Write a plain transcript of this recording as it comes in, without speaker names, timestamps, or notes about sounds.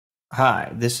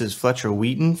Hi, this is Fletcher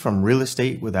Wheaton from Real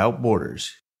Estate Without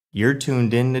Borders. You're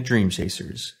tuned in to Dream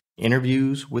Chasers,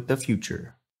 interviews with the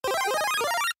future.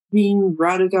 Being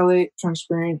radically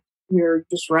transparent, you're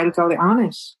just radically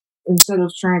honest instead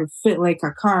of trying to fit like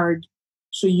a card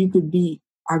so you could be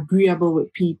agreeable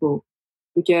with people.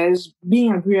 Because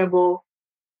being agreeable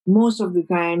most of the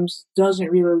times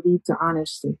doesn't really lead to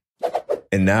honesty.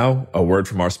 And now, a word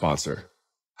from our sponsor,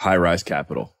 High Rise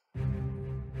Capital.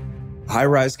 High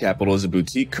Rise Capital is a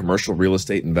boutique commercial real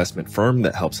estate investment firm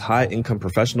that helps high-income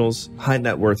professionals,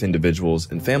 high-net-worth individuals,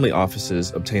 and family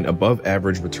offices obtain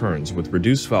above-average returns with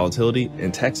reduced volatility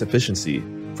and tax efficiency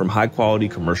from high-quality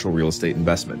commercial real estate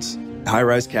investments. High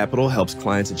Rise Capital helps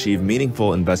clients achieve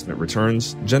meaningful investment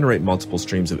returns, generate multiple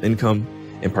streams of income,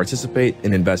 and participate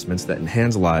in investments that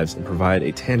enhance lives and provide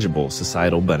a tangible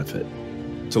societal benefit.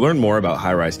 To learn more about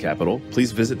High Rise Capital,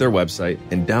 please visit their website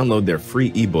and download their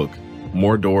free ebook,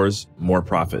 More Doors, More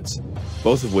Profits,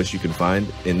 both of which you can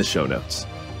find in the show notes.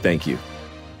 Thank you.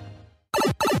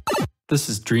 This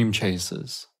is Dream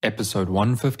Chasers, episode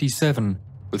 157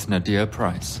 with Nadir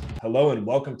Price. Hello and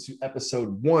welcome to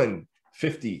episode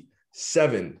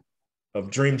 157 of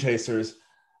Dream Chasers.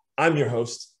 I'm your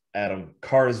host, Adam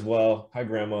Carswell. Hi,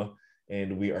 Grandma.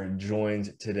 And we are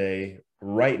joined today,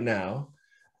 right now,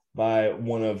 by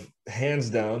one of, hands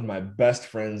down, my best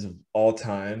friends of all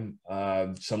time,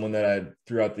 someone that I,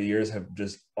 throughout the years, have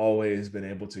just always been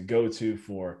able to go to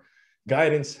for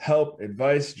guidance, help,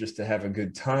 advice, just to have a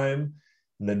good time,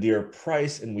 Nadir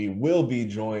Price. And we will be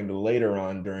joined later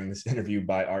on during this interview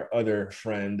by our other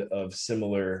friend of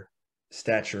similar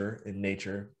stature and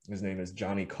nature. His name is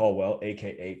Johnny Caldwell,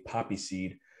 aka Poppy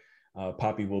Seed.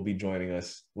 Poppy will be joining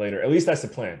us later. At least that's the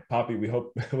plan. Poppy, we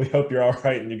hope you're all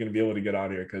right and you're going to be able to get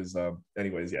on here because,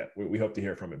 we hope to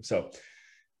hear from him. So,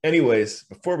 anyways,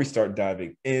 before we start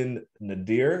diving in,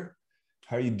 Nadir,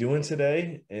 how are you doing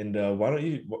today? And why don't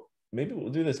you? Maybe we'll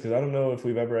do this because I don't know if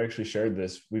we've ever actually shared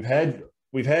this. We've had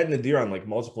Nadir on like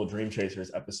multiple Dream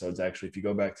Chasers episodes. Actually, if you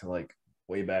go back to like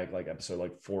way back, like episode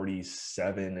like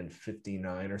 47 and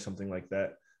 59 or something like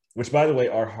that, which by the way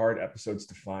are hard episodes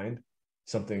to find.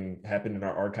 Something happened in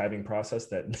our archiving process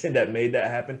that made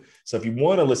that happen. So if you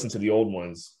want to listen to the old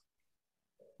ones,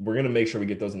 we're going to make sure we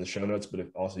get those in the show notes, but if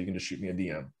also you can just shoot me a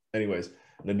DM. Anyways,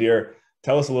 Nadir,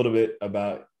 tell us a little bit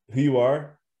about who you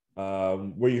are,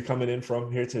 where you're coming in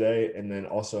from here today, and then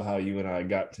also how you and I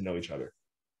got to know each other.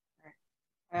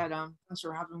 Adam, thanks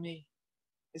for having me.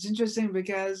 It's interesting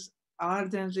because a lot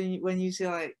of times when you say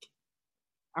like,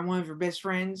 I'm one of your best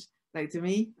friends, like to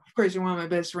me, of course you're one of my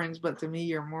best friends, but to me,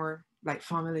 you're more like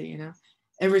family, you know.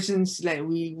 Ever since like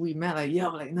we met, like I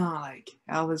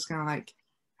always kind of like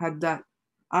had that,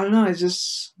 I don't know, it's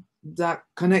just that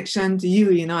connection to you,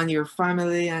 you know, and your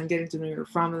family, and getting to know your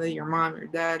family, your mom, your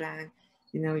dad, and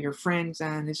you know, your friends,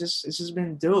 and it's just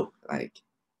been dope. Like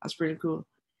that's pretty cool.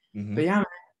 Mm-hmm. But yeah,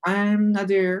 I'm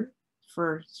Nadir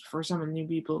for some of the new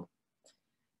people.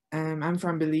 I'm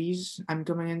from Belize. I'm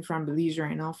coming in from Belize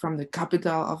right now, from the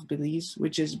capital of Belize,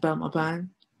 which is Belmopan.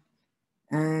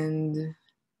 And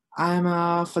I'm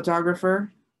a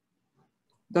photographer.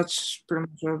 That's pretty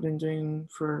much what I've been doing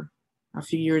for a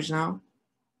few years now.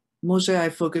 Mostly I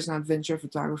focus on adventure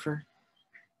photographer.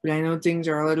 But I know things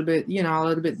are a little bit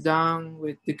down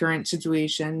with the current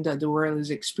situation that the world is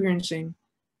experiencing.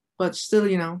 But still,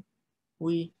 you know,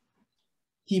 we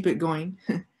keep it going.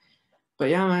 But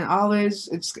yeah, man,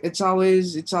 it's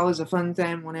always a fun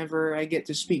time whenever I get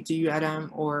to speak to you, Adam,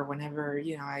 or whenever,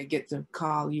 you know, I get to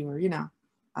call you, or, you know,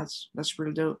 that's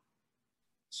pretty dope.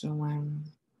 So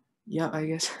yeah, I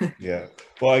guess. Yeah.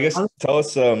 Well, I guess tell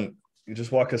us,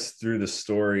 just walk us through the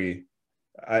story.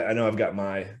 I know I've got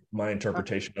my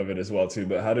interpretation of it as well too,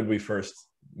 but how did we first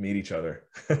meet each other?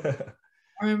 I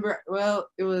remember, well,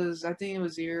 I think it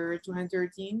was year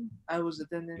 2013. I was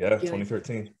attending. Yeah,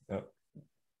 2013. Yeah.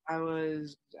 I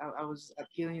was at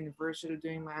Yale University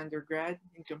doing my undergrad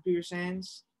in computer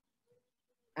science,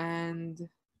 and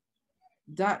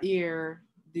that year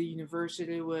the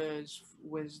university was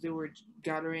they were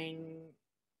gathering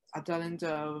a talent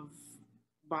of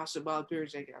basketball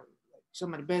players, like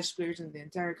some of the best players in the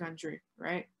entire country,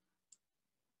 right?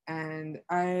 And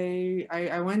I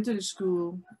went to the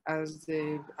school as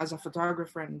a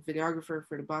photographer and videographer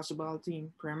for the basketball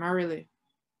team primarily.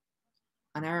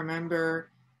 And I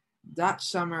remember that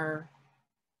summer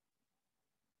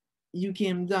you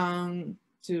came down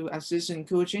to assistant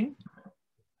coaching.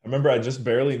 I remember I just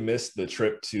barely missed the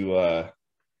trip to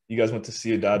you guys went to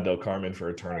Ciudad del Carmen for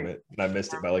a tournament, and I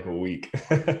missed it by like a week.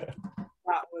 That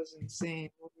was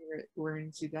insane. We were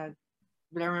in Ciudad.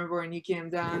 But I remember when you came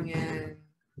down as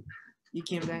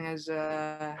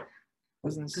a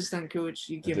as an assistant coach.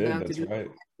 You I came did. down to That's do, right.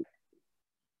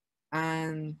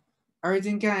 and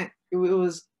everything it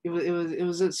was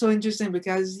so interesting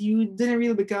because you didn't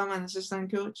really become an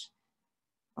assistant coach.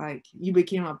 Like you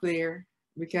became a player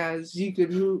because you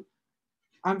could hoop.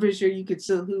 I'm pretty sure you could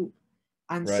still hoop,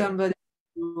 and Right. somebody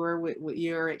who were with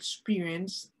your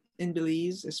experience in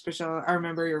Belize, especially I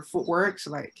remember your footwork.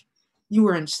 So like you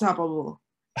were unstoppable.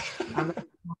 And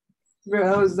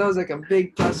that was like a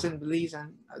big plus in Belize,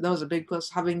 and that was a big plus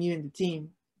having you in the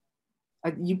team.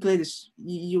 You played this.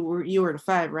 You were the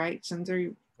 5, right?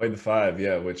 Center. Played the 5,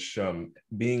 yeah. Which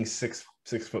being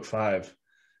 6'5"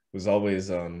 was always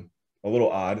a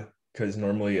little odd because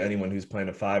normally anyone who's playing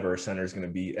a 5 or a center is going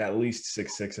to be at least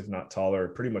 6'6", if not taller,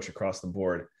 pretty much across the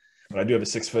board. But I do have a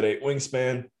 6'8"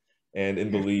 wingspan, and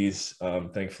in Belize,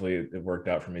 thankfully, it worked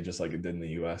out for me just like it did in the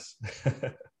U.S.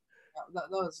 That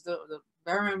was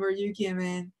I remember you came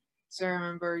in. So I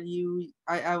remember you.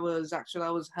 I was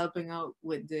helping out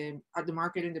with at the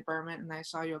marketing department, and I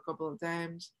saw you a couple of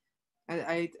times.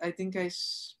 I think I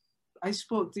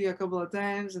spoke to you a couple of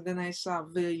times, and then I saw a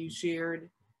video you shared.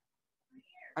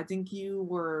 I think you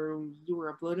were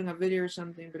uploading a video or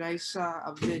something, but I saw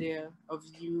a video of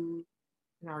you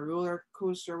in a roller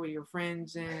coaster with your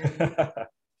friends, and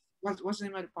what's the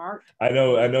name of the park? I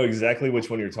know exactly which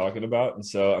one you're talking about, and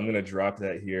so I'm gonna drop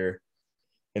that here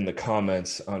in the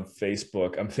comments on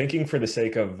Facebook. I'm thinking for the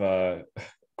sake of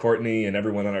Courtney and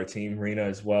everyone on our team, Rena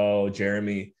as well,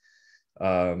 Jeremy.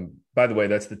 By the way,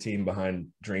 that's the team behind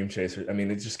Dream Chasers. I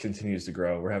mean, it just continues to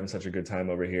grow. We're having such a good time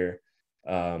over here.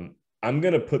 I'm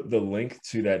gonna put the link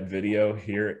to that video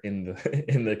here in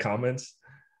the comments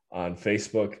on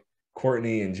Facebook.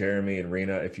 Courtney and Jeremy and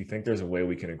Rena, if you think there's a way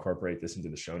we can incorporate this into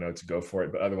the show notes, go for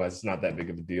it. But otherwise, it's not that big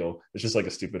of a deal. It's just like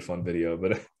a stupid fun video.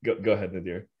 But go ahead,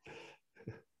 Nadir.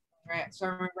 Right. So I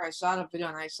remember I saw the video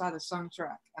and I saw the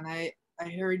soundtrack, and I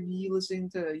heard you listening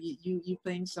to you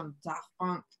playing some Daft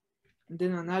Punk, and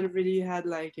then another video you had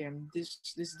like this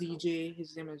DJ.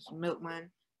 His name is Milkman.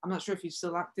 I'm not sure if he's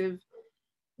still active,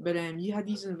 but you had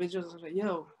these individuals. I was like,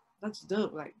 yo, that's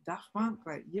dope. Like Daft Punk.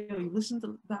 Like yo, you listen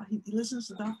to that? He listens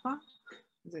to Daft Punk. I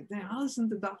was like, damn, I listen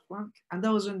to Daft Punk, and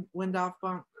that was when Daft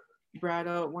Punk brought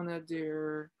out one of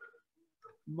their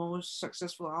most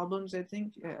successful albums. I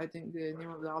think the name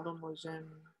of the album was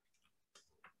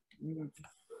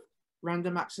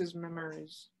Random Access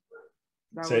Memories.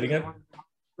 Say it again.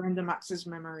 Random Access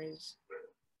Memories,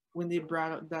 when they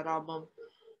brought out that album.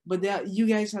 But you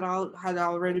guys had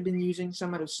already been using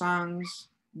some of the songs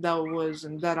that was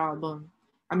in that album.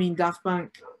 I mean, Daft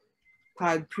Punk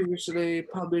had previously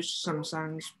published some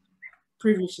songs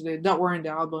previously that were in the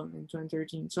album in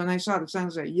 2013. So when I saw the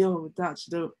songs, like, yo, that's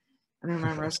dope. And I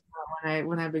remember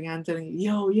when I began telling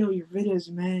you, yo, your videos,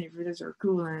 man, your videos are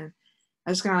cool, and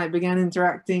I just kind of like began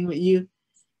interacting with you.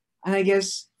 And I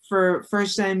guess for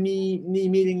first time me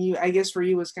meeting you, I guess for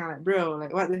you was kind of like, bro,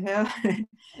 like what the hell?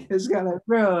 It's kind of like,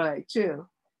 bro, like chill.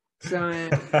 So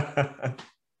it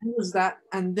was that,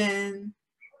 and then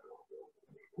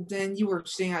you were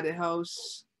staying at the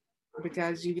house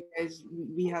because you guys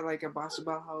we had like a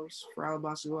basketball house for all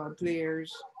basketball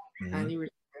players, and you were.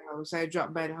 So I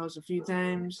dropped by the house a few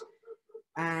times,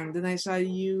 and then I saw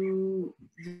you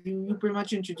pretty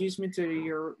much introduced me to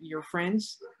your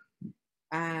friends,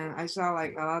 and I saw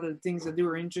like a lot of the things that they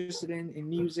were interested in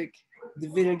music, the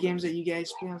video games that you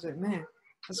guys play. I was like, man,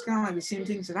 that's kind of like the same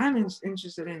things that I'm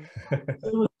interested in.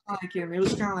 It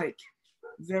was kind of like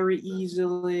very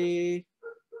easily.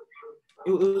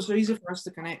 It was so easy for us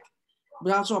to connect,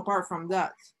 but also apart from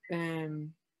that,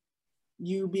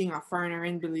 you being a foreigner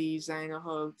in Belize, I know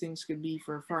how things could be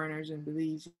for foreigners in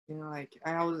Belize. You know, like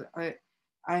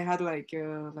I had like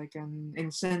an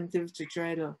incentive to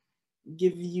try to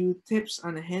give you tips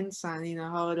and hints on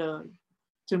how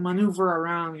to maneuver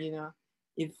around.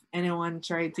 If anyone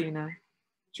tried to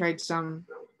tried some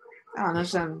I don't know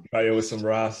some try it with some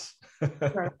Ross.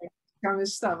 kind of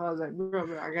stuff. I was like,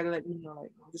 bro, I gotta let you know,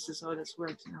 like this is how this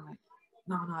works. Like,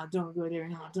 no, don't go there.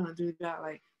 No, don't do that.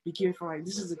 Like, be careful. Like,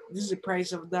 this is the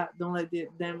price of that. Don't let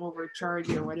them overcharge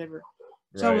you or whatever.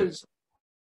 So Right. I was,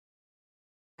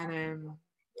 and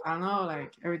I don't know.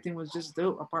 Like, everything was just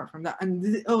dope. Apart from that,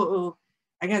 and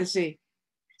I gotta say,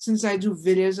 since I do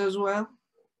videos as well,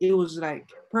 it was like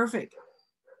perfect,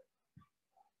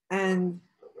 and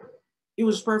it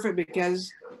was perfect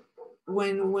because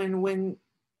when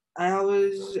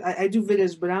I do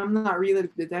videos, but I'm not really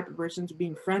the type of person to be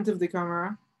in front of the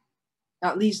camera.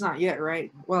 At least not yet,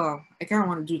 right? Well, I kind of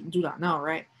want to do that now,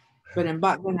 right? But then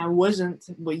back then I wasn't.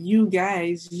 But you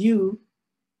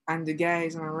and the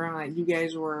guys around, like you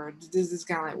guys were. This is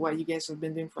kind of like what you guys have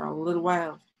been doing for a little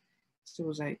while. So it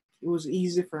was like it was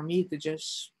easy for me to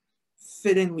just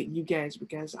fit in with you guys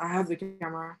because I have the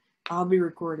camera, I'll be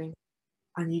recording,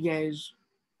 and you guys,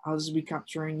 I'll just be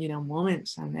capturing,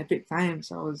 moments and epic times.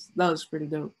 So that was pretty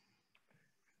dope.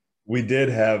 We did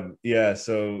have, yeah.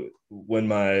 So when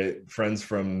my friends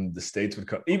from the States would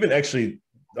come, even actually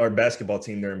our basketball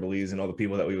team there in Belize and all the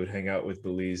people that we would hang out with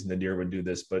Belize, Nadir would do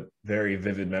this, but very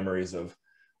vivid memories of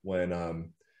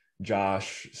when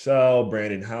Josh Sell,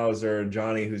 Brandon Hauser,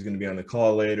 Johnny, who's going to be on the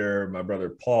call later, my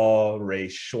brother Paul, Ray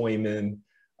Scheumann,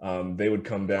 they would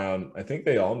come down. I think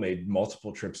they all made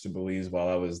multiple trips to Belize while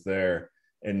I was there.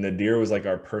 And Nadir was like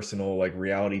our personal like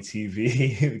reality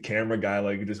TV camera guy,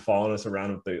 like just following us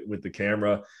around with the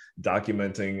camera,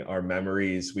 documenting our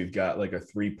memories. We've got like a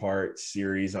 3-part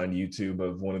series on YouTube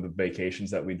of one of the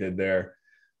vacations that we did there.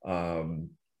 I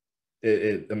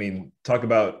mean, talk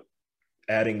about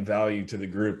adding value to the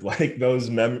group. Like those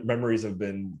memories have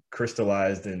been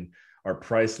crystallized and are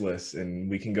priceless, and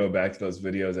we can go back to those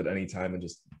videos at any time and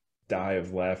just die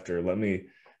of laughter. Let me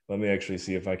actually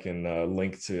see if I can I'll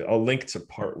link to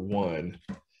part 1.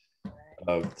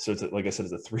 So it's like I said,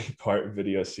 it's a 3-part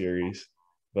video series,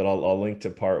 but I'll link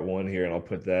to part 1 here, and I'll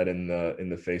put that in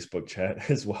the Facebook chat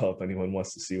as well if anyone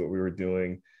wants to see what we were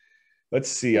doing. Let's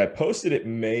see. I posted it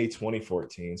May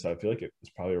 2014, so I feel like it was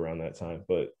probably around that time.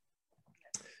 But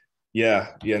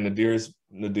yeah,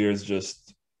 Nadir's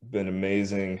just been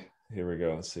amazing. Here we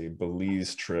go. Let's see.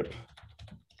 Belize trip.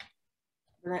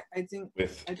 But I think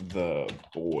with the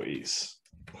boys.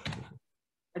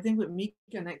 I think with me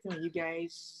connecting with you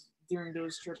guys during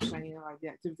those trips and like the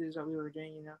activities that we were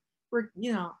doing, we're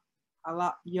a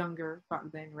lot younger back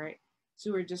then, right?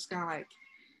 So we're just kind of like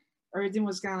everything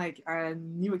was kind of like a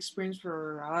new experience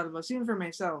for a lot of us, even for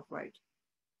myself. Like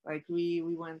we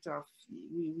went off,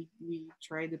 we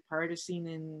tried the party scene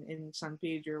in San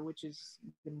Pedro, which is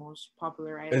the most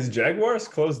popular island. Is Jaguars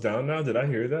closed down now? Did I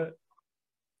hear that?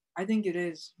 I think it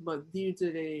is, but due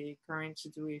to the current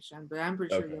situation, but I'm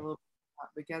pretty sure they will,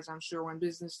 because I'm sure when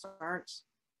business starts,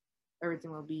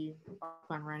 everything will be up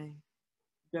and running.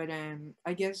 But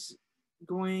I guess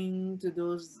going to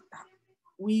those,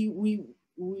 the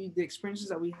experiences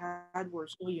that we had were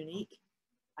so unique,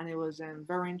 and it was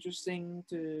very interesting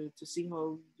to see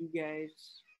how you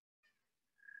guys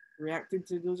reacted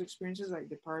to those experiences, like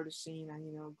the party scene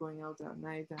and going out at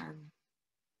night and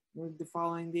the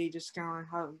following day just kind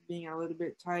of being a little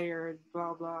bit tired,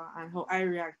 blah blah, and how I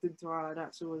reacted to all of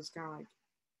that. So it was kind of like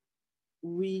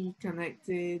we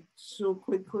connected so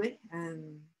quickly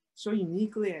and so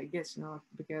uniquely, I guess,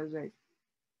 because like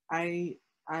I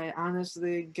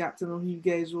honestly got to know who you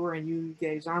guys were, and you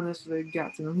guys honestly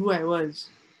got to know who I was.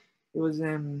 It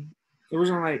wasn't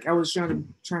like I was trying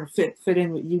to fit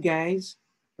in with you guys,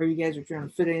 or you guys were trying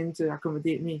to fit in to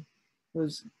accommodate me. It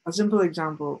was a simple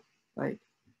example, like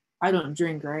I don't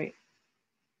drink, right?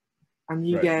 And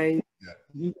you guys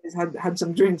had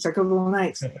some drinks a couple of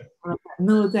nights.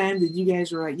 No time that you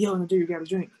guys were like, yo, Nadir, you got a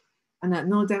drink. And at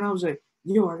no time I was like,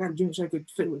 yo, I got a drink so I could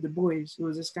fit with the boys. It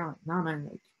was just kind of like, nah,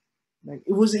 man, like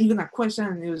it wasn't even a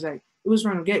question. It was like, it was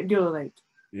from the get-go, like,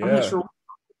 I'm not sure.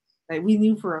 Like, we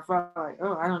knew for a fact, like,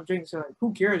 oh, I don't drink, so like,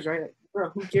 who cares, right? Like, bro,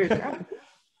 who cares?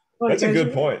 That's a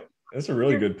good point. That's a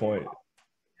really good point.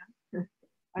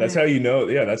 That's how you know.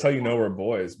 Yeah, that's how you know we're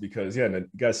boys, because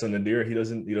guys, so Nadir, he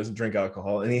doesn't drink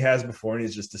alcohol, and he has before, and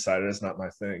he's just decided it's not my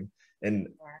thing. And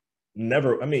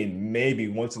never, I mean, maybe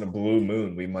once in a blue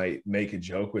moon we might make a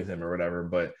joke with him or whatever,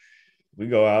 but we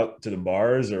go out to the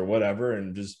bars or whatever,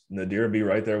 and just Nadir be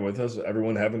right there with us,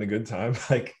 everyone having a good time.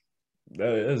 Like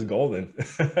that is golden.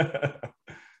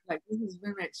 Like this has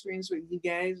been my experience with you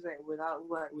guys, like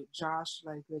with Josh,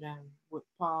 like with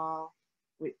Paul,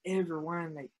 with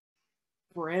everyone, like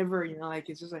forever, like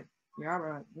it's just like, yeah,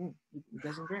 bro, he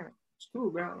doesn't drink. It's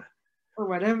cool, bro. Or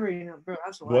whatever, bro.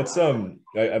 That's wild. What's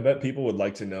I bet people would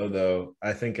like to know though.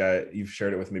 I think you've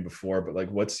shared it with me before, but like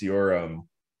what's your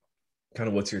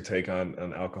what's your take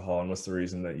on alcohol, and what's the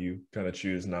reason that you kind of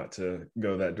choose not to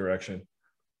go that direction?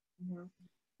 Mm-hmm.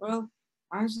 Well,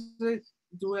 honestly,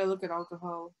 the way I look at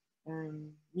alcohol,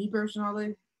 me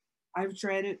personally, I've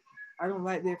tried it. I don't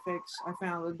like the effects. I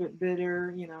found it a little bit bitter,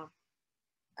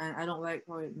 and I don't like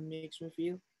how it makes me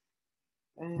feel.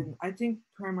 And I think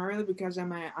primarily because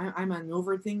I'm an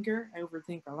overthinker. I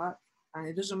overthink a lot, and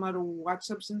it doesn't matter what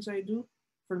substance I do,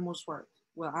 for the most part.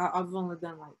 Well, I've only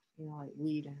done like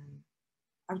weed, and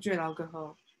I've tried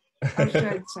alcohol. I've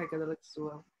tried psychedelics as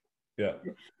well. Yeah.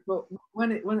 But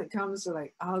when it comes to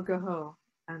like alcohol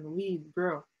and weed,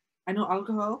 bro, I know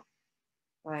alcohol,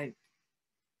 like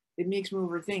it makes me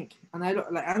overthink, and I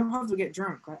don't have to get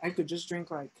drunk. Like I could just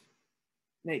drink like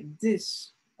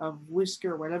this of whiskey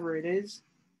or whatever it is,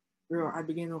 bro, I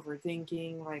begin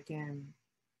overthinking, like, then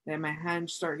my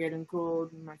hands start getting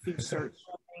cold, and my feet start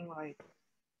sweating, like,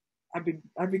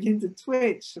 I begin to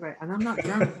twitch, like, and I'm not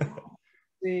drunk.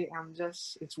 I'm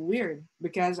just, it's weird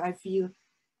because I feel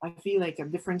like a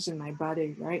difference in my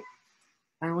body, right?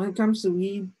 And when it comes to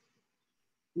weed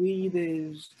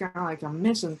is kind of like a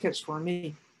miss and catch for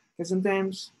me. Because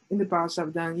sometimes in the past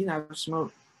I've done, I've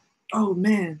smoked. Oh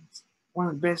man, it's one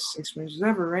of the best experiences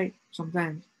ever, right?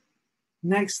 Sometimes.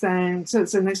 Next time, so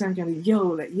next time I'm gonna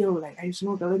be, like I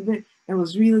smoked a little bit. That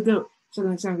was really dope. So the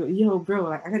next time I go, yo, bro,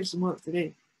 like I gotta smoke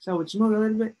today. So I would smoke a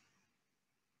little bit.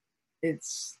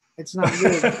 It's not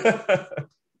good.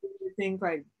 You think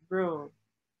like, bro,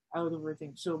 I would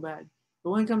overthink so bad.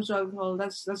 But when it comes to alcohol,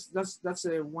 that's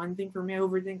a one thing for me. I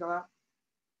overthink a lot.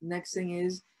 Next thing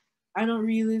is, I don't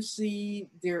really see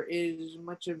there is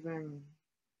much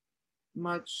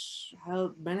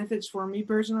health benefits for me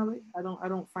personally. I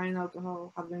don't find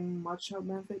alcohol having much health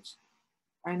benefits.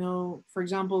 I know, for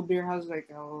example, beer has like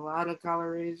a lot of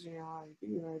calories.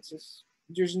 It's just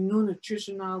there's no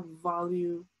nutritional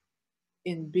value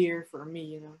in beer for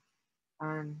me.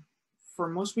 And for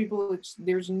most people,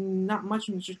 there's not much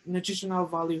nutritional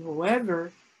value.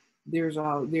 However, there's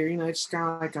out there, it's kind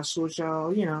of like a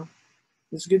social,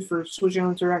 it's good for social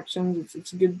interactions.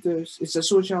 It's good. It's a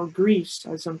social grease,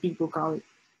 as some people call it.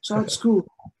 So that's cool.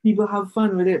 People have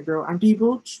fun with it, bro. And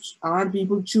a lot of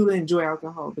people truly enjoy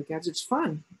alcohol because it's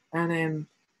fun. And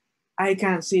I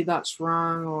can't say that's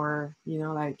wrong or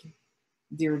like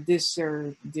they're this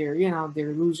or they're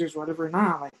losers, whatever.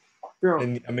 Nah, like, bro.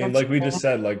 And I mean, like we just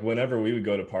said, like whenever we would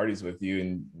go to parties with you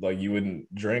and like you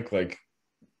wouldn't drink, like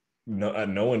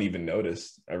no one even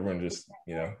noticed. Everyone just,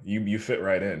 you fit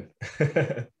right in.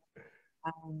 The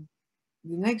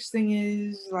next thing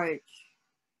is like,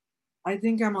 I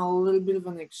think I'm a little bit of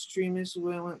an extremist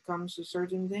when it comes to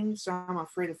certain things. So I'm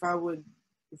afraid if I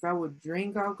would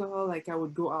drink alcohol, like I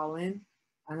would go all in,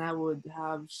 and I would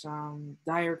have some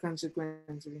dire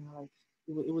consequences. Like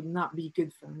it would not be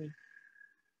good for me.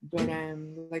 But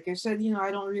like I said,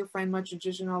 I don't really find much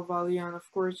nutritional value, and of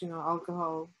course,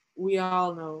 alcohol. We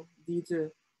all know due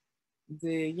to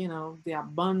the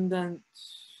abundant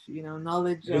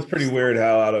knowledge It's of pretty weird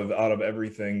how out of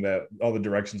everything, that all the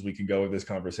directions we could go with this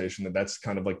conversation, that's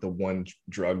kind of like the one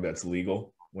drug that's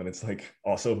legal when it's like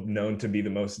also known to be the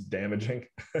most damaging.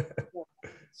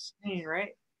 insane,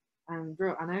 right? And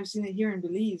bro, and I've seen it here in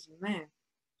Belize, man.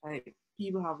 Like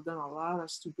people have done a lot of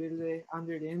stupidity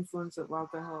under the influence of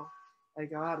alcohol,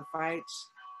 like a lot of fights,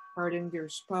 hurting their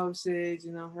spouses,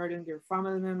 hurting their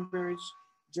family members,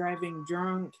 driving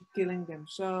drunk, killing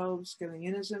themselves, killing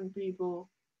innocent people.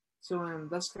 So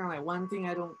that's kind of like one thing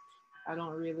I don't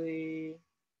really.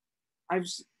 I've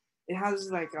it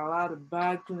has like a lot of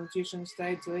bad connotations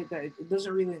tied to it that it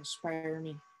doesn't really inspire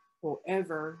me.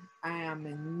 However, I am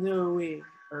in no way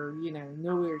or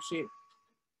no way or shape.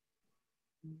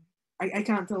 I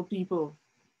can't tell people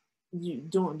you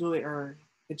don't do it or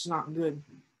it's not good.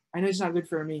 I know it's not good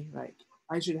for me. Like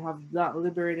I should have that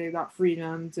liberty, that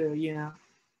freedom to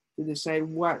to decide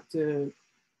what I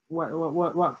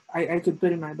could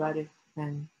put in my body,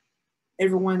 and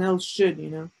everyone else should,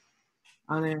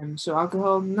 And so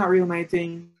alcohol, not really my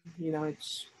thing.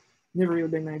 It's never really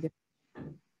been my thing.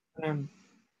 Um,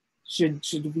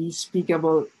 should we speak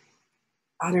about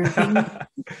other things?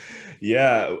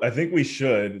 Yeah, I think we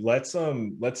should. Let's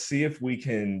see if we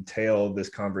can tail this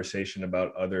conversation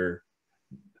about other.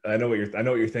 I know what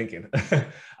you're thinking.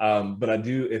 But I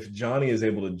do, if Johnny is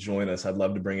able to join us, I'd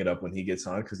love to bring it up when he gets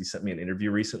on, because he sent me an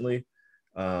interview recently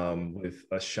with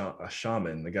a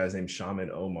shaman. The guy's named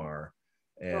Shaman Omar,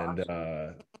 and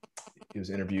he was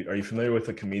interviewed. Are you familiar with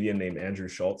a comedian named Andrew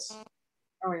Schultz?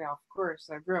 Oh yeah, of course.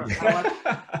 I grew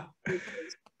up.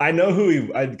 I know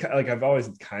who I've always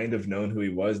kind of known who he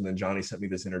was, and then Johnny sent me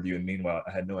this interview, and meanwhile,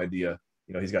 I had no idea.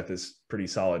 He's got this pretty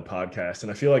solid podcast,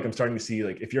 and I feel like I'm starting to see,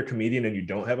 like, if you're a comedian and you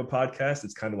don't have a podcast,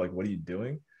 it's kind of like, what are you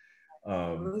doing?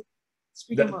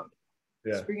 Speaking of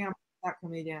that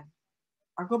comedian,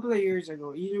 a couple of years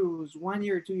ago, either it was 1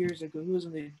 year or 2 years ago, he was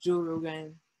on the Joe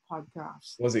Rogan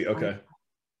podcast. Was he? Okay.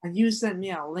 And you sent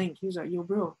me a link. He was like, "Yo,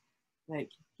 bro, like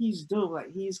he's dope.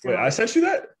 Like he's." Wait, I sent you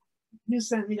that? You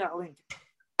sent me that link.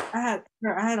 I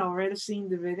had already seen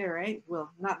the video, right? Well,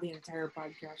 not the entire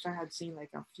podcast. I had seen like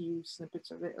a few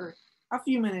snippets of it, or a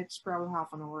few minutes, probably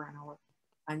half an hour.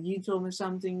 And you told me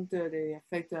something to the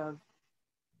effect of,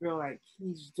 bro, like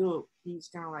he's dope. He's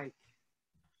kind of like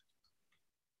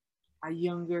a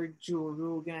younger Joe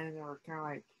Rogan, or kind of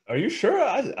like. Are you sure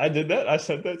I did that? I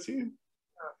sent that to you.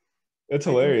 It's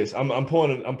hilarious. I'm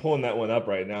pulling that one up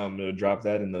right now. I'm going to drop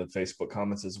that in the Facebook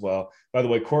comments as well. By the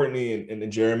way, Courtney and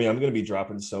Jeremy, I'm going to be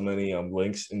dropping so many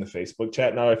links in the Facebook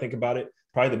chat. Now that I think about it,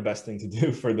 probably the best thing to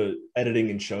do for the editing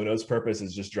and show notes purpose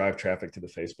is just drive traffic to the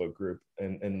Facebook group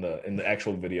and in the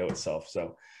actual video itself.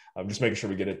 So I'm just making sure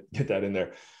we get that in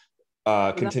there.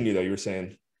 Continue though. You were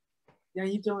saying. Yeah,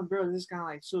 you telling bro, this is kind of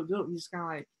like so dope. He's kind of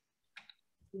like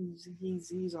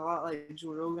he's a lot like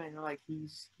Joe Rogan. You know, like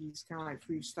he's kind of like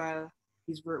freestyle.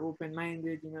 He's very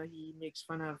open-minded, you know, he makes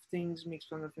fun of things, makes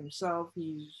fun of himself.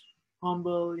 He's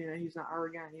humble, you know, he's not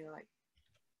arrogant, you know, like,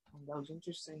 that was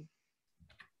interesting.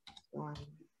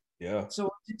 Yeah.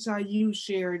 So since you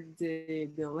shared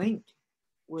the link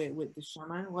with the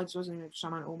shaman, what's his name?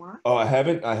 Shaman Omar? Oh, I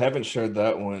haven't shared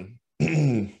that one.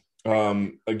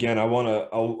 Again, I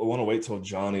wanna wait till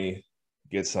Johnny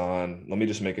gets on. Let me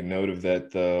just make a note of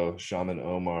that though. Shaman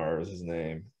Omar is his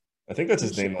name. I think that's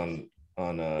his name on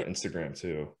Instagram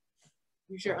too.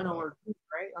 You share on our group,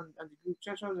 right? On the group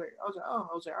chat. I was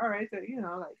like, all right, you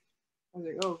know, like, I was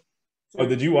like, oh. So oh,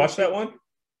 did you watch that one?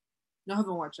 No, I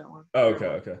haven't watched that one. Oh,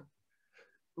 okay.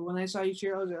 But when I saw you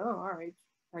share, I was like, oh, all right.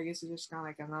 I guess it's just kind of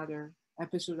like another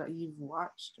episode that you've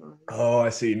watched. Oh, I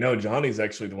see. No, Johnny's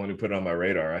actually the one who put it on my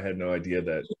radar. I had no idea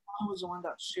that. John was the one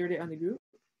that shared it on the group?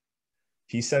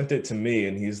 He sent it to me,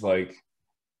 and he's like,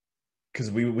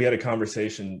 because we had a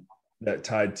conversation that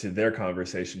tied to their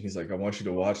conversation. He's like, I want you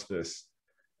to watch this.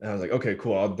 And I was like, okay,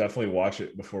 cool. I'll definitely watch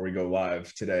it before we go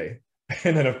live today.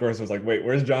 And then of course I was like, wait,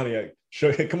 where's Johnny at?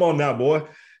 Come on now, boy.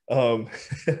 I'm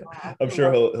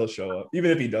sure he'll show up. Even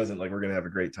if he doesn't, like, we're going to have a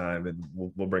great time and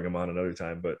we'll bring him on another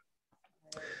time. But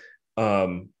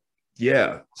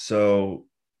yeah. So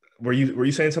were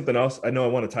you saying something else? I know I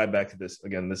want to tie back to this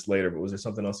later, but was there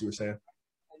something else you were saying?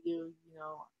 You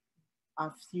know,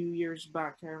 a few years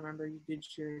back, I remember you did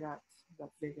share that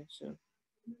figure. So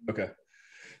okay.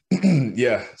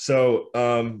 Yeah. So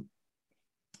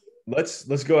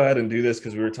let's go ahead and do this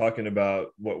because we were talking about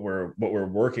what we're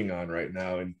working on right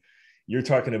now, and you're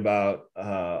talking about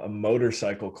a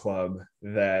motorcycle club.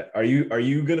 That are you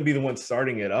going to be the one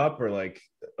starting it up, or like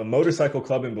a motorcycle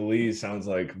club in Belize sounds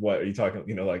like what are you talking?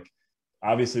 You know, like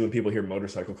obviously when people hear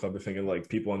motorcycle club, they're thinking like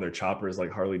people on their choppers,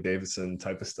 like Harley Davidson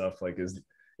type of stuff. Like is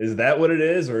that what it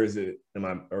is, or is it?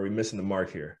 Are we missing the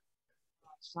mark here?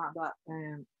 It's not that.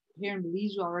 Here in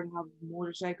Belize, we already have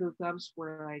motorcycle clubs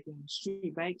for like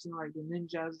street bikes, you know, like the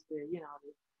Ninjas,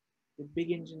 the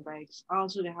big engine bikes.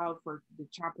 Also, they have for the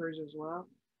choppers as well.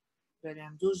 But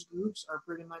those groups are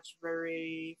pretty much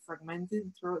very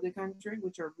fragmented throughout the country,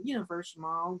 which are, you know, very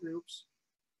small groups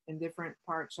in different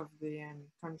parts of the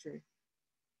country.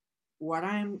 What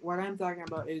I'm talking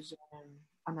about is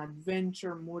an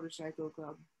adventure motorcycle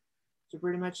club. So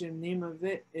pretty much the name of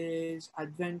it is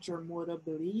Adventure Motor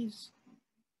Belize.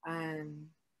 And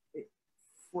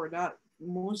for that,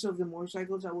 most of the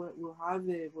motorcycles that we'll have,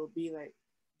 it will be like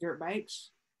dirt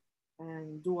bikes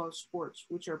and dual sports,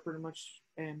 which are pretty much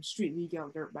street legal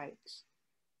dirt bikes.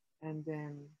 And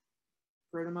then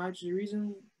pretty much the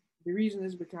reason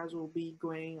is because we'll be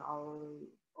going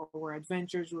our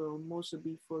adventures will mostly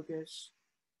be focused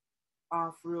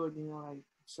off-road, you know, like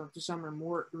to some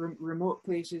remote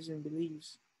places in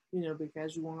Belize, you know,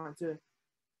 because we want to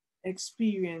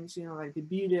experience, you know, like the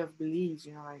beauty of Belize.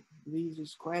 You know, like Belize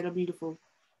is quite a beautiful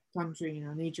country, you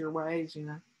know, nature-wise, you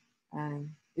know, and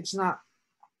it's not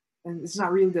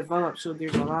really developed, so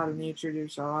there's a lot of nature,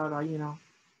 there's a lot of, you know,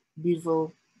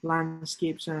 beautiful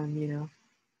landscapes, and, you know,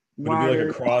 would it be like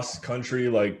a cross-country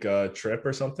like trip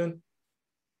or something?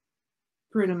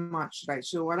 Pretty much, right.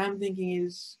 So what I'm thinking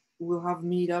is we'll have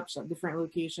meetups at different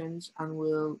locations, and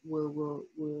we'll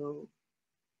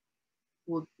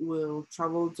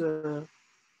travel to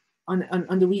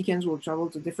on the weekends. We'll travel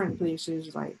to different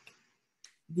places, like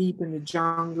deep in the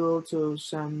jungle, to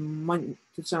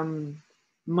some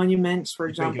monuments, for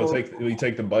example. Will you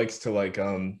take the bikes to like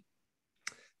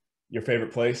your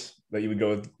favorite place that you would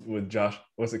go with Josh?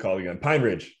 What's it called again? Pine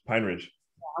Ridge. Yeah,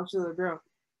 absolutely, bro.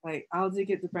 Like, I'll take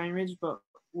it to Pine Ridge, but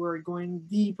we're going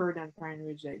deeper than Pine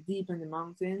Ridge, like deep in the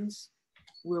mountains,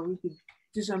 where we could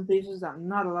to some places that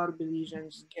not a lot of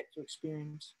Belizeans get to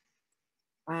experience.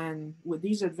 And with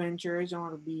these adventures,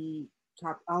 I'll be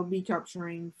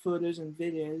capturing photos and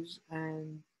videos,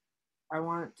 and I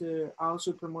want to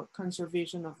also promote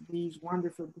conservation of these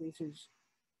wonderful places,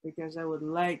 because I would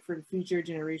like for the future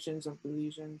generations of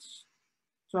Belizeans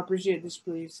to appreciate these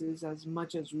places as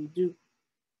much as we do.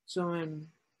 So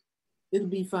it'll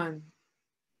be fun.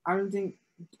 I don't think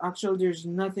actually there's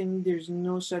nothing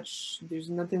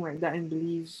like that in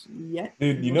Belize yet.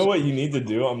 Dude, you know what you need to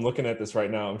do? I'm looking at this right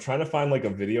now. I'm trying to find like a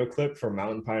video clip for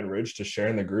Mountain Pine Ridge to share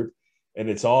in the group. and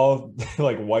it's all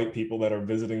like white people that are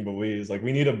visiting Belize. Like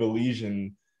we need a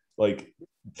Belizean like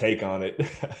take on it.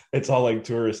 It's all like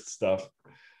tourist stuff,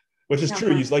 which is Yeah,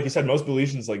 true. Like you said, most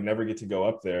Belizeans like never get to go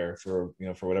up there for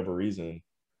for whatever reason.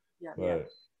 yeah, But yeah.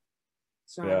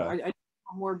 So yeah, I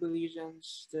want more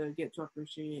Belizeans to get to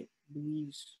appreciate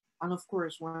Belize, and of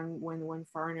course, when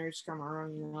foreigners come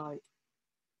around, like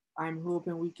I'm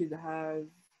hoping we could have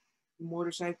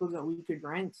motorcycles that we could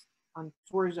rent and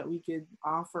tours that we could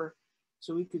offer,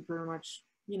 so we could pretty much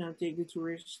take the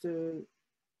tourists to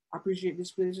appreciate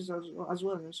these places as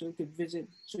well, so they could visit,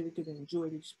 so they could enjoy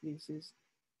these places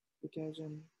because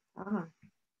I don't know,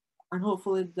 and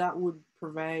hopefully that would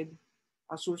provide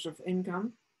a source of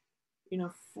income,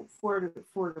 for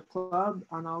the club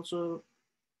and also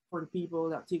for the people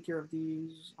that take care of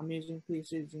these amazing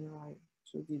places, like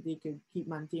so they could keep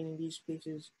maintaining these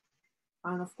places,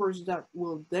 and of course that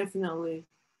will definitely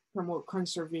promote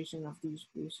conservation of these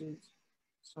places.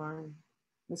 So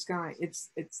it's kind of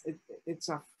it's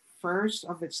a first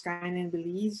of its kind in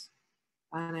Belize,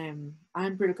 and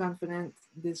I'm pretty confident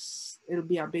it'll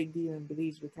be a big deal in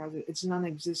Belize because it's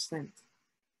non-existent.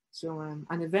 So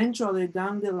and eventually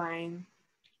down the line,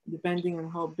 depending on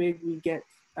how big we get,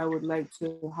 I would like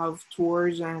to have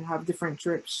tours and have different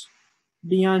trips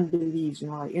beyond Belize,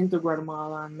 like into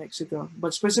Guatemala and Mexico,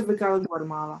 but specifically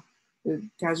Guatemala,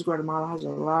 because Guatemala has a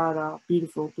lot of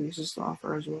beautiful places to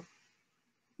offer as well.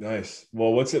 nice.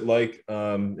 Well, what's it like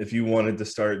if you wanted to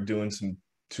start doing some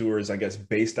tours, I guess,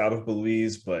 based out of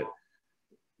Belize, but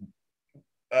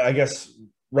I guess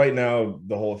right now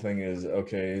the whole thing is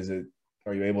okay,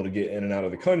 are you able to get in and out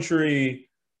of the country?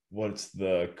 What's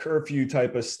the curfew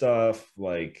type of stuff?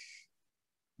 Like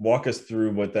walk us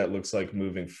through what that looks like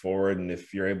moving forward, and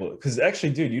if you're able, because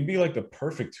actually, dude, you'd be like the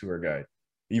perfect tour guide.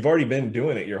 You've already been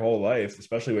doing it your whole life,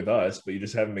 especially with us, but you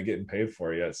just haven't been getting paid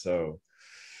for it yet. So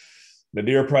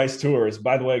Nadir Price Tours.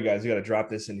 By the way, guys, you got to drop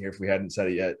this in here if we hadn't said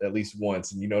it yet, at least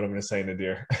once. And you know what I'm going to say,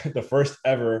 Nadir. The first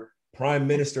ever Prime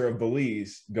Minister of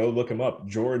Belize. Go look him up.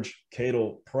 George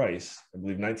Cadle Price, I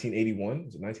believe 1981.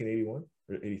 Was it 1981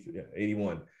 or 83? Yeah,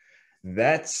 81.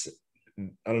 That's,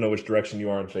 I don't know which direction you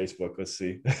are on Facebook. Let's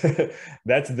see.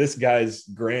 That's this guy's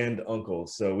grand uncle.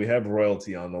 So we have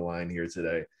royalty on the line here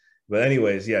today. But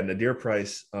anyways, yeah, Nadir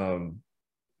Price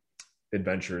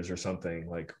adventures or something,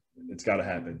 like it's got to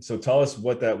happen. So tell us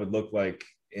what that would look like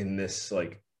in this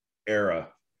like era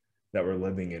that we're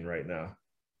living in right now.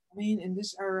 I mean, in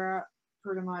this era,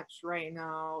 pretty much right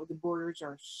now, the borders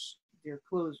they're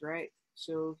closed, right?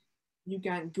 So you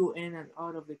can't go in and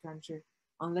out of the country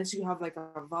unless you have like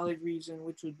a valid reason,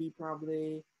 which would be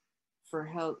probably for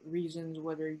health reasons,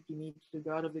 whether you need to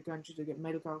go out of the country to get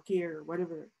medical care or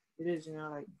whatever it is,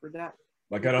 like for that.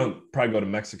 Like I don't probably go to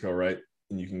Mexico, right?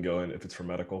 And you can go in if it's for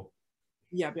medical.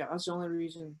 Yeah, that's the only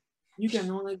reason. You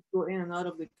can only go in and out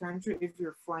of the country if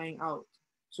you're flying out.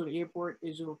 So the airport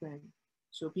is open.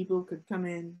 So people could come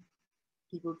in,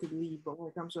 people could leave. But when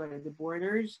it comes to like the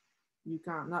borders, you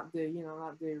can't, not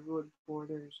the road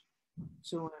borders.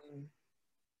 So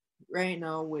right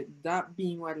now, with that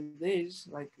being what it is,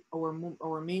 like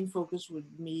our main focus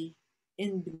would be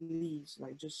in Belize,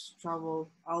 like just travel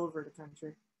all over the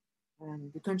country.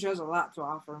 And the country has a lot to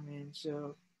offer, man.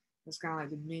 So that's kind of like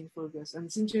the main focus. And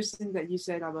it's interesting that you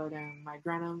said about my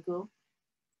granduncle,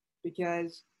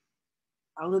 because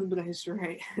a little bit of history,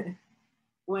 right?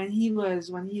 when he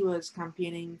was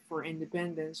campaigning for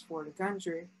independence for the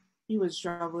country, he was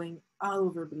traveling all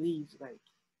over Belize, like,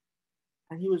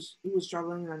 and he was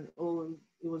traveling on all.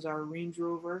 It was our Range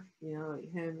Rover,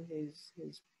 like him,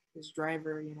 his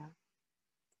driver,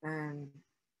 and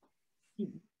he,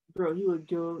 bro, he would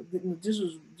go. This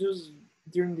was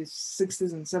during the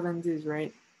 60s and 70s,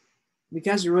 right?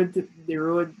 Because the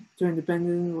road to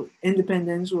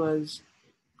independence was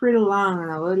pretty long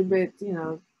and a little bit,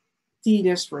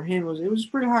 tedious for him. It was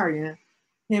pretty hard,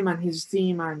 him and his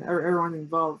team and everyone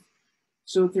involved.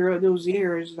 So throughout those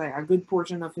years, like a good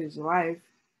portion of his life,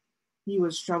 he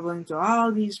was traveling to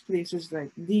all these places,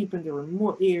 like deep in the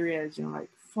remote areas, like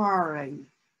far, like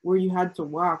where you had to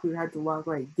walk. You had to walk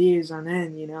like days on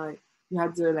end, like you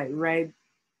had to like ride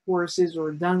horses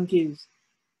or donkeys,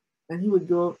 and he would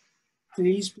go to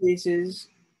these places,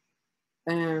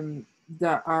 that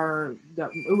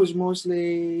it was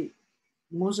mostly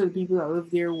most of the people that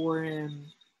lived there were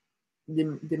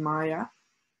the Maya,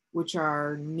 which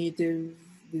are native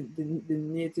the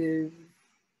Native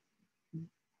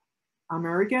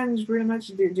Americans, pretty much.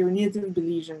 They're native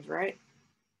Belizeans, right?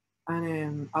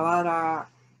 And a lot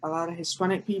of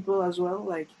Hispanic people as well,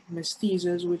 like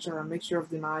mestizos, which are a mixture of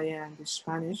the Maya and the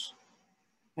Spanish.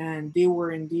 and they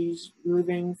were in these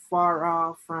living far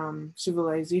off from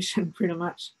civilization, pretty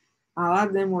much. A lot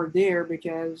of them were there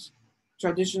because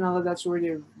traditionally that's where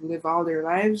they live all their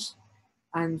lives.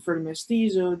 And for the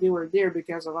mestizo, they were there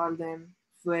because a lot of them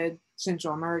fled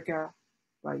Central America,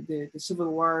 like the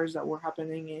civil wars that were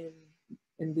happening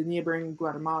in the neighboring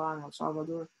Guatemala and El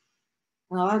Salvador.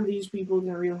 And a lot of these people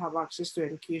didn't really have access to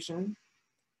education.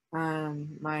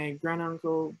 And my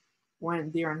granduncle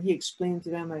went there and he explained to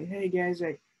them like, hey guys,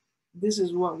 like this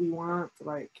is what we want.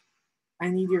 Like I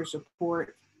need your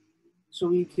support so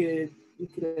we could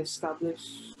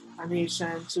establish a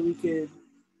nation, so we could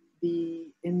be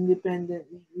independent,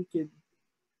 we could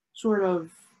sort of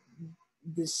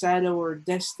decide our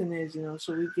destinies, you know,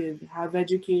 so we could have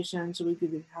education, so we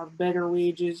could have better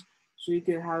wages, so we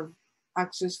could have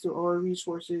access to our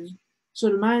resources. So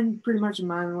the man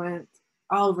went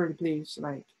all over the place,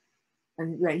 like,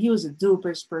 and like he was the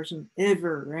dopest person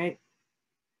ever, right?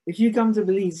 If you come to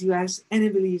Belize, you ask any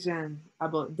Belizean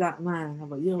about that man,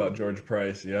 about About George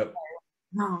Price. Yep.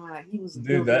 no, like he was a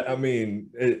Dude, dopest. I mean,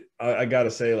 I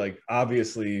gotta say, like,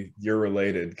 obviously you're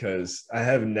related because I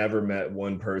have never met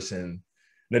one person.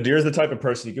 Nadir's the type of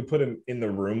person you could put him in the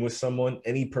room with someone,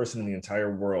 any person in the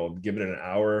entire world, give it an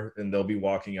hour, and they'll be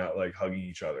walking out like hugging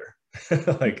each other.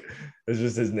 Like, it's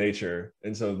just his nature.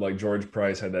 And so, like, George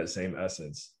Price had that same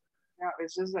essence. Yeah,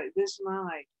 it's just like this man,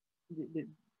 like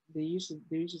they used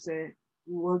to say,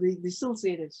 well, they still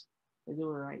say this. They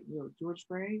were like, George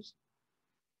Price,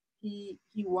 he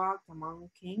walked among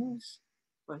kings,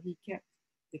 but he kept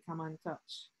the common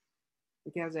touch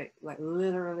because like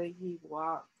literally he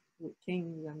walked with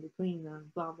kings and the queen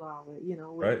and blah blah, with with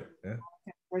Right. Yeah.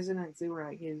 presidents. They were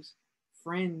like his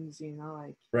friends,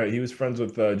 like Right. He was friends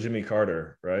with Jimmy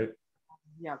Carter, right?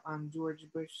 yeah, George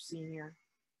Bush Senior.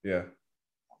 Yeah.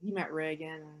 He met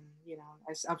Reagan, and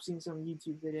I've seen some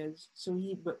YouTube videos. So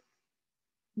he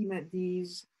met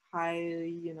these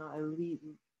highly, elite,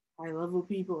 high level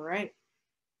people, right?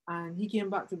 And he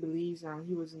came back to Belize, and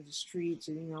he was in the streets,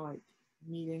 and like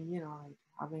meeting, like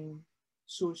having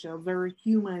social, very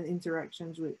human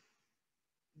interactions with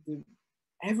the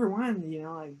everyone,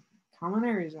 like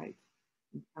commoners, like,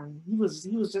 and he was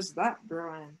just that,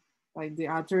 bro. And like the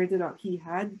authority that he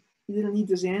had, he didn't need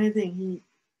to say anything.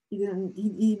 He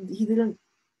didn't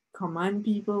command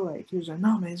people. Like he was like,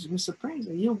 no man, it's Mr. Price.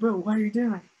 Like, yo, bro, what are you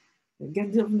doing? Like,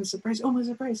 get deal from Mr. Price. Oh,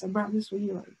 Mr. Price, I brought this for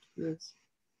you. Like,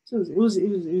 it was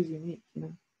unique,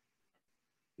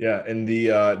 Yeah, and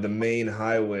the main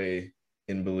highway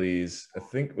in Belize, I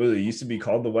think, well, it used to be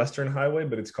called the Western Highway,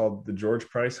 but it's called the George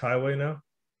Price Highway now.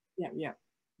 Yeah, yeah.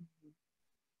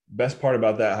 Best part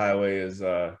about that highway is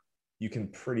you can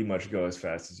pretty much go as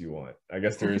fast as you want. I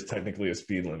guess there is technically a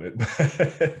speed limit.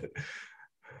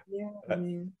 Yeah, I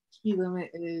mean, speed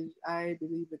limit is, I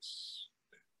believe it's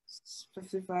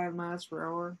 55 miles per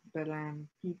hour, but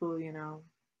people,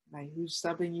 like who's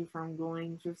stopping you from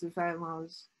going 55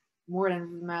 miles, more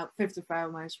than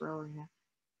 55 miles per hour? Yeah.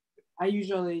 I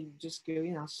usually just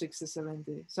go, 60,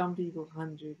 70. Some people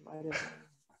 100, whatever.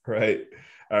 Right.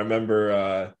 I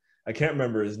remember I can't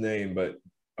remember his name, but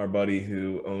our buddy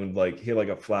who owned he had like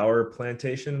a flower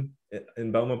plantation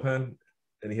in Belmopan,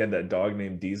 and he had that dog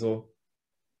named Diesel.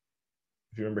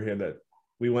 If you remember, he had that.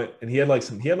 We went and he had like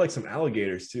some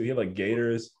alligators too. He had like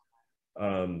gators. I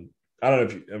don't know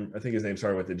if I think his name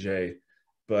started with a J,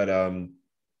 but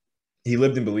he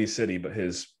lived in Belize City, but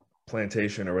his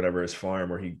plantation or whatever, his farm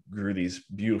where he grew these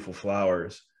beautiful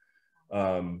flowers,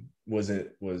 was an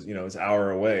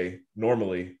hour away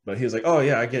normally, but he was like, oh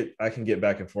yeah, I can get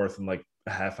back and forth in like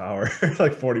a half hour,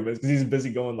 like 40 minutes, because he's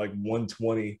busy going like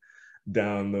 120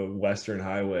 down the Western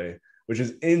Highway, which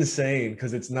is insane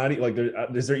because it's not like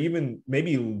is there even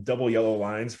maybe double yellow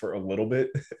lines for a little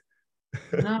bit?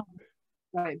 No,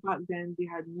 like back then they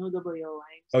had no double yellow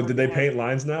lines. Oh, did they paint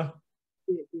lines now?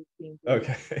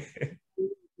 Okay.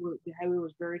 The highway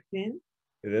was very thin.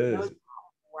 It is. Now it's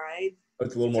wide.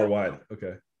 It's a little more wide.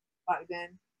 Okay. Back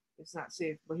then, it's not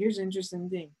safe. But here's the interesting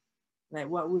thing. Like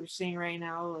what we're seeing right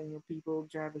now, and people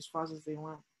drive as fast as they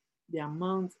want. The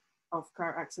amount of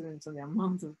car accidents and the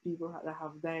amount of people that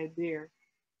have died there,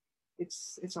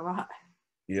 it's a lot.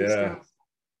 Yeah.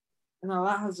 And a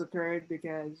lot has occurred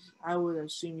because I would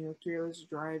assume, careless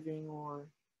driving or,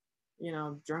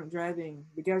 drunk driving.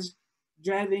 Because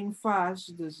driving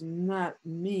fast does not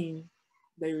mean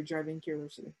that you're driving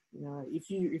carelessly. If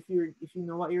you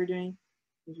know what you're doing,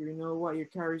 if you know what your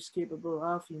car is capable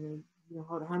of, you know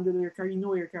how to handle your car,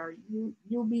 your car,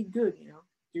 you'll be good.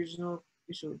 There's no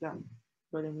issue with that.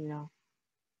 But then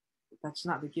that's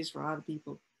not the case for a lot of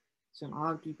people. So a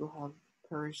lot of people have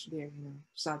perished there.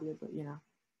 Sadly, but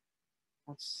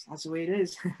that's the way it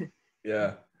is.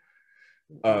 Yeah.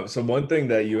 So one thing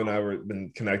that you and I were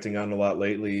been connecting on a lot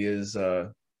lately is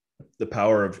the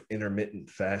power of intermittent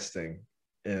fasting.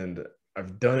 And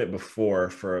I've done it before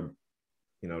for,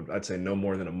 I'd say no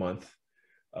more than a month.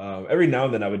 Every now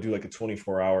and then I would do like a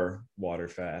 24-hour water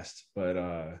fast.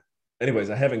 But anyways,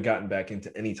 I haven't gotten back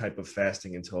into any type of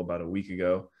fasting until about a week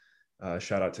ago.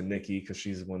 Shout out to Nikki, because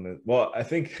she's one that, well, I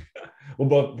think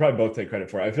we'll probably both take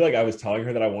credit for it. I feel like I was telling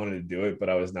her that I wanted to do it, but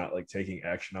I was not like taking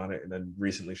action on it. And then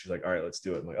recently she's like, all right, let's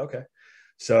do it. I'm like, okay.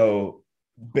 So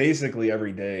basically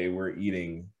every day we're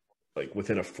eating like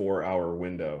within a 4-hour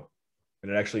window.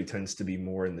 And it actually tends to be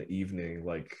more in the evening,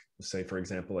 like say, for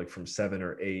example, like from 7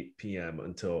 or 8 p.m.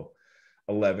 until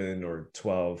 11 or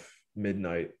 12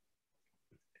 midnight.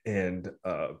 And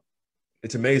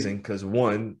it's amazing because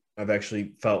one, I've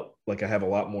actually felt like I have a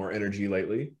lot more energy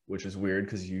lately, which is weird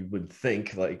because you would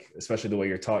think, like, especially the way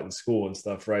you're taught in school and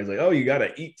stuff, right? It's like, oh, you got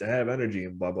to eat to have energy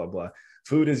and blah, blah, blah.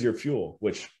 Food is your fuel,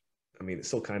 which, I mean, it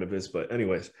still kind of is. But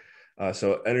anyways,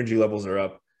 so energy levels are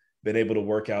up. Been able to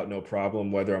work out no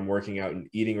problem, whether I'm working out and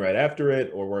eating right after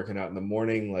it or working out in the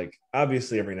morning. Like,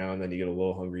 obviously, every now and then you get a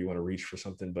little hungry, you want to reach for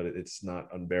something, but it's not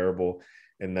unbearable.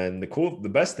 And then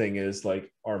the best thing is,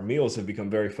 like, our meals have become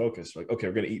very focused. Like, okay,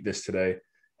 we're going to eat this today.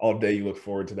 All day you look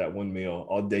forward to that one meal.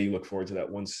 All day you look forward to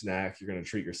that one snack you're going to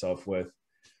treat yourself with.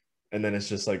 And then it's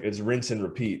just like, it's rinse and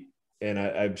repeat. And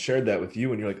I've shared that with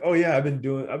you and you're like, oh yeah, I've been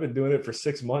doing it for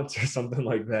 6 months or something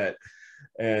like that.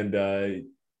 And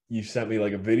you sent me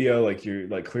like a video, like you're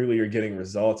like, clearly you're getting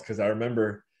results. Cause I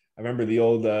remember the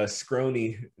old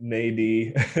scrawny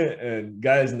Nadir and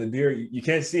guys in the deer, you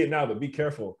can't see it now, but be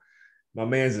careful. My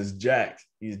man's is jacked.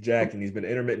 He's jacked and he's been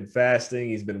intermittent fasting.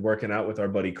 He's been working out with our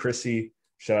buddy Chrissy.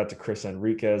 Shout out to Chris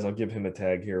Enriquez. I'll give him a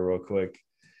tag here real quick.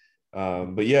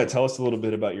 But yeah, tell us a little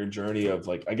bit about your journey of,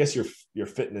 like, I guess your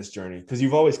fitness journey, because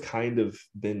you've always kind of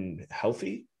been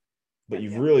healthy, but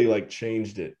you've really like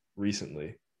changed it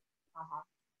recently.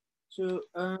 So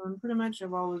pretty much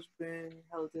I've always been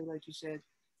healthy, like you said,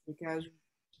 because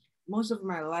most of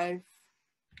my life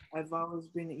I've always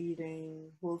been eating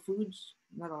whole foods,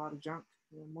 not a lot of junk,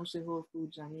 mostly whole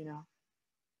foods, and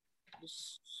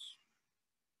just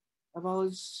I've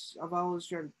always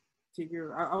tried to take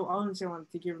care. I wouldn't say I want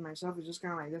to take care of myself. It's just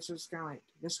kind of like just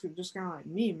kind of like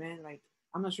me, man. Like,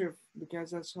 I'm not sure if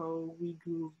because that's how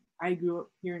I grew up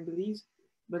here in Belize,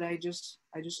 but I just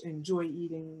enjoy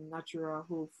eating natural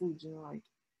whole foods. Like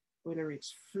whether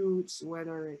it's fruits,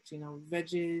 whether it's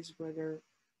veggies, whether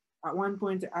at one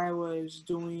point I was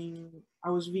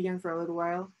vegan for a little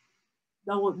while.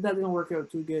 That didn't work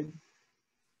out too good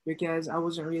because I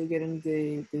wasn't really getting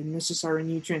the necessary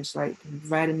nutrients like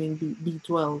vitamin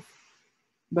B12.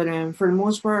 But for the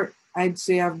most part, I'd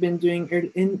say I've been doing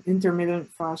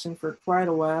intermittent fasting for quite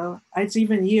a while. I'd say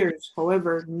even years,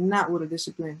 however, not with a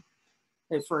discipline.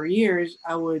 Like for years,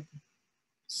 I would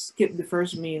skip the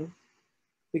first meal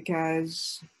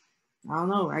because I don't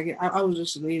know. I was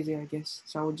just lazy, I guess.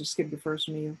 So I would just skip the first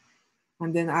meal.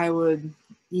 And then I would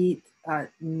eat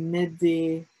at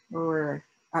midday or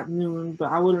at noon,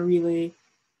 but I wouldn't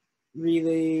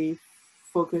really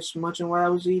focus much on what I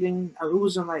was eating. It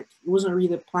wasn't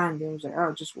really planned. It was like,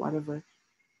 oh, just whatever.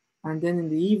 And then in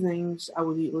the evenings, I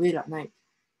would eat late at night.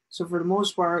 So for the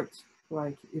most part,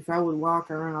 like if I would walk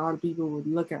around, a lot of people would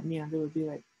look at me and they would be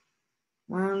like,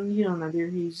 Nadir,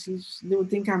 they would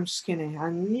think I'm skinny.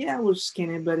 And yeah, I was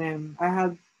skinny, but I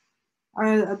had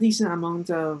a decent amount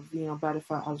of, body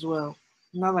fat as well.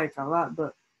 Not like a lot,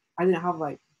 but I didn't have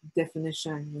like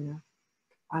definition.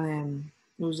 And then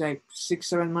it was like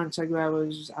 6-7 months ago. I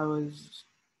was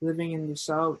living in the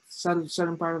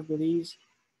southern part of Belize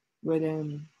with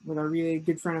a really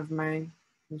good friend of mine,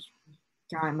 who's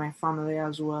kind of like my family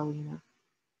as well.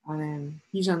 And then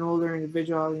he's an older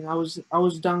individual. I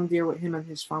was down there with him and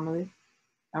his family.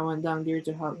 I went down there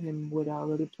to help him with a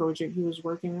little project he was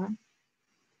working on,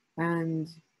 and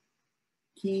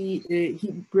he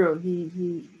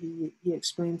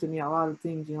explained to me a lot of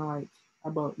things, like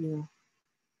about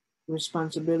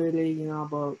responsibility,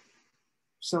 about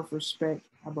self-respect,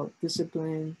 about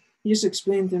discipline. He just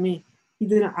explained to me. He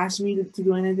didn't ask me to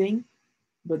do anything,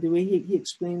 but the way he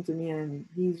explained to me, and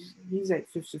he's like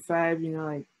 55,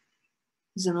 like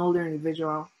he's an older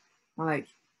individual, and like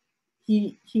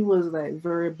he was like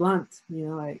very blunt,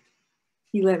 like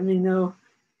he let me know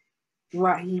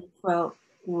what he felt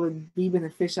would be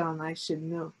beneficial and I should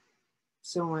know.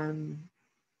 So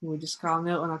we just called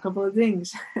out on a couple of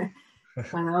things. And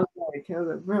I was like,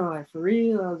 bro, like for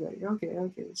real? I was like,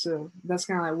 okay. So that's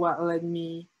kind of like what led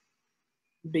me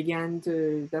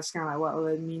into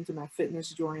my fitness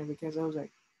journey, because I was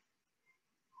like,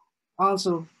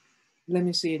 Also, let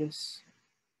me say this.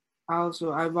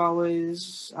 Also, I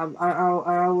always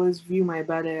view my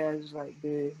body as like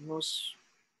the most,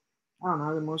 I don't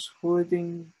know, the most holy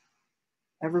thing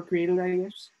ever created, I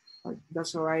guess. Like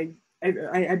that's how I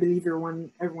believe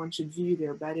everyone should view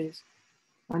their bodies.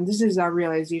 And this is a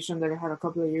realization that I had a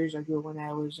couple of years ago when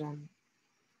I was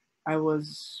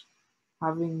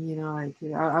having, like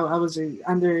I was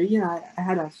under, I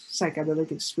had a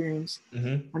psychedelic experience,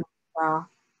 Mm-hmm. and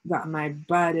that my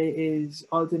body is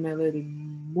ultimately the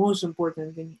most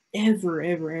important thing ever,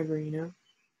 ever, ever,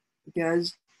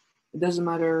 because it doesn't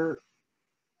matter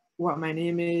what my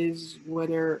name is,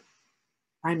 whether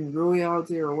I'm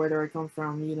royalty or whether I come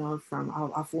from,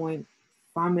 from affluent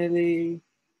family,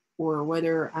 or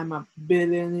whether I'm a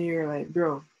billionaire. Like,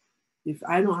 bro, if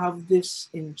I don't have this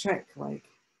in check, like,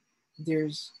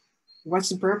 there's what's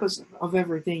the purpose of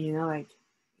everything? Like,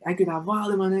 I could have all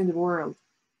the money in the world,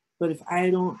 but if I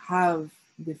don't have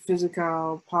the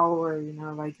physical power,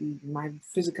 like my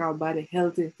physical body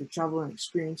healthy to travel and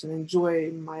experience and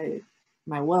enjoy my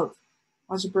wealth,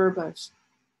 what's the purpose?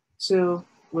 So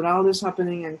with all this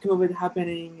happening and COVID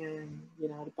happening and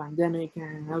the pandemic,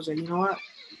 and I was like, you know what?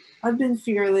 I've been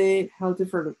fairly healthy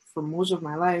for most of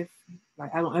my life.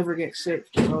 Like I don't ever get sick.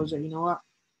 So I was like, you know what?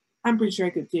 I'm pretty sure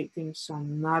I could take things to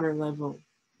another level.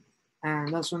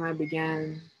 And that's when I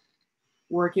began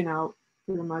working out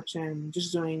pretty much and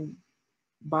just doing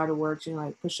body works,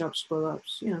 like push-ups,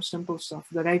 pull-ups, simple stuff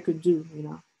that I could do,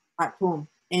 at home,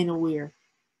 anywhere.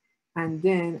 And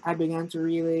then I began to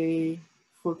really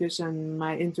focus on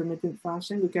my intermittent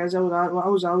fasting because I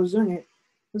was always doing it.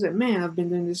 I was like, man, I've been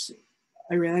doing this.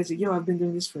 I realized that, I've been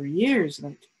doing this for years.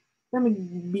 Like, let me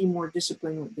be more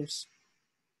disciplined with this.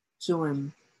 So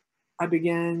I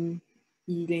began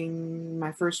eating.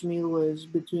 My first meal was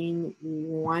between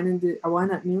one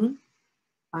at noon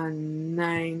and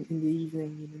 9 in the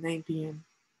evening, 9 p.m.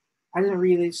 I didn't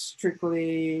really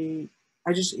strictly.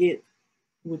 I just ate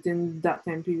within that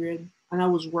time period, and I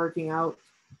was working out.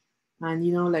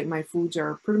 And like my foods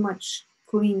are pretty much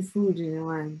clean food,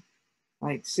 and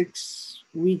like 6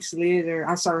 weeks later,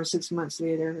 I saw 6 months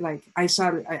later, like I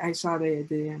saw the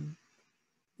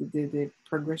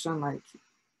progression, like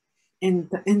in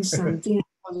the instant. I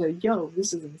was like, yo,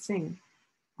 this is insane.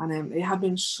 And then it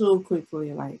happened so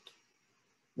quickly, like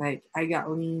I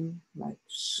got lean like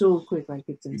so quick, like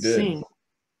it's You did. insane.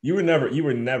 You were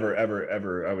never,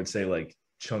 ever, I would say, like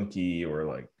chunky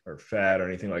or fat or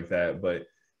anything like that, but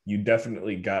you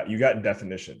got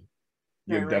definition.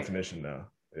 You have Right. definition now.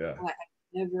 Yeah. Like, I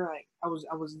never like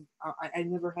I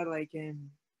never had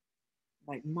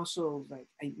like muscles, like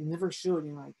I never showed,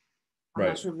 like I'm not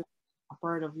Right. sure if it's a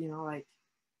part of like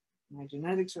my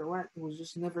genetics or what. It was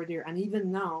just never there. And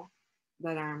even now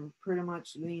that I'm pretty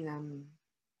much lean,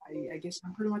 I guess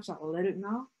I'm pretty much athletic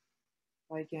now.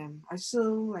 Like I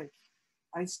still like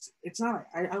it's not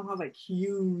like I don't have like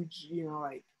huge,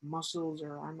 like muscles,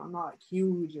 or I'm not like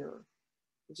huge, or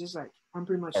it's just like I'm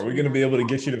pretty much Are we lean. gonna be able to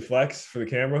get you to flex for the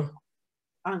camera?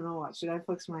 I don't know what should I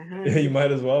flex my Yeah, hands? you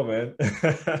might as well, man. It's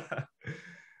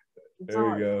There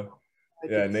not you go.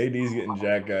 like Yeah, it's Nadine's getting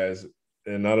jacked, guys.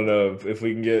 And I don't know if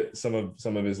we can get some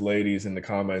of his ladies in the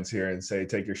comments here and say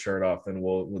take your shirt off, then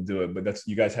we'll do it. But that's,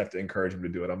 you guys have to encourage him to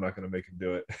do it. I'm not going to make him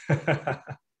do it.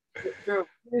 Bro,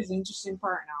 here's the interesting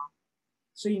part now.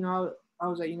 So I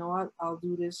was like, you know what? I'll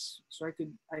do this so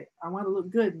I want to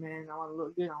look good, man. I want to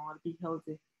look good. I want to be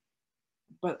healthy.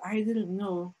 But I didn't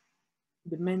know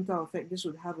the mental effect this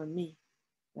would have on me,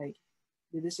 like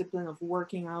the discipline of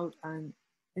working out and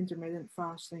intermittent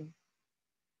fasting,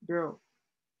 bro.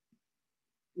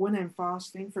 When I'm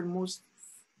fasting for the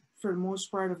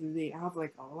most part of the day, I have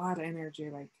like a lot of energy,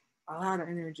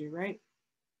 right?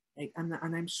 Like and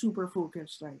I'm super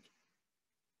focused. Like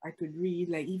I could read,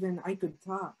 like even I could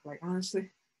talk. Like honestly,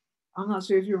 I'm not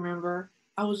sure if you remember.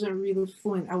 I wasn't really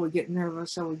fluent. I would get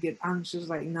nervous. I would get anxious.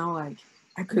 Like now, like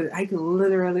I could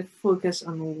literally focus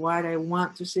on what I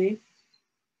want to say.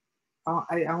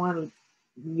 I want to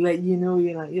let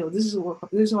this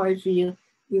is how I feel.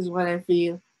 This is what I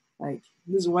feel. Like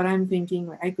this is what I'm thinking.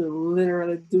 Like I could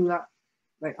literally do that.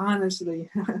 Like honestly,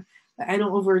 I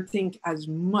don't overthink as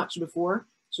much before,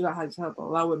 so that has helped a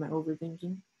lot with my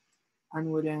overthinking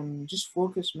and with just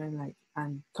focus, man. Like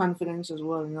and confidence as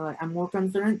well. Like I'm more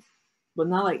confident, but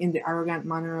not like in the arrogant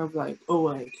manner of like, oh,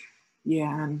 like yeah,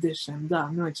 I'm this, I'm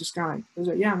that. No, it's just kind of like it's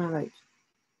like, yeah, man, like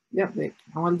yep, like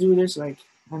I want to do this. Like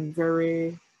I'm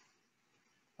very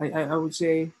I would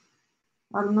say,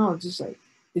 I don't know, just like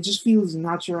it just feels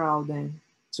natural then.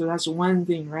 So that's one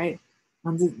thing, right?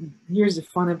 And here's the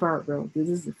funny part, bro. This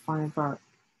is the funny part.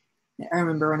 I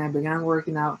remember when I began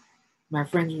working out, my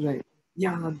friends were like,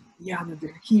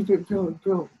 Nadir, keep it,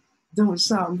 bro. Don't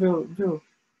stop, bro. The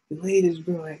ladies,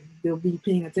 bro, like they'll be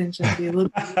paying attention. They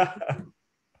look. I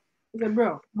said,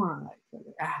 bro, come on,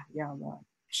 yeah, bro.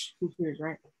 Who cares,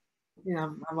 right? You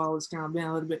know, I've always kind of been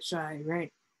a little bit shy,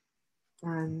 right?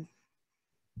 And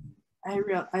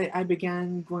I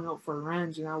began going out for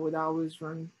runs, and I would always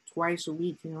run twice a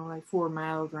week, you know, like 4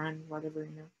 mile run, whatever,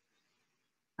 you know.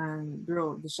 And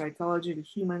bro, the psychology, the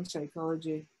human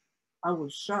psychology, I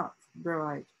was shocked, bro.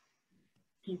 Like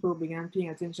people began paying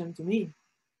attention to me,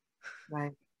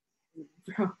 like,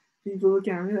 bro, people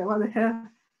looking at me like, what the hell,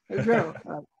 like, bro,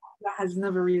 that has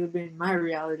never really been my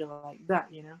reality like that,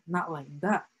 you know, not like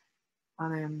that.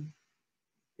 And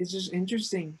it's just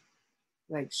interesting,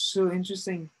 like so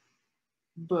interesting.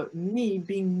 But me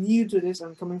being new to this,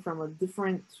 I'm coming from a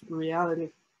different reality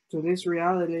to this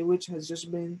reality, which has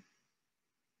just been,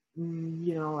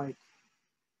 you know, like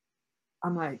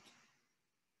I'm like,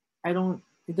 I don't,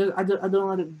 I don't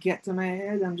let it get to my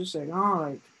head. I'm just like, oh,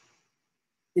 like,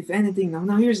 if anything,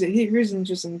 now here's an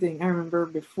interesting thing. I remember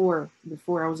before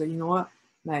I was like, you know what,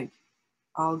 like,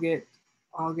 I'll get,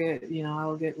 you know,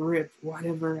 I'll get ripped,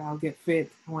 whatever. I'll get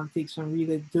fit. I want to take some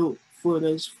really dope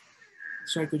photos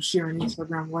so I could share on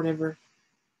Instagram, whatever.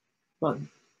 But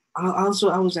I was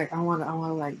like, I want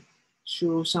to like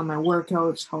show some of my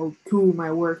workouts, how cool my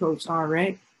workouts are,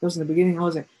 right? That was in the beginning. I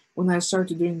was like, when I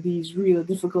started doing these really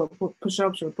difficult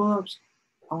push-ups or pull-ups,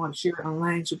 I want to share it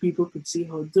online so people could see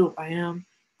how dope I am.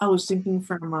 I was thinking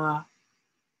from a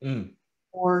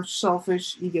more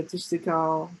selfish,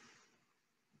 egotistical.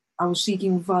 I was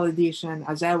seeking validation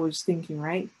as I was thinking,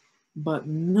 right? But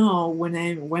no, when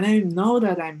I know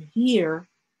that I'm here,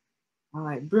 I'm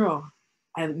like, bro,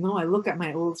 I know I look at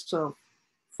my old self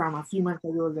from a few months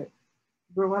ago, like,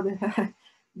 bro, what the heck?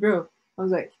 Bro, I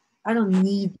was like, I don't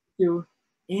need to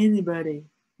anybody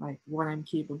like what I'm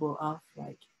capable of.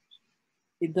 Like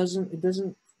it doesn't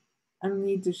I don't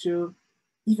need to show,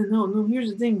 even though, no, here's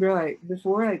the thing, bro, like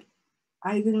before, like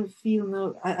I didn't feel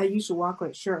no, I used to walk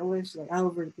like shirtless, like all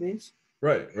over the place.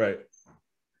 Right.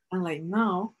 And like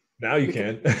now You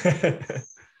can.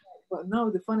 but no,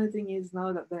 the funny thing is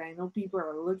now that I know people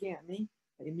are looking at me,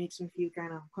 it makes me feel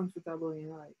kind of comfortable, you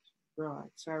know, like, bro,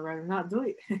 like, so I'd rather not do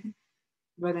it.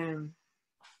 but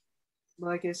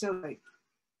like I said, like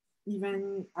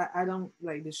even I don't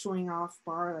like the showing off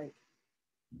part, like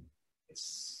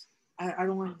it's I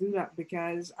don't want to do that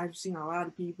because I've seen a lot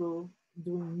of people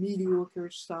doing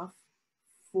mediocre stuff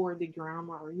for the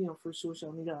gram or, you know, for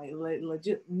social media, like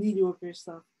legit mediocre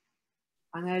stuff,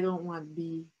 and I don't want to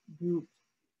be grouped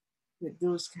with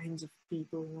those kinds of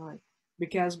people, you know, like,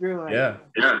 because bro, like, yeah,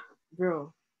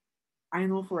 bro, I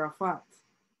know for a fact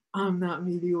I'm not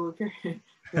mediocre.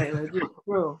 like legit,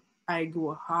 bro, I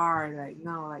go hard, like,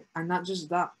 no, like, and not just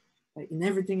that, like in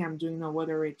everything I'm doing now,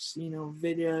 whether it's, you know,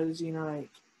 videos, you know, like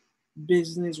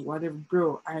business, whatever,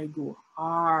 bro, I go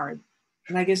hard.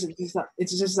 And I guess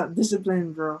it's just that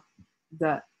discipline, bro,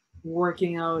 that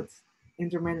working out,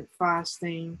 intermittent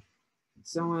fasting.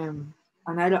 So and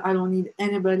I don't need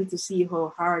anybody to see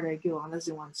how hard I go unless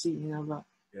they want to see, you know, but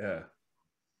yeah.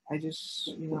 I just,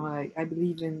 you know, like I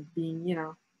believe in being, you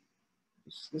know,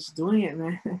 just doing it,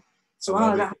 man. So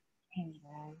all of that changed,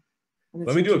 man. And it's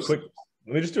Let me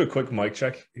just do a quick mic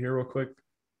check here real quick.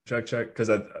 Check. Because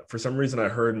for some reason I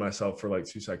heard myself for like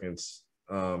 2 seconds.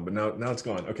 But now it's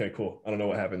gone. Okay, cool. I don't know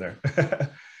what happened there.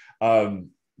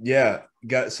 Yeah.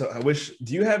 So I wish,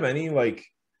 do you have any, like,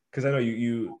 because I know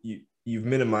you've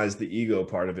minimized the ego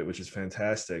part of it, which is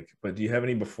fantastic, but do you have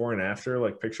any before and after,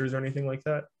 like pictures or anything like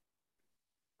that?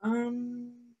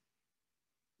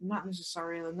 Not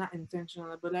necessarily, not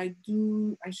intentionally, but I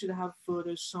should have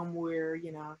photos somewhere,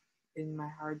 you know, in my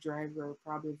hard drive or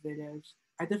probably videos.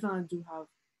 I definitely do have,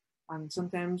 and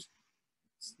sometimes,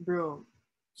 bro,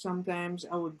 sometimes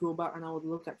I would go back and I would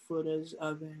look at photos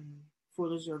or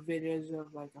videos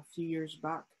of like a few years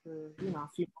back, or, you know, a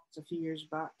few months, a few years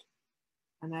back,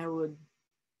 and I would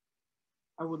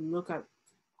look at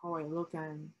how I look,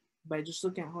 and by just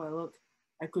looking at how I look,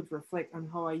 I could reflect on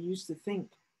how I used to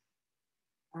think,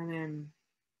 and then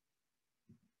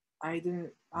I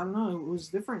don't know, it was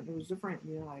different. It was different,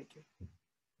 you know, like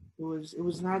it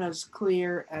was not as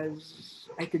clear as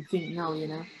I could think now, you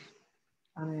know.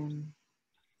 I mean,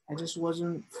 I just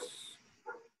wasn't.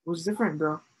 It was different,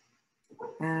 bro,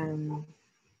 and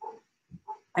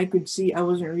I could see I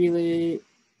wasn't really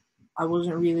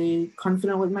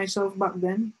confident with myself back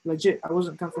then. Legit, I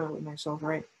wasn't confident with myself,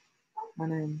 right?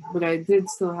 And then, but I did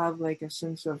still have like a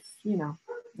sense of, you know,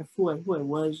 of who I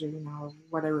was, or, you know,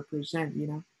 what I represent, you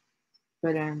know.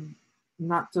 But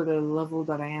not to the level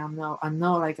that I am now. I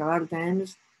know, like, a lot of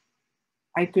times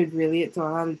I could relate to a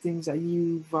lot of things that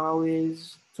you've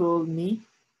always told me,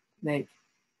 like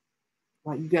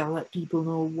you gotta let people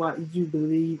know what you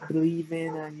believe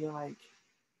in, and you're like,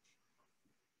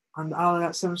 and all of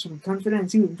that stems from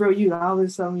confidence. You, bro, you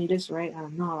always tell me this, right?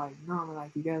 And no, like, no,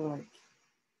 like you gotta like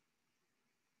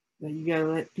you gotta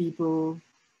let people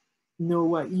know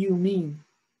what you mean.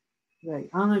 Like,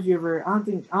 I don't know if you ever, I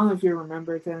don't know if you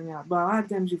remember telling me that, but a lot of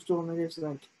times you've told me this,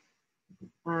 like,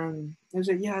 I was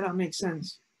like, yeah, that makes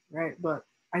sense, right? But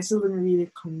I still didn't really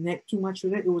connect too much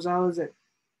with it. It was always like,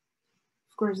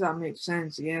 of course that makes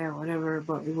sense, yeah, whatever.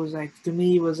 But it was like, to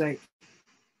me, it was like,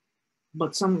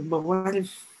 but what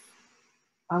if,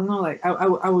 I don't know, like,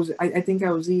 I think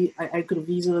I could have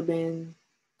easily been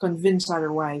convinced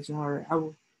otherwise, you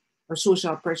know, or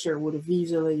social pressure would have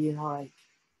easily, you know, like,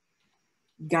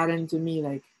 got into me,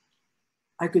 like,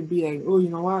 I could be like, oh, you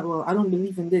know what? Well, I don't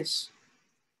believe in this.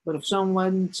 But if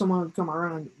someone would come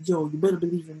around, yo, you better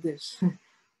believe in this.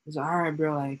 It's like, all right,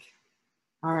 bro, like,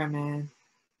 all right, man.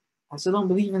 I still don't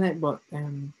believe in it, but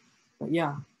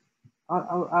yeah,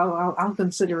 I'll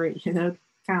consider it, you know,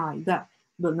 kind of like that.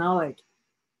 But now, like,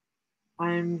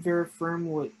 I'm very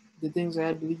firm with the things that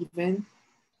I believe in.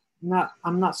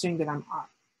 I'm not saying that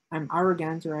I'm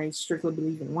arrogant or I strictly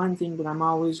believe in one thing, but I'm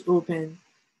always open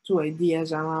to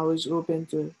ideas. I'm always open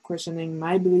to questioning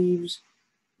my beliefs,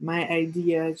 my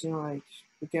ideas, you know, like,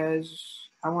 because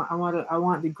I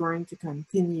want the grind to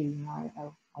continue. You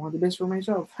know, I want the best for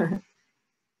myself.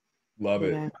 Love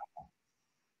it. Yeah.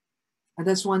 And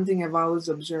that's one thing I've always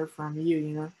observed from you,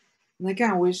 you know. And I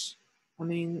kind of wish, I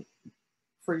mean,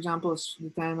 for example, the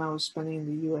time I was spending in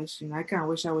the US, you know, I kind of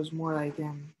wish I was more like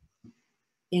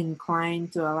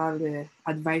inclined to a lot of the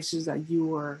advices that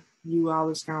you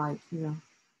always kind of like, you know,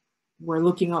 were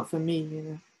looking out for me, you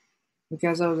know,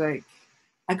 because I was like,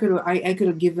 I could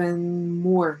have given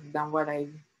more than what I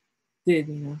did,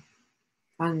 you know,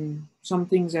 and some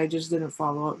things I just didn't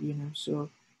follow up, you know. So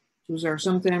those are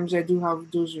sometimes I do have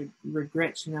those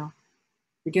regrets, you know,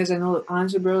 because I know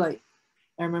honestly, bro, like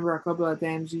I remember a couple of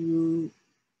times you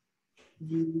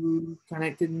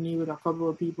connected me with a couple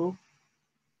of people,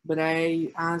 but I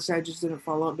honestly I just didn't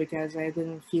follow up because I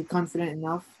didn't feel confident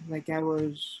enough. Like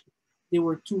they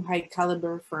were too high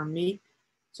caliber for me.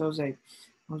 So I was like,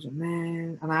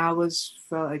 man, and I always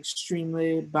felt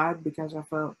extremely bad because I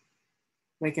felt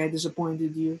like I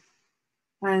disappointed you.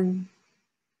 And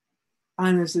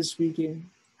honestly speaking,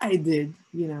 I did,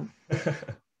 you know.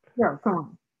 Bro, come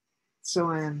on.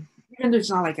 So even though it's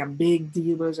not like a big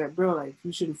deal, but it's like, bro, like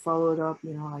you should have followed up,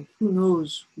 you know, like who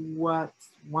knows what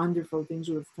wonderful things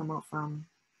would have come out from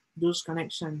those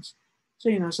connections. So,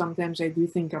 you know, sometimes I do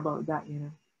think about that, you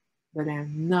know. But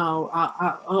then no,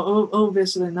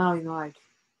 obviously now, you know, like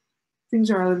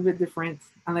things are a little bit different.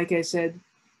 And like I said,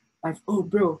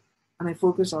 bro, and I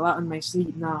focus a lot on my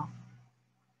sleep now.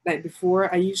 Like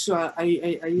before, I used to, I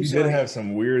You used to did like, have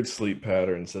some weird sleep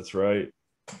patterns. That's right.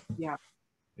 yeah,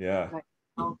 Yeah. like,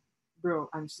 oh, bro,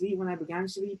 and sleep when I began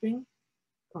sleeping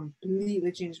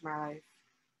completely changed my life.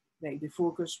 Like the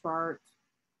focus part,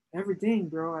 everything,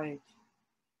 bro.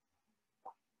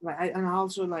 And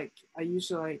also like I used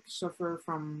to like suffer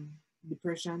from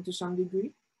depression to some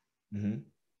degree. Mm-hmm.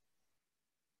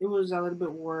 It was a little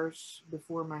bit worse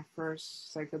before my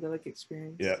first psychedelic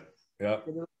experience. Yeah. Yeah.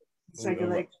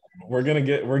 Psychedelic.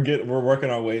 We're working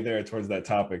our way there towards that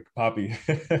topic. Poppy,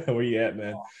 where you at,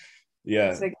 man?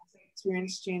 Yeah. Psychedelic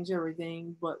experience changed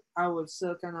everything, but I was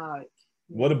still kind of like.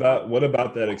 What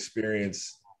about that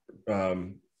experience?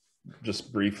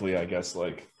 Just briefly, I guess,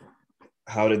 like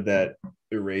how did that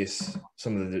erase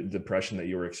some of the depression that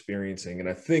you were experiencing? And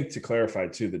I think to clarify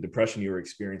too, the depression you were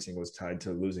experiencing was tied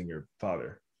to losing your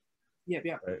father. Yeah.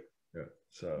 Right. Yeah.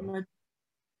 So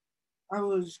I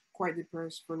was quite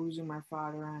depressed for losing my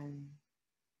father, and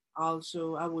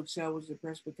also I would say I was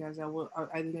depressed because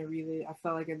I didn't really I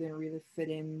felt like I didn't really fit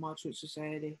in much with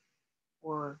society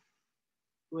or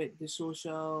with the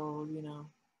social, you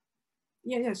know.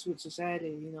 Yeah, yes, with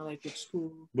society, you know, like with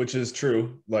school. which is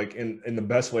true, like in the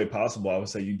best way possible. I would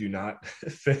say you do not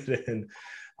fit in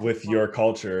with your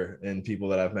culture and people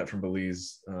that I've met from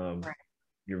Belize. Right.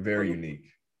 You're very But,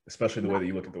 unique, especially the way that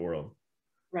you look at the world.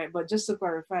 right, but just to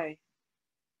clarify,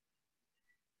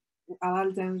 a lot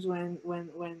of times when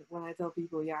I tell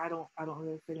people, yeah, I don't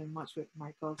really fit in much with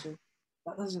my culture,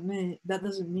 that doesn't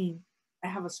mean I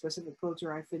have a specific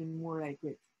culture I fit in more like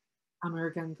with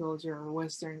American culture or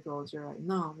Western culture. Like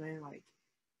no man, like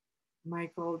my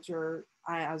culture,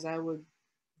 as I would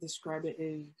describe it,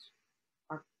 is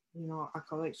a, you know, a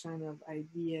collection of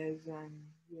ideas and,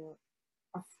 you know,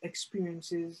 of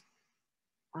experiences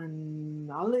and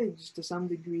knowledge to some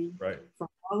degree Right. from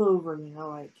all all over,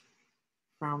 like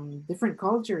from different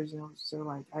cultures, So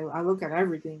like I look at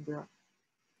everything, bro.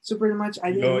 So pretty much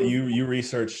I didn't really. You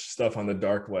research stuff on the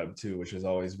dark web too, which is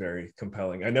always very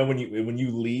compelling. I know when you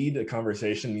lead a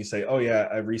conversation, you say, "Oh yeah,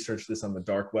 I researched this on the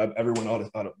dark web." Everyone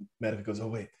automatically goes, "Oh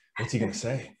wait, what's he gonna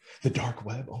say? The dark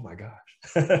web? Oh my gosh!"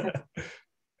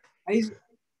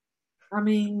 I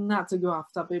mean, not to go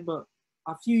off topic, but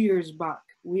a few years back,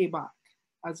 way back,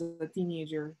 as a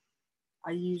teenager,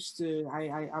 I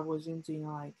was into,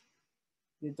 like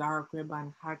the dark web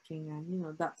and hacking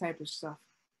and, that type of stuff.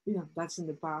 That's in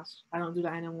the past. I don't do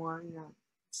that anymore.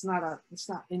 It's not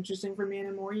interesting for me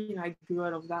anymore. I grew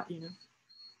out of that,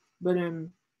 but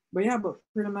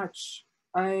pretty much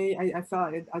I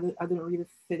felt like I didn't really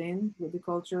fit in with the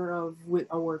culture with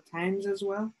our times as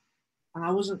well. And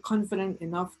I wasn't confident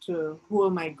enough to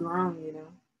hold my ground.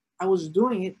 I was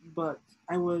doing it, but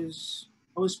I was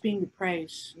paying the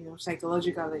price,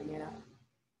 psychologically.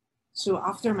 So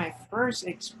after my first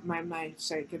my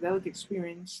psychedelic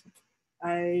experience,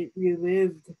 I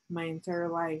relived my entire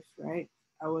life. Right,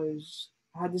 I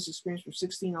had this experience for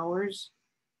 16 hours.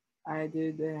 I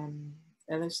did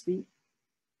LSD,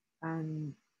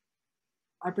 and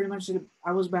I pretty much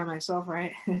I was by myself,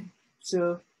 right?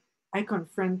 So I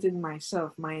confronted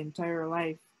myself my entire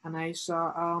life, and I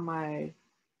saw all my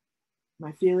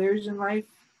failures in life,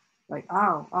 like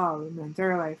my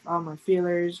entire life, all my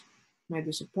failures, my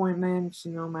disappointments,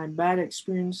 my bad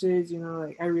experiences.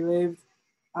 Like I relived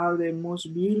all the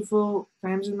most beautiful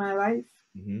times in my life,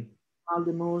 Mm-hmm. all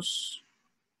the most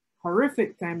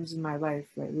horrific times in my life,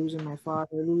 like losing my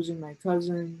father, losing my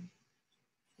cousin.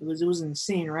 It was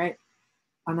insane, right?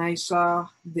 And I saw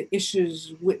the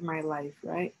issues with my life,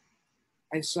 right?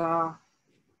 I saw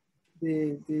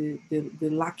the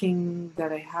lacking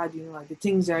that I had, like the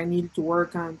things that I needed to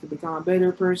work on to become a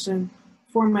better person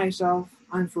for myself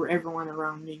and for everyone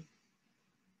around me.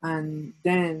 And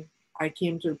then I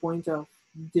came to the point of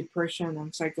depression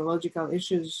and psychological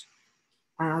issues.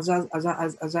 And as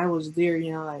I was there,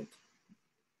 like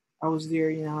I was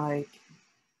there, like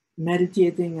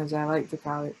meditating, as I like to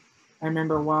call it. I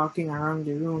remember walking around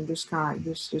the room, just kind of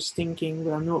like just thinking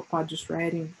with a notepad, just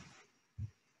writing.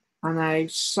 And I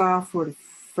saw for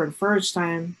the first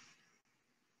time.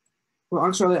 Well,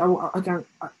 actually, I can.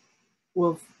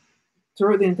 Well,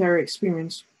 throughout the entire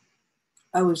experience,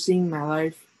 I was seeing my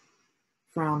life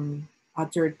from a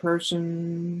third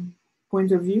person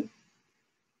point of view.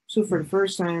 So for the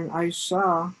first time, I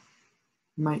saw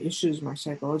my issues, my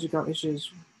psychological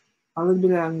issues, a little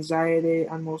bit of anxiety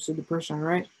and mostly depression,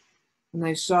 right? And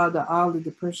I saw that all the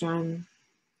depression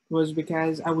was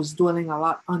because I was dwelling a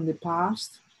lot on the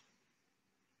past,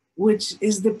 which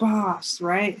is the past,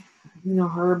 right?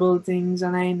 Horrible things,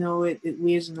 and I know it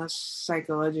weighs on us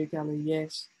psychologically,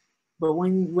 yes. But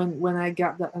when I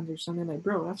got that understanding, like,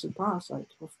 bro, that's the past. Like,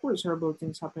 of course, horrible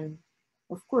things happen.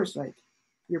 Of course, like,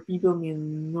 your people may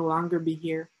no longer be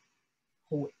here.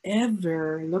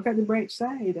 However, look at the bright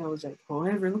side. I was like,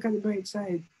 however, look at the bright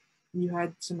side. You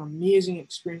had some amazing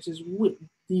experiences with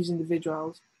these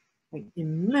individuals, like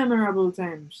immemorable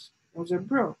times. I was like,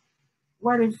 bro,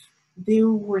 what if they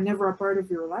were never a part of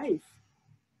your life?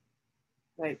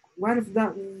 Like, what if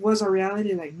that was a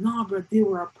reality? Like, no, but they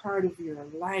were a part of your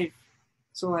life.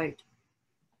 So, like,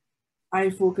 I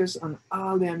focus on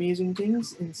all the amazing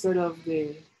things instead of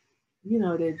the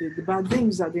bad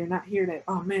things that they're not here. Like,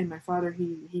 oh man, my father,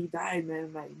 he died,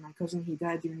 man. Like, my cousin, he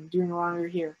died during no longer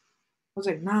here. I was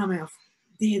like, nah, man,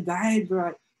 they died,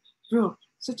 bro,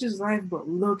 such is life, but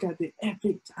look at the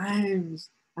epic times.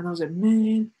 And I was like,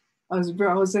 man, I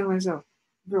was telling myself,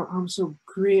 bro, I'm so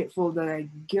grateful that I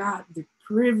got the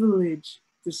privilege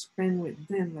to spend with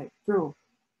them. Like, bro,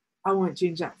 I won't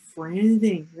change that for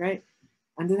anything, right?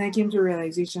 And then I came to a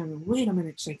realization, wait a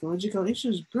minute, psychological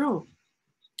issues, bro.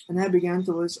 And I began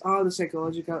to list all the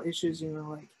psychological issues,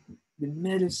 like the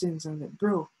medicines and that,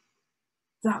 bro,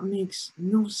 that makes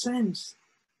no sense.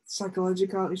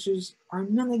 Psychological issues are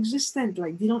non-existent,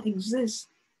 like they don't exist.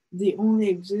 They only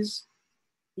exist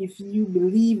if you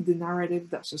believe the narrative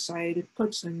that society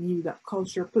puts on you, that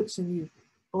culture puts on you.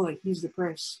 Oh, like, he's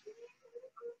depressed.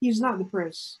 He's not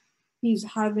depressed. He's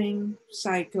having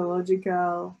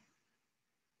psychological.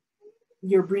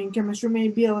 Your brain chemistry may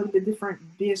be a little bit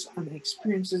different based on the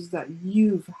experiences that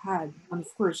you've had, and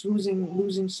of course, losing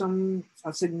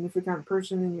a significant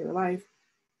person in your life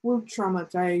will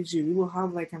traumatize you. It will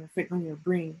have like an effect on your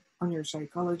brain, on your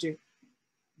psychology.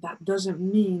 That doesn't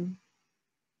mean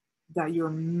that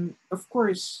you're, of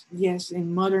course, yes,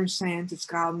 in modern science, it's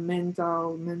called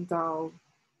mental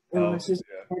illnesses,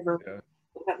 whatever. Yeah.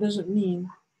 That doesn't mean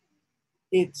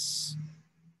it's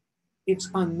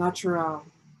unnatural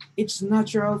it's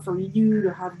natural for you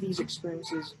to have these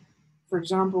experiences. For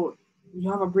example, you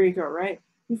have a breakup, right?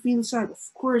 You feel sad.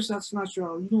 Of course, that's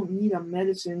natural. You don't need a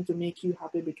medicine to make you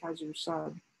happy because you're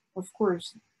sad. Of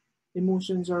course,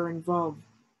 emotions are involved.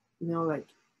 Like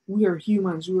we are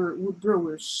humans.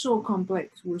 We're so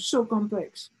complex. We're so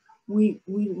complex. We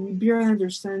barely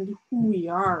understand who we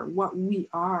are, what we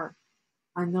are.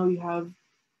 And now you have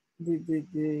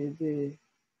the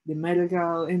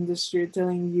medical industry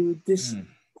telling you this is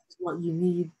what you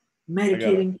need,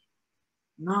 medicating.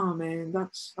 No, man,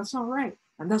 that's not right.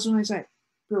 And that's when I say,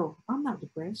 bro, I'm not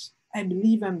depressed. I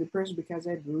believe I'm depressed because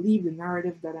I believe the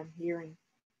narrative that I'm hearing.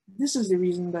 This is the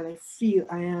reason that I feel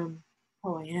I am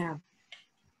how I am.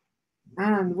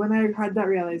 And when I had that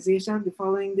realization the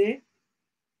following day,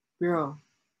 bro,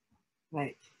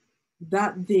 like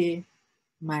that day,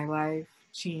 my life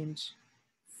changed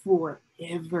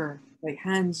forever, like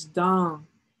hands down.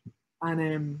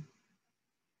 And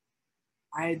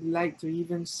I'd like to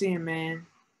even say, man,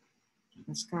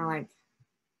 it's kind of like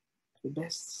the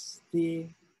best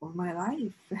day of my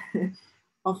life.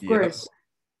 Of course,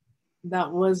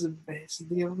 that was the best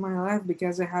day of my life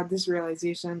because I had this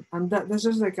realization, and that's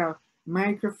just like a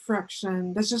micro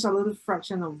fraction. That's just a little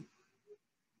fraction of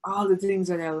all the things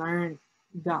that I learned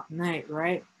that night,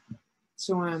 right?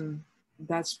 So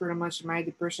that's pretty much my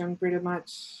depression. Pretty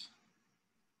much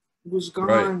was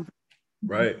gone.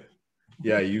 Right.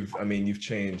 Yeah, you've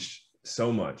changed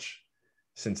so much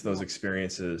since those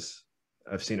experiences.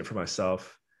 I've seen it for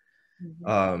myself.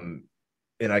 And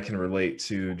I can relate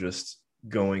to just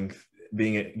getting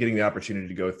the opportunity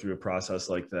to go through a process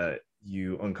like that.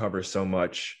 You uncover so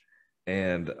much.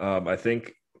 And I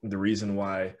think the reason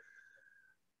why,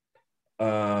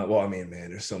 man,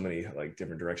 there's so many like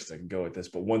different directions I can go with this,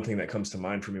 but one thing that comes to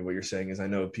mind for me, what you're saying is I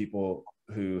know people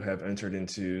who have entered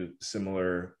into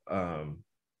similar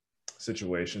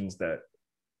situations that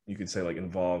you could say like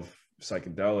involve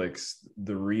psychedelics.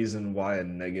 The reason why a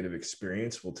negative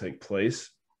experience will take place,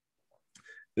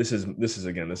 this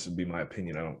would be my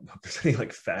opinion, I don't know if there's any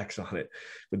like facts on it,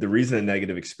 but the reason a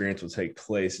negative experience will take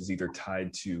place is either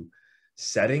tied to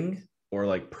setting or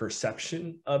like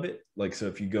perception of it. Like, so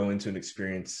if you go into an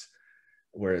experience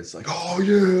where it's like, oh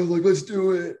yeah, like let's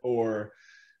do it, or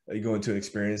you go into an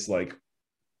experience like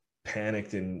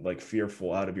panicked and like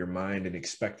fearful out of your mind and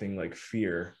expecting like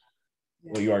fear,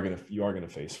 well, you are gonna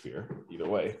face fear either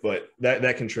way, but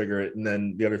that can trigger it. And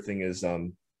then the other thing is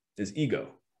ego.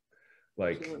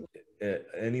 Like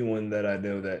anyone that I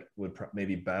know that would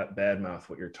maybe badmouth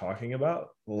what you're talking about,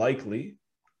 likely,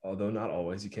 although not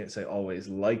always, you can't say always,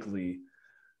 likely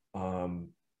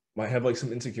might have like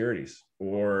some insecurities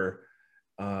or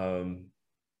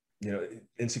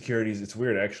insecurities. It's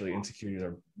weird, actually. Insecurities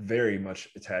are very much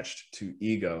attached to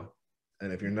ego.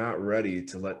 And if you're not ready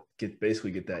to get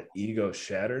that ego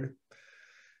shattered,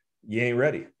 you ain't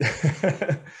ready.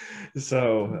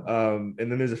 So,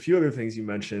 and then there's a few other things you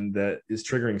mentioned that is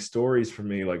triggering stories for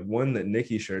me. Like one that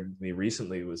Nikki shared with me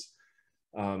recently was,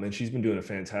 and she's been doing a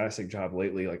fantastic job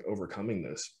lately, like overcoming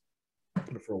this.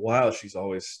 But for a while, she's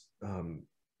always,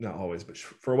 not always, but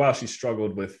for a while, she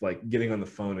struggled with like getting on the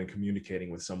phone and communicating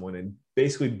with someone and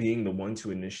basically being the one to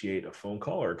initiate a phone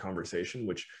call or a conversation,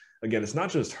 which again, it's not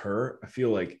just her. I feel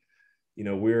like,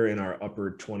 we're in our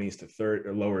upper 20s to 30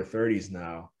 or lower 30s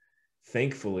now.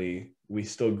 Thankfully, we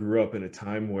still grew up in a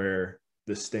time where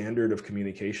the standard of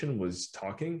communication was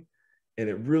talking, and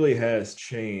it really has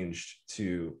changed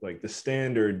to like the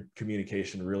standard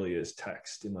communication really is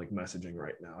text and like messaging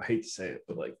right now. I hate to say it,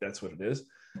 but like that's what it is.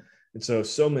 And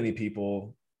so many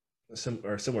people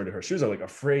are similar to her. She was like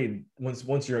afraid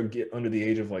once you get under the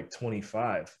age of like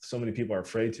 25, so many people are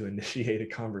afraid to initiate a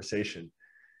conversation.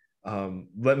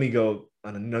 Let me go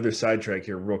on another sidetrack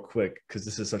here real quick, because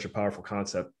this is such a powerful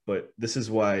concept, but this is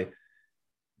why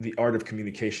the art of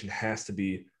communication has to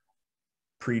be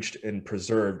preached and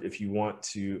preserved if you want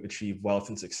to achieve wealth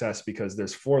and success, because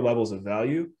there's 4 levels of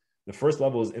value. The first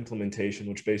level is implementation,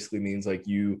 which basically means like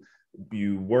you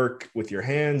work with your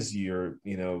hands. You're,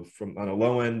 from on a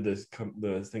low end,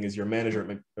 the thing is you're a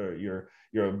manager or you're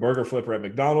a burger flipper at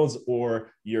McDonald's,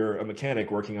 or you're a mechanic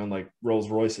working on like Rolls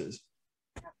Royces.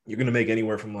 You're going to make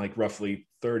anywhere from like roughly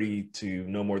 30 to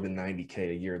no more than 90K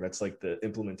a year. That's like the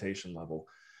implementation level.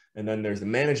 And then there's the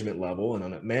management level. And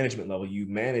on a management level, you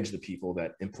manage the people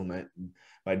that implement. And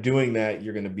by doing that,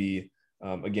 you're going to be,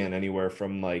 again, anywhere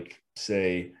from like,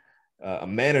 say, a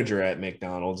manager at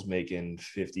McDonald's making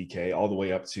 50K all the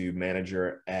way up to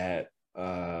manager at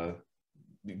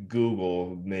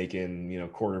Google making,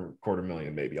 quarter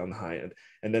million maybe on the high end.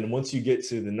 And then once you get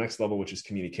to the next level, which is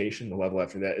communication, the level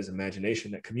after that is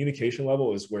imagination. That communication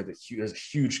level is where there's a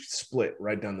huge split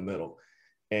right down the middle.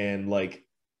 And like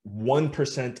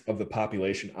 1% of the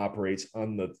population operates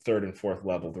on the third and fourth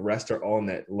level. The rest are all in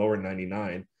that lower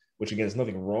 99, which again, is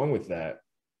nothing wrong with that.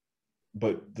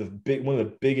 But one of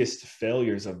the biggest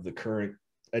failures of the current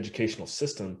educational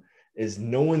system is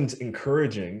no one's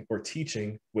encouraging or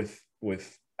teaching with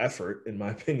effort, in my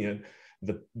opinion,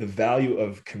 the value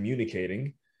of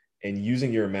communicating and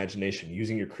using your imagination,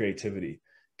 using your creativity.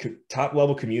 Top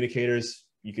level communicators,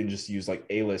 you can just use like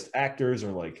A-list actors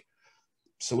or like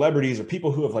celebrities or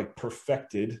people who have like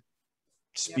perfected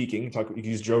speaking. You can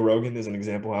use Joe Rogan as an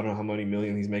example. I don't know how many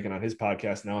million he's making on his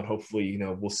podcast now, and hopefully,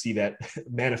 we'll see that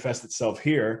manifest itself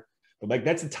here. But like,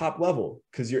 that's the top level,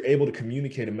 because you're able to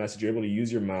communicate a message. You're able to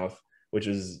use your mouth, which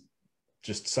is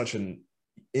just such an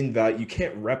invalid. You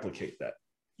can't replicate that.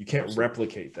 You can't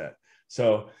replicate that.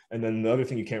 So, and then the other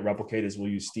thing you can't replicate is, we'll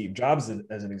use Steve Jobs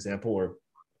as an example, or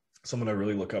someone I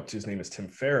really look up to. His name is Tim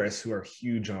Ferriss, who are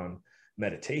huge on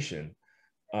meditation.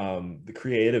 The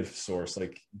creative source,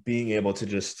 like being able to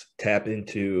just tap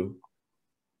into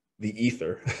the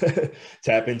ether,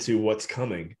 tap into what's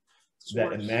coming,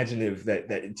 that imaginative,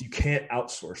 that you can't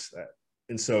outsource that.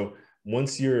 And so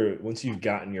once you've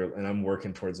gotten and I'm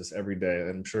working towards this every day, and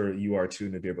I'm sure you are too,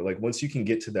 Nadir, but like once you can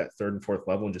get to that third and fourth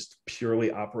level and just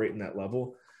purely operate in that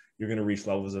level, you're going to reach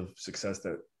levels of success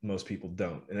that most people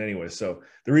don't. And anyway, so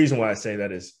the reason why I say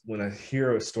that is, when I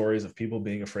hear stories of people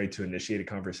being afraid to initiate a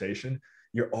conversation,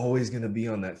 you're always going to be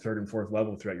on that third and fourth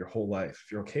level throughout your whole life.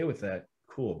 If you're okay with that,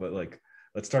 cool. But like,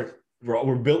 let's start.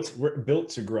 We're built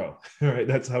to grow. All right.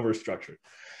 That's how we're structured.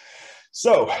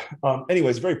 So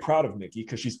anyways, very proud of Nikki,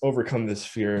 because she's overcome this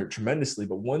fear tremendously.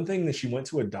 But one thing, that she went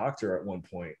to a doctor at one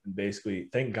point, and basically,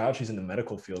 thank God she's in the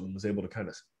medical field and was able to kind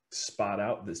of spot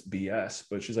out this BS.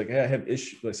 But she's like, hey, I have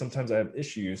issues. Like, sometimes I have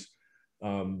issues.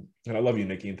 And I love you,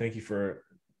 Nikki, and thank you for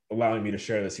allowing me to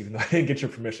share this, even though I didn't get your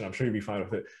permission. I'm sure you'd be fine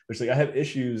with it. But she's like, I have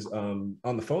issues on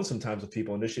the phone sometimes with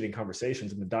people initiating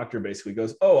conversations, and the doctor basically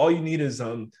goes, oh, all you need is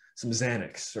some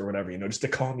Xanax or whatever, just to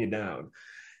calm you down.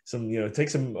 Take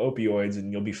some opioids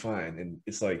and you'll be fine. And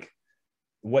it's like,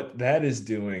 what that is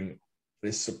doing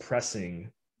is suppressing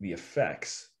the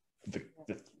effects. The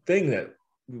thing that,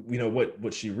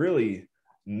 what she really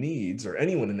needs, or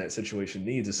anyone in that situation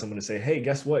needs, is someone to say, hey,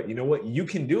 guess what? You know what? You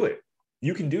can do it.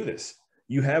 You can do this.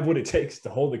 You have what it takes to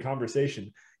hold the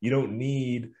conversation. You don't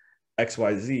need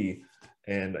XYZ.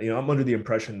 And, I'm under the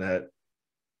impression that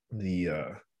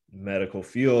the medical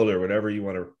field, or whatever you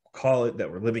want to call it, that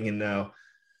we're living in now,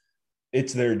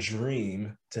 it's their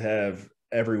dream to have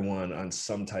everyone on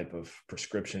some type of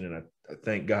prescription. And I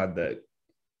thank God that,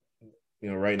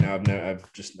 right now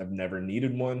I've never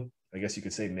needed one. I guess you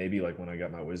could say maybe like when I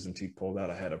got my wisdom teeth pulled out,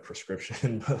 I had a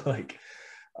prescription, but like,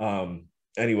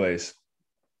 anyways,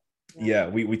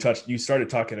 yeah, you started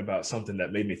talking about something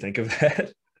that made me think of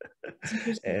that.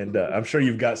 And I'm sure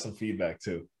you've got some feedback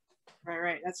too.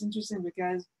 Right. That's interesting,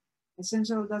 because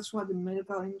essentially that's what the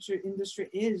medical industry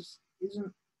is.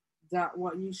 Isn't that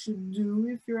what you should do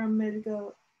if you're a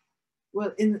medical?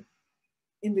 Well, in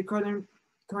the current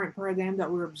paradigm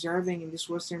that we're observing, in this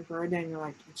Western paradigm,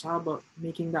 like, it's all about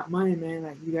making that money, man.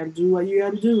 Like, you got to do what you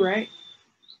got to do, right?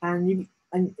 And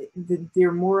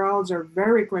their morals are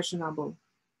very questionable,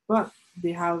 but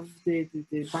they have the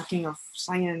backing of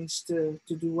science to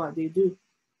do what they do.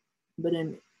 But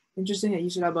then, interesting that you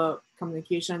said about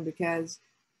communication, because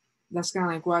that's kind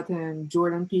of like what Dr.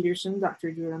 Jordan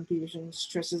Peterson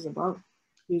stresses about.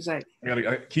 He was like, I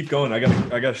gotta keep going. I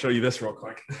gotta show you this real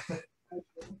quick.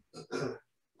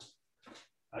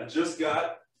 I just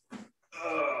got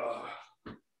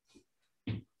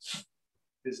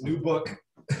his new book,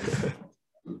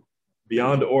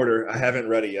 Beyond Order. I haven't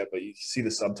read it yet, but you see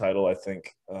the subtitle, I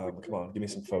think. Come on, give me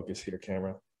some focus here,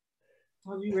 camera.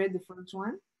 Have you read the first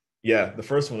one? Yeah, the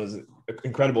first one was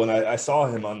incredible. And I saw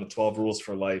him on the 12 Rules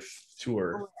for Life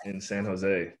tour in San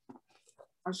Jose.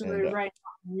 Actually, right.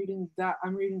 I'm reading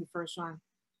the first one.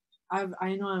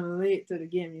 I know I'm late to the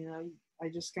game,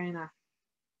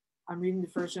 I'm reading the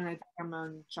first one. I think I'm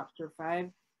on chapter 5.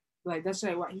 Like, that's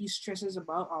like what he stresses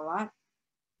about a lot.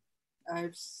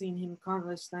 I've seen him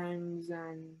countless times,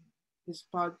 and his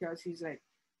podcast, he's like,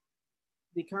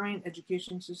 the current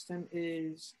education system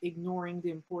is ignoring the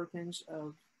importance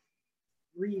of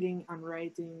reading and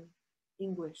writing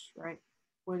English, right?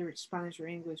 Whether it's Spanish or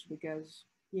English, because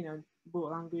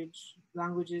both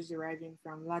languages deriving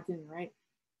from Latin, right?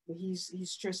 But he's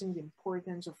stressing the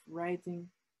importance of writing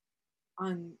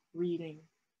and reading,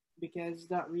 because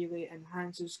that really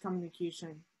enhances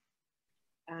communication.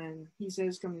 And he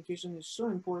says communication is so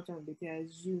important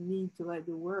because you need to let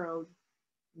the world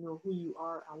know who you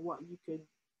are and what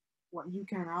you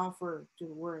can offer to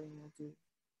the world, to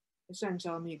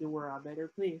essentially make the world a better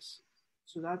place.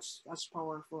 So that's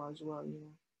powerful as well.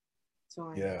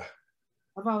 So Yeah.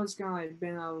 I've always kind of like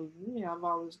been I've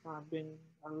always kind of been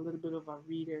a little bit of a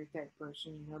reader type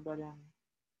person, but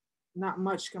not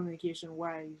much communication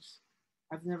wise.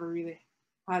 I've never really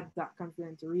had that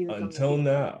confidence to really Until communicate.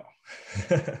 now.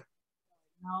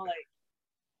 Now, like,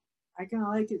 I kind of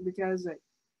like it because like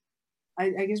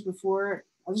I guess before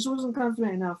I just wasn't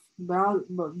confident enough.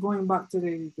 But going back to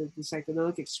the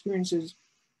psychedelic experiences,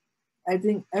 I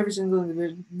think every single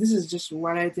individual. This is just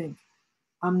what I think.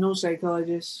 I'm no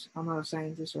psychologist. I'm not a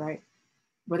scientist, right?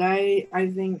 But I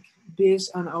think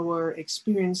based on our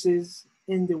experiences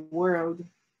in the world,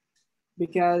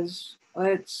 because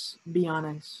let's be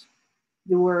honest,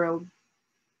 the world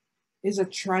is a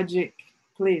tragic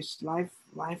place.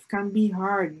 Life can be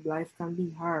hard. Life can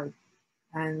be hard,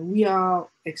 and we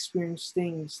all experience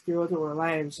things throughout our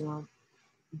lives.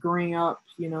 Growing up,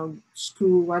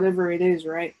 school, whatever it is,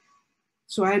 right?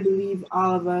 So I believe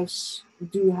all of us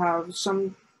do have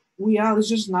some. We all It's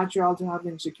just natural to have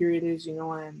insecurities,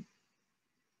 and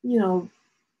you know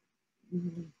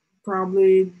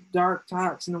probably dark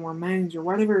thoughts in our minds or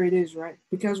whatever it is, right?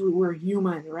 Because we're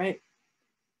human, right?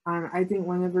 And I think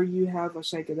whenever you have a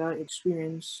psychedelic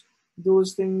experience,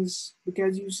 those things,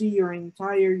 because you see your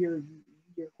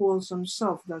wholesome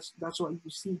self, that's what you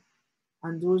see.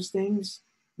 And those things,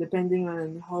 depending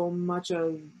on how much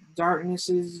of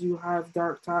darknesses you have,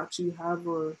 dark thoughts you have,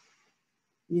 or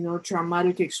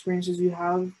traumatic experiences you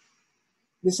have,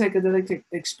 the psychedelic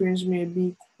experience may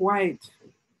be quite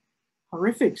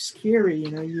horrific, scary.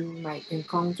 You might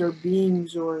encounter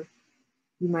beings, or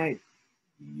you might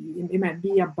it might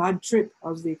be a bad trip,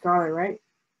 as they call it, right?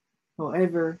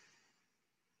 However,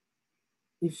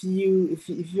 if you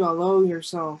allow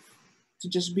yourself to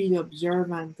just be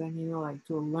observant and like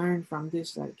to learn from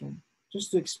this, like, and just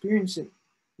to experience it,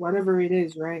 whatever it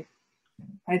is, right?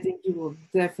 I think you will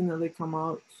definitely come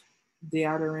out the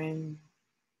other end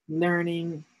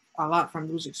learning a lot from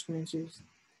those experiences.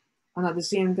 And at the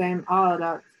same time, all of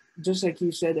that, just like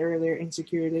you said earlier,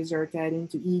 insecurities are tied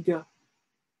into ego.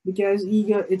 Because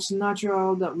ego, it's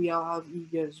natural that we all have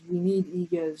egos. We need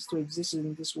egos to exist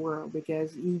in this world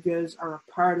because egos are a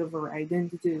part of our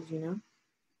identities.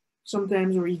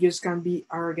 Sometimes our egos can be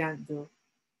arrogant though.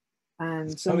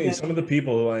 And It's funny, sometimes, some of the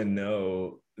people who I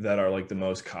know that are like the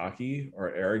most cocky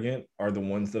or arrogant are the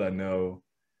ones that I know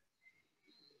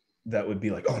that would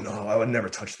be like, oh no, I would never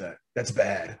touch that. That's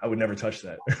bad. I would never touch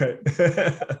that.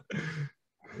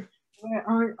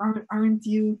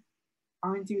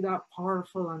 aren't you that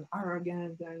powerful and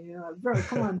arrogant? And you're like, bro,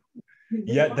 come on.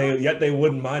 Yet they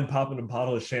wouldn't mind popping a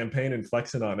bottle of champagne and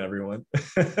flexing on everyone.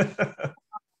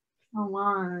 Come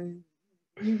on.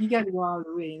 You got to go out of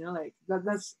the way, like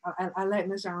that's I like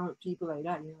messing around with people like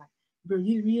that. You're like, bro,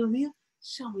 you the real deal?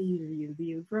 Show me you the real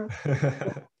deal, bro.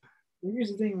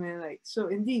 Here's the thing, man. Like, so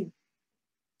indeed,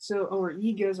 so our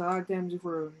egos a lot of times, if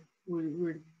we're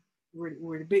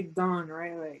the big don,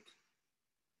 right? Like,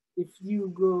 if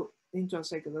you go into a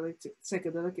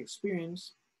psychedelic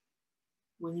experience,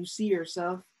 when you see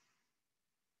yourself,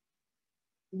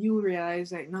 you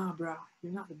realize like, nah, bro,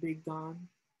 you're not the big don.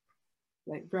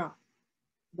 Like, bro,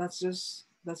 that's just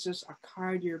a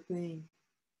card you're playing.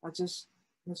 That's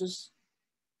just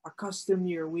a costume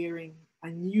you're wearing,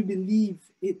 and you believe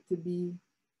it to be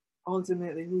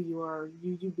ultimately who you are.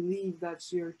 You believe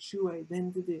that's your true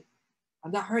identity,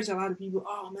 and that hurts a lot of people.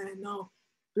 Oh man, no,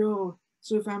 bro.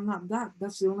 So if I'm not that,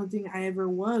 that's the only thing I ever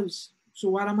was. So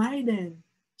what am I then?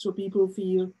 So people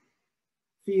feel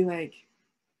like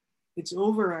it's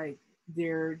over, right?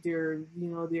 They're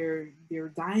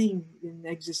dying in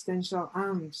existential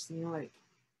angst. Like,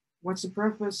 what's the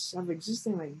purpose of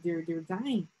existing? Like, they're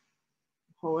dying.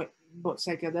 But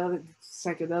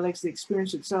psychedelics, the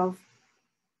experience itself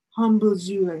humbles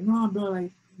you. Like, no,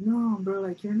 bro,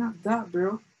 like you're not that,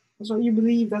 bro. That's what you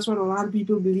believe. That's what a lot of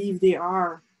people believe they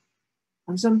are.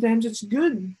 And sometimes it's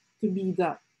good to be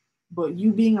that. But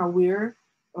you being aware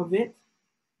of it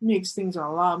makes things a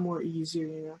lot more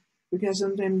easier. Because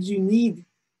sometimes you need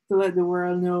to let the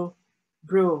world know,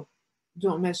 bro,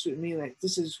 don't mess with me. Like,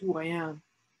 this is who I am.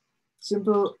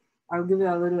 Simple. I'll give you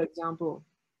a little example.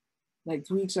 Like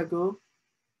 2 weeks ago,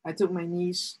 I took my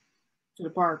niece to the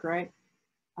park, right?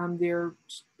 I'm there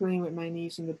playing with my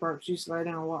niece in the park. She's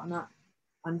sliding and whatnot.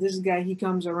 And this guy, he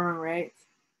comes around, right?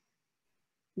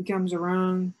 He comes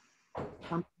around.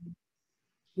 Um,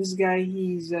 this guy,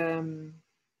 he's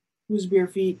who's bare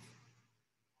feet.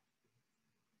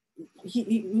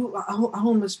 A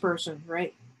homeless person,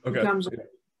 right? Okay. He comes,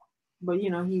 but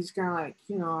he's kind of like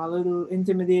a little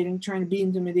intimidating, trying to be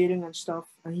intimidating and stuff.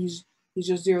 And he's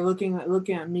just there looking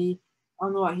at me. I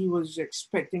don't know what he was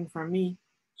expecting from me.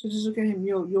 So just look at him,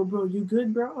 yo, bro, you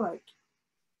good, bro? Like,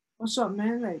 what's up,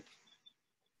 man? Like,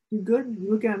 you good?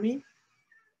 You look at me.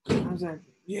 I was like,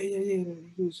 yeah.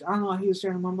 I don't know what he was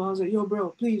trying to mumble. I was like, yo, bro,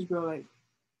 please, bro, like,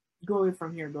 go away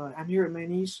from here, bro. I'm here at my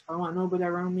niece. I don't want nobody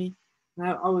around me. And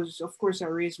I was, of course, I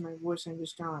raised my voice and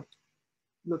just kind of like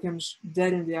look him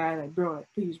dead in the eye, like, bro, like,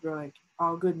 please, bro, like,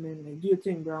 all good, man. Like, do your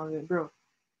thing, bro. Like, bro,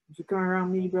 if you come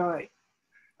around me, bro, like,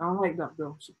 I don't like that,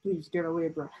 bro. So please get away,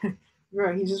 bro.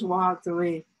 Bro, he just walked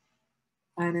away.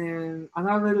 And then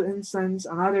another little instance,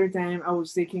 another time I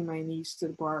was taking my niece to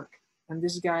the park, and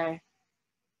this guy,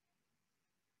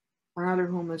 another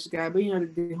homeless guy, but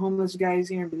the homeless guys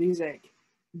here in Belize, like,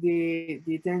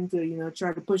 they tend to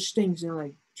try to push things,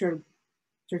 like try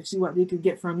to see what they could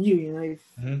get from you,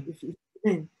 if you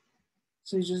win.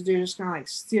 So they're just kind of like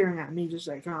staring at me, just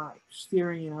like kind of like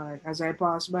staring, like as I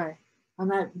pass by.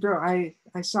 And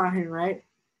I saw him, right,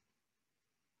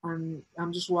 and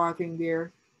I'm just walking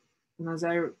there, and as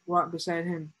I walk beside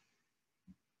him,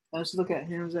 I just look at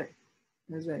him. He's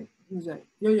like,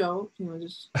 yo,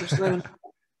 just let him.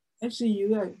 I see you,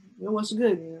 like, yo, what's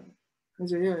good, I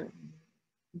was like, yeah.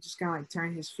 He just kind of like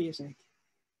turned his face, like,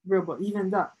 bro. But even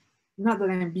that, not that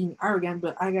I'm being arrogant,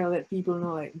 but I gotta let people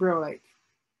know, like, bro, like,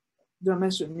 don't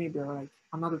mess with me, bro. Like,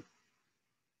 I'm not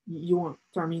you won't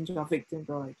turn me into a victim,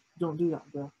 bro. Like, don't do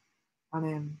that, bro.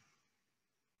 And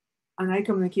I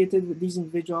communicated with these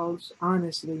individuals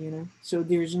honestly, so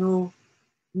there's no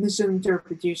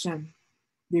misinterpretation.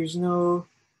 There's no,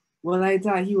 well, I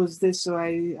thought he was this, so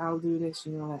I'll do this,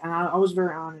 like, and I was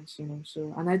very honest,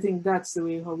 so, and I think that's the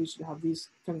way how we should have these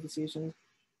conversations.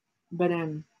 But I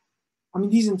mean,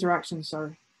 these interactions,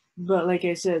 sorry, but like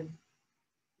I said,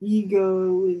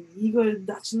 ego,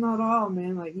 that's not all,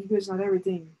 man. Like, ego is not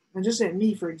everything. And just at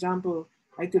me, for example,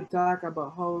 I could talk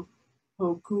about how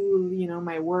cool,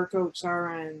 my workouts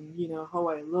are, and how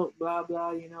I look, blah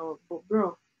blah, but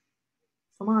bro,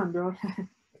 come on, bro.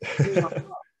 there's a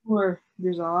lot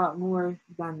there's a lot more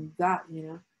than that,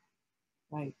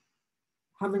 like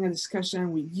having a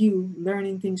discussion with you,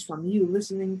 learning things from you,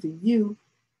 listening to you,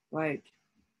 like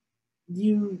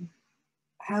you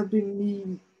helping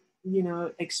me,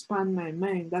 expand my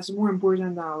mind. That's more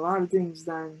important than a lot of things,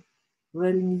 than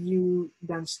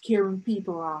scaring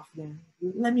people off. Then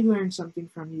let me learn something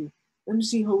from you. Let me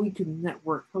see how we could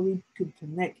network, how we could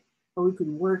connect, how we could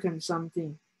work on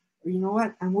something. Or, you know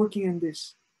what? I'm working on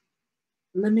this.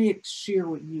 Let me share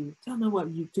with you. Tell me what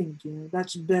you think.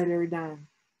 That's better than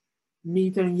me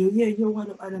telling you, yeah, yo, what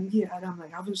up, Adam? Yeah, Adam,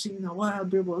 like, I haven't seen you in a while,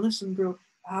 bro. But listen, bro,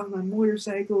 I have my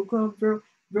motorcycle club, bro.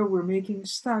 Bro, we're making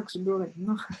stocks, bro. Like,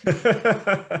 no,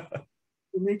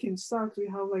 we're making stocks. We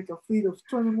have like a fleet of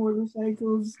 20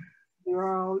 motorcycles. They're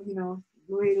all,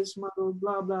 latest model,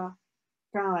 blah blah.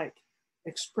 Kind of like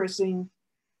expressing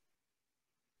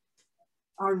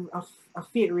a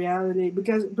fake reality,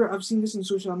 because, bro, I've seen this in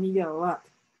social media a lot.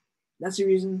 That's the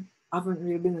reason I haven't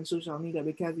really been in social media,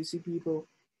 because you see people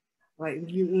like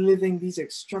you living these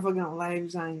extravagant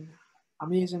lives and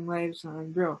amazing lives,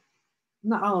 and bro,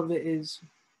 not all of it is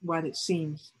what it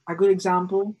seems. A good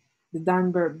example, the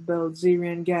Dan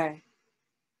Bilzerian guy.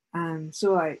 And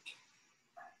so, like,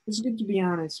 it's good to be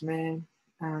honest, man.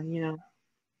 And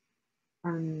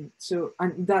and so,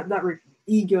 and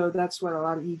ego, that's what a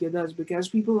lot of ego does, because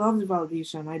people love the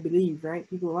validation, I believe, right?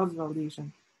 People love the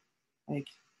validation. Like,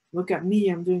 look at me,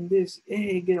 I'm doing this,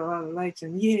 hey, get a lot of likes,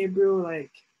 and yeah, bro,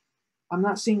 like, I'm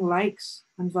not saying likes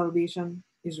and validation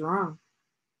is wrong.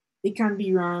 It can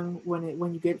be wrong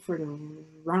when you get it for the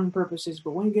wrong purposes,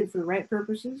 but when you get it for the right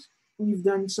purposes, when you've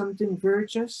done something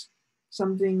virtuous,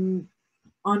 something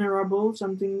honorable,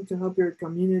 something to help your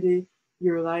community,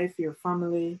 your life, your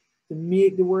family, to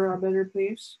make the world a better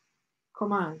place,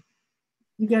 come on,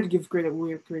 you got to give credit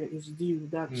where credit is due.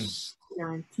 That's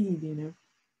guaranteed.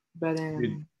 But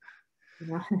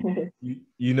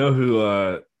you know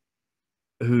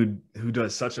who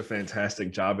does such a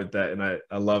fantastic job at that, and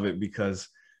I love it, because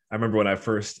I remember when I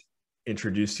first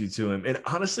introduced you to him, and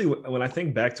honestly, when I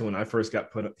think back to when I first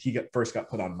got first got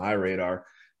put on my radar,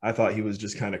 I thought he was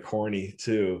just kind of corny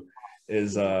too.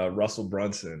 Is Russell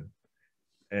Brunson.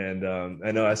 And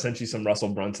I know I sent you some Russell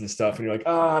Brunson stuff, and you're like,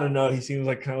 oh, I don't know, he seems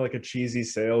like kind of like a cheesy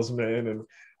salesman. And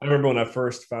I remember when I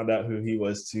first found out who he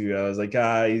was too, I was like,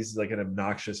 he's like an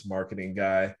obnoxious marketing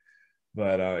guy.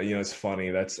 But it's funny.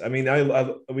 I mean,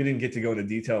 we didn't get to go into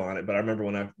detail on it, but I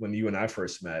remember when you and I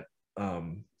first met,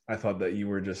 I I thought that you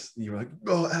were like,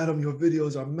 oh, Adam, your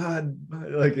videos are mad.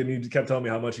 Like, and you kept telling me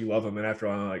how much you love them. And after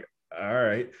all, I'm like, all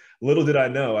right. Little did I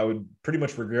know I would pretty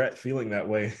much regret feeling that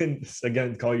way. And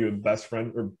again, call you a best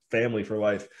friend or family for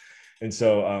life. And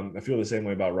so I feel the same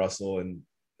way about Russell, and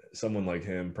someone like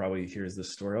him probably hears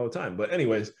this story all the time. But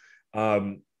anyways,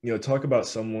 talk about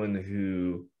someone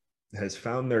who has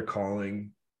found their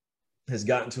calling, has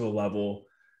gotten to a level,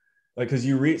 like, because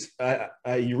you reach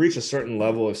a certain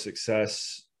level of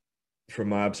success from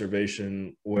my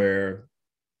observation where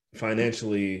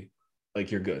financially,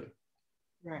 like, you're good.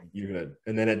 Right. You're good.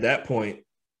 And then at that point,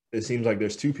 it seems like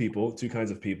there's two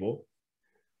kinds of people.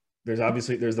 There's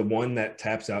the one that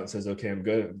taps out and says, okay, I'm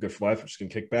good for life. I'm just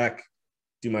gonna kick back,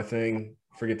 do my thing,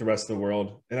 forget the rest of the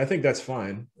world. And I think that's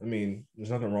fine. I mean, there's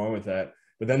nothing wrong with that.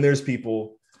 But then there's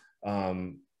people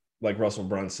like Russell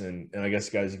Brunson. And I guess,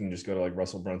 guys, you can just go to like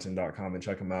russellbrunson.com and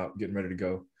check him out, getting ready to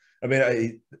go. I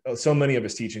mean, so many of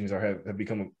his teachings have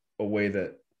become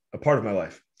a part of my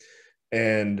life.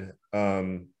 And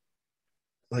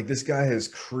like, this guy has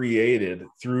created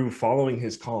through following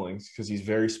his callings, because he's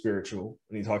very spiritual,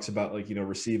 and he talks about, like,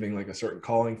 receiving like a certain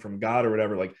calling from God or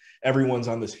whatever. Like, everyone's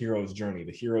on this hero's journey,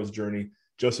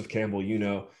 Joseph Campbell,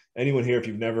 anyone here, if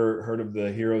you've never heard of the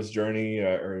hero's journey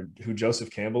or who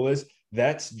Joseph Campbell is,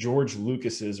 that's George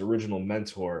Lucas's original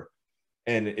mentor.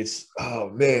 And it's, oh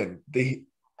man,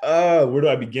 where do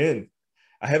I begin?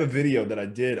 I have a video that I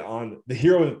did on the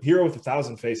hero with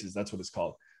 1,000 faces. That's what it's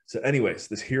called. So anyways,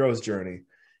 this hero's journey.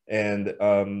 And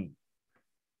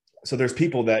so there's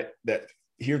people that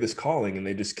hear this calling, and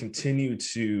they just continue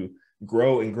to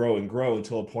grow and grow and grow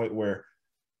until a point where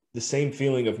the same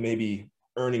feeling of maybe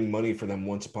earning money for them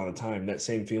once upon a time, that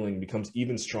same feeling becomes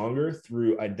even stronger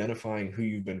through identifying who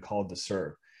you've been called to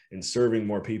serve and serving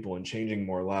more people and changing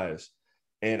more lives.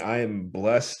 And I am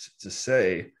blessed to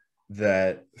say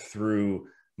that through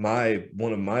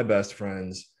one of my best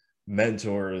friends,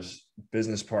 mentors,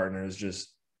 business partners,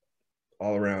 just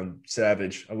all around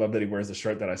savage. I love that he wears the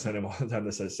shirt that I sent him all the time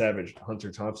that says Savage,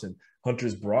 Hunter Thompson.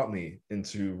 Hunter's brought me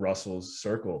into Russell's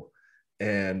circle.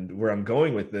 And where I'm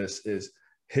going with this is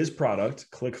his product,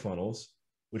 ClickFunnels,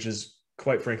 which is,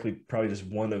 quite frankly, probably just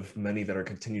one of many that are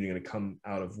continuing to come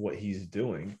out of what he's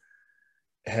doing,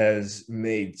 has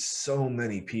made so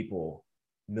many people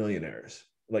millionaires.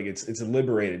 Like, it's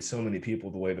liberated so many people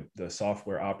the way the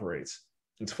software operates.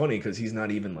 It's funny because he's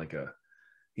not even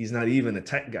a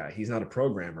tech guy. He's not a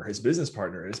programmer. His business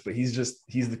partner is, but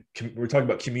we're talking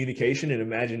about communication and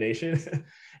imagination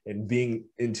and being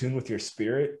in tune with your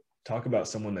spirit. Talk about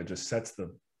someone that just sets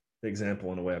the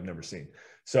example in a way I've never seen.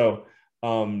 So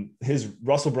his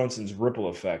Russell Brunson's ripple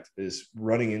effect is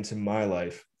running into my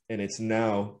life, and it's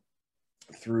now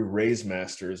through Raise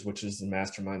Masters, which is the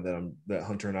mastermind that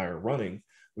Hunter and I are running,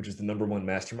 which is the #1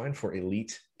 mastermind for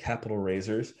elite capital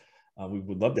raisers. We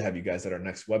would love to have you guys at our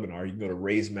next webinar. You can go to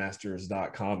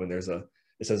raisemasters.com, and it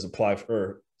says apply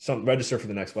for register for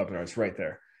the next webinar. It's right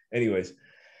there. Anyways,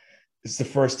 it's the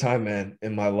first time, man,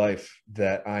 in my life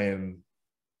that I am,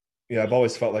 I've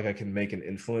always felt like I can make an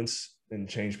influence and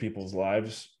change people's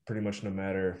lives pretty much no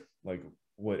matter like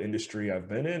what industry I've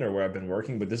been in or where I've been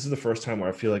working. But this is the first time where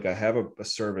I feel like I have a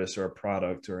service or a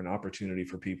product or an opportunity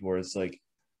for people where it's like,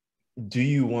 do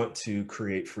you want to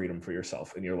create freedom for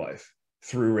yourself in your life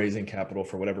through raising capital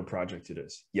for whatever project it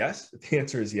is? Yes. If the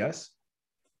answer is yes,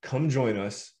 come join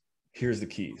us. Here's the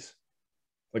keys.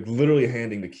 Like, literally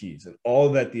handing the keys, and all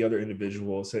that the other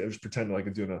individual say, just pretend like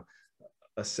I'm doing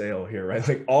a sale here, right?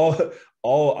 Like,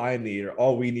 all I need or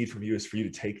all we need from you is for you to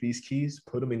take these keys,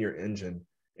 put them in your engine,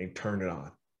 and turn it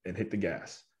on and hit the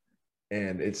gas.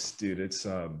 And it's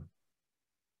I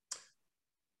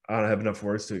don't have enough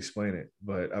words to explain it,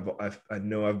 but I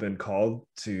know I've been called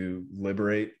to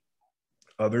liberate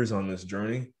others on this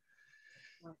journey,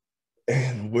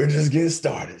 and we're just getting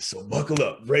started. So buckle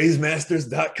up,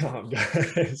 raisemasters.com,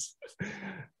 guys.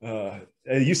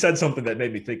 You said something that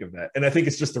made me think of that. And I think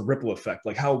it's just a ripple effect,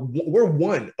 like how we're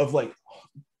one of like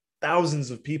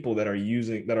thousands of people that are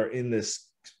in this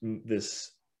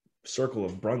circle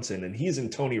of Brunson, and he's in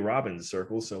Tony Robbins'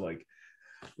 circle. So like,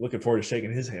 looking forward to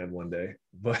shaking his hand one day.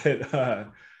 But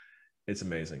it's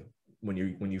amazing when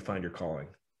you find your calling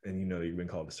and you know that you've been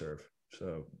called to serve.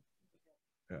 So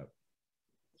yeah.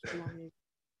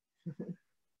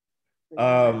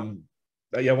 I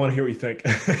want to hear what you think.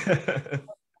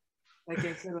 Like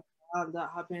I said, that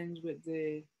happens with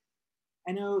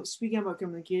I know, speaking about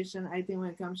communication, I think when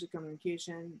it comes to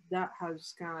communication, that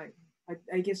has kind of like,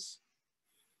 I guess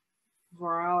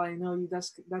for all I know,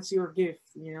 that's your gift,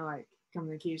 like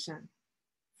communication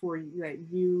for you. Like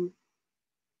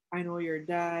I know your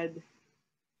dad,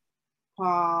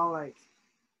 Paul, like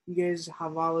you guys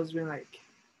have always been like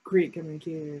great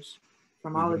communicators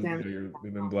from all the time.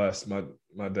 We've been blessed.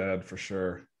 My dad for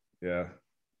sure. Yeah.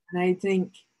 And I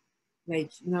think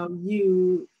like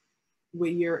you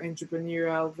with your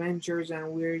entrepreneurial ventures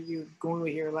and where you're going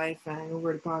with your life and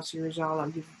over the past years, all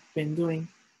that you've been doing,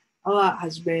 a lot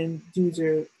has been due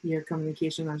to your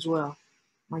communication as well.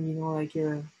 And like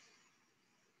your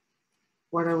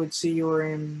what I would say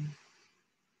your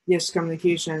yes,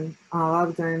 communication. A lot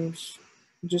of times,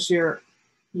 just your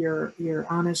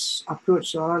honest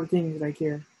approach to a lot of things, like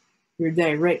your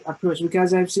direct approach.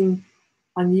 Because I've seen,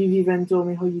 and you've even told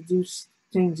me how you do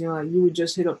things. Like you would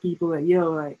just hit up people like,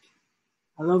 yo, like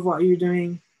I love what you're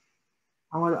doing.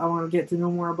 I want to get to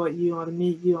know more about you. I want to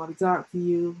meet you. I want to talk to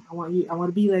you. I want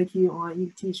to be like you. I want you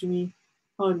to teach me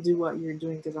how to do what you're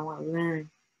doing because I want to learn.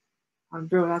 And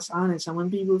bro, that's honest. And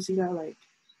when people see that, like,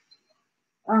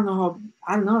 I don't know,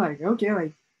 like, okay,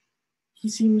 like, he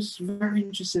seems very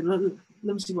interested. Let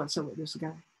me see what's up with this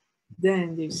guy.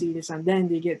 Then they see this and then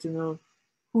they get to know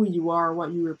who you are,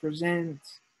 what you represent.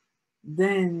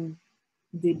 Then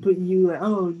they put you like,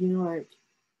 oh, like,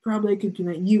 probably I could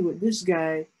connect you with this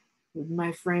guy, with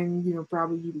my friend,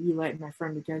 probably you like my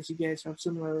friend because you guys have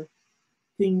similar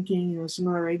thinking,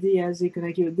 similar ideas. They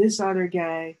connect you with this other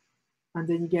guy. And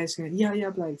then you guys can,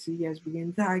 like, so you guys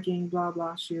begin talking, blah,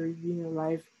 blah, share,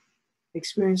 life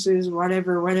experiences,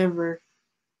 whatever.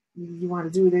 You want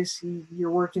to do this,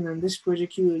 you're working on this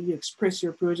project, you express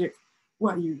your project.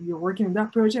 What, you're working on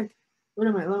that project? What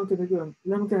am I, let me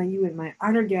connect you with my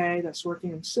other guy that's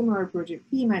working on similar project.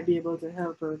 He might be able to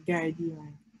help or guide you.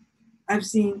 And I've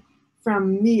seen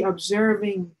from me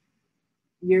observing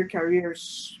your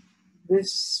careers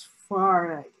this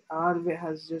far, like, a lot of it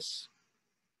has just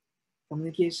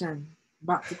communication,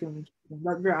 back to communication.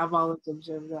 That's where I've always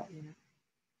observed that,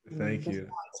 Thank that's you.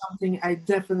 something I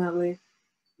definitely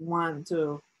want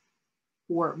to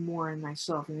work more in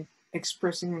myself and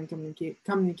expressing and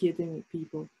communicating with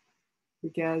people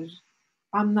because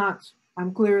I'm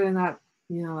clearly not,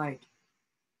 like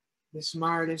the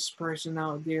smartest person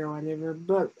out there or whatever,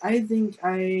 but I think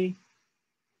I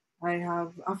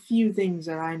have a few things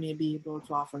that I may be able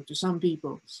to offer to some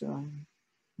people. So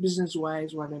business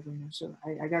wise, whatever, so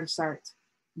I got to start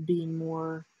being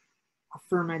more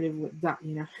affirmative with that,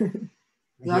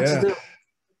 That's Yeah.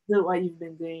 the what you've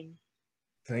been doing.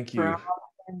 Thank For you.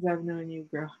 all the times I've known you,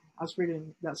 bro. That's pretty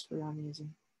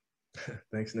amazing.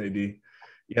 Thanks, Nadir.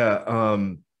 Yeah.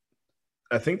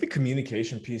 I think the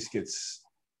communication piece gets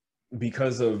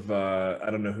because of I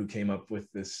don't know who came up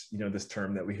with this, this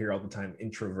term that we hear all the time,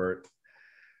 introvert.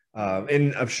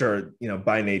 And I'm sure,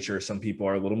 by nature, some people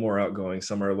are a little more outgoing,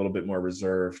 some are a little bit more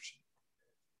reserved.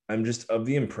 I'm just of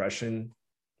the impression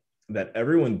that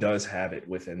everyone does have it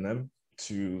within them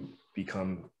to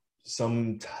become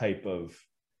some type of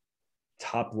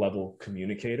top level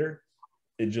communicator.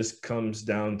 It just comes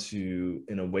down to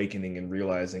an awakening and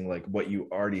realizing like what you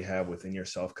already have within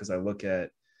yourself. Cause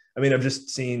I've just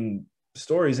seen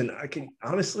stories and I can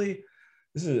honestly,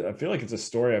 I feel like it's a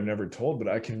story I've never told, but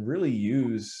I can really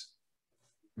use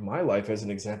my life as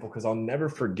an example. Cause I'll never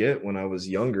forget when I was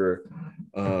younger.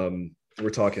 We're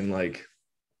talking like,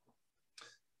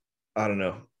 I don't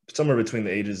know, somewhere between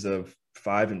the ages of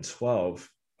 5 and 12,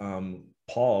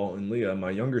 Paul and Leah, my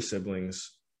younger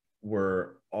siblings,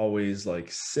 were always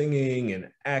like singing and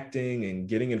acting and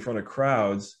getting in front of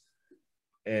crowds.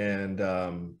 And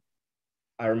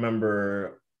I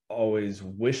remember always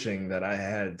wishing that I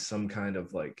had some kind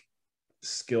of like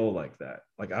skill like that.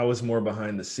 Like I was more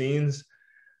behind the scenes.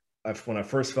 When I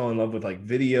first fell in love with like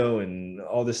video and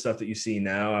all this stuff that you see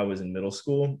now, I was in middle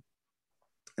school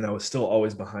and I was still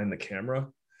always behind the camera.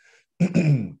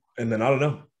 And then I don't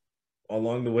know,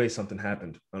 along the way, something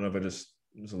happened. I don't know if I just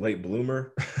was a late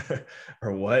bloomer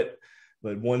or what,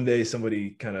 but one day somebody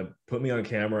kind of put me on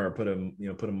camera or put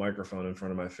a microphone in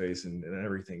front of my face and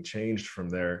everything changed from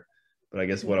there. But I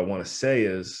guess what I want to say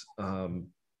is I've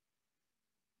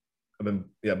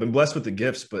been blessed with the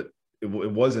gifts, but it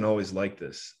wasn't always like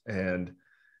this. And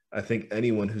I think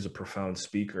anyone who's a profound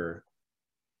speaker,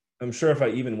 I'm sure if I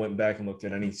even went back and looked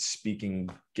at any speaking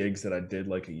gigs that I did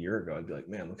like a year ago, I'd be like,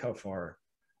 man, look how far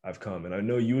I've come. And I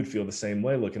know you would feel the same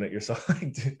way looking at yourself.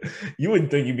 Like, dude, you wouldn't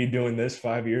think you'd be doing this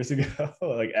 5 years ago,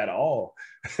 like at all.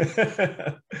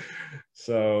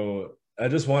 So I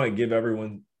just want to give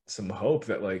everyone some hope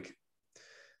that like,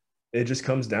 it just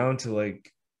comes down to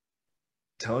like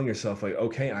telling yourself like,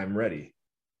 okay, I'm ready.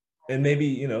 And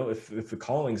maybe, if the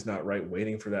calling's not right,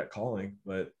 waiting for that calling.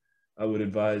 But I would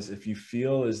advise if you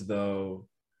feel as though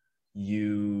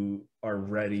you are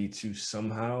ready to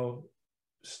somehow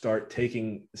start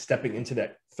stepping into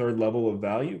that third level of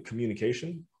value,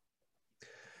 communication,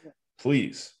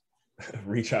 please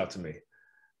reach out to me.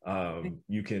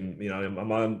 You can,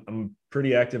 I'm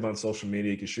pretty active on social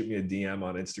media. You can shoot me a DM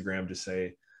on Instagram, just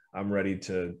say I'm ready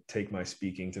to take my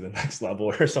speaking to the next level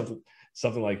or something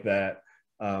like that.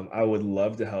 I would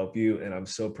love to help you. And I'm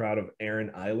so proud of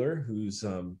Aaron Eiler, who's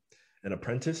an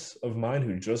apprentice of mine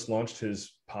who just launched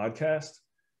his podcast.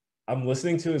 I'm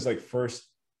listening to his first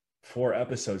 4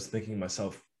 episodes thinking to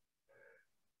myself,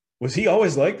 was he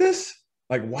always like this?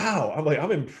 Wow.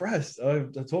 I'm impressed. I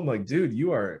told him dude,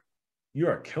 you are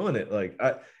killing it.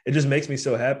 It just makes me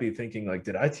so happy thinking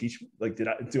did I teach,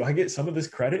 do I get some of this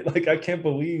credit? I can't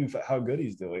believe how good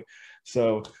he's doing.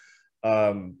 So,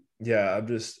 yeah,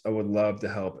 I would love to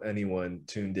help anyone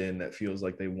tuned in that feels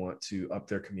like they want to up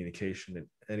their communication in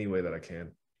any way that I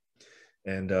can.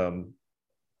 And,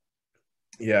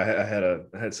 yeah,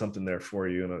 I had something there for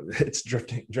you, and it's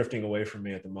drifting away from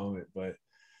me at the moment, but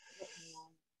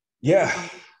yeah.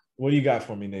 What do you got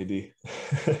for me, Nadir?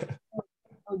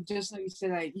 Just like you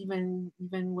said, even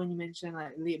when you mentioned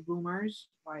late bloomers,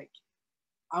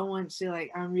 I won't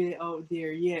say I'm really out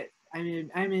there yet. I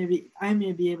mean, I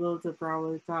may be able to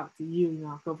probably talk to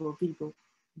a couple of people,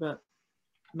 but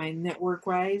my network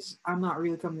wise, I'm not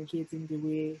really communicating the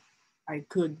way I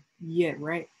could yet,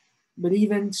 right? But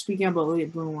even speaking about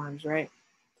late bloomers, right?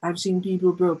 I've seen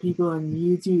people on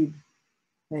YouTube,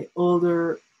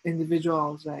 older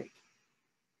individuals,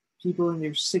 people in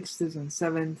their 60s and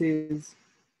 70s,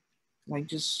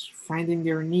 just finding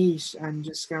their niche and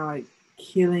just kind of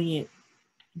killing it.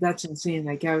 That's insane.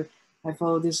 I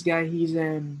follow this guy. I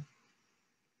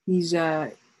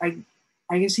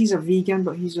guess he's a vegan,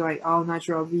 but he's all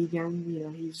natural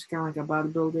vegan. He's kind of a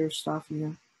bodybuilder stuff.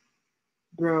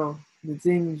 Bro, the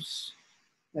things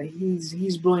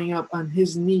he's blowing up on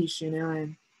his niche.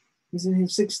 And he's in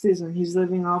his 60s and he's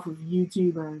living off of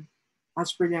YouTube, and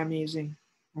that's pretty amazing.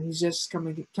 And he's just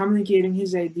communicating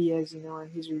his ideas,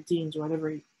 and his routines,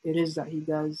 whatever it is that he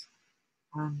does.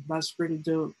 That's pretty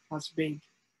dope. That's big.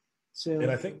 So,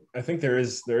 and I think there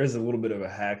is a little bit of a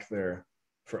hack there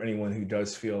for anyone who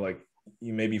does feel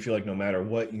feel no matter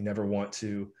what, you never want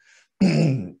to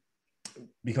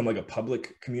become a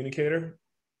public communicator.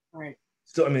 Right.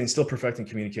 Still perfecting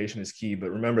communication is key, but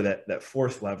remember that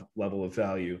fourth level of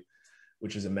value,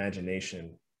 which is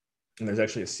imagination. And there's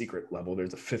actually a secret level.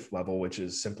 There's a 5th level, which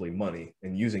is simply money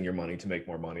and using your money to make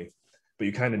more money. But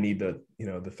you kind of need the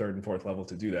 3rd and 4th level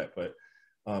to do that. But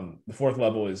the 4th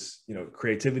level is,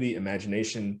 creativity,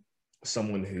 imagination,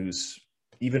 someone who's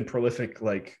even prolific.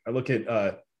 I look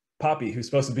at Poppy, who's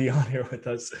supposed to be on here with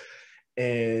us,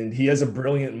 and he has a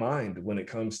brilliant mind when it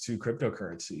comes to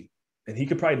cryptocurrency. And he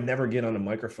could probably never get on a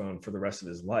microphone for the rest of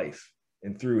his life.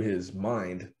 And through his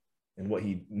mind and what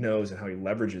he knows and how he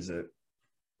leverages it,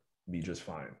 be just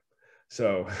fine.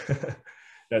 So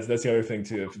that's the other thing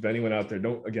too. If anyone out there,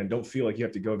 don't feel like you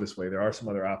have to go this way. There are some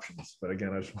other options. But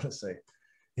again, I just want to say,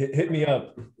 hit me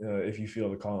up if you feel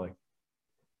the calling.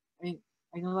 I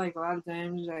know a lot of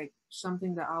times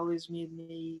something that always made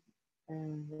me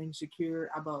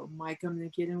insecure about my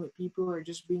communicating with people or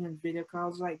just being on video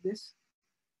calls like this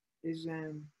is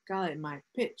kind of my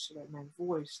pitch, my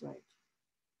voice,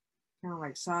 kind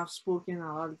of soft spoken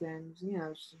a lot of times.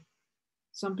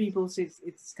 Some people say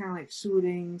it's kind of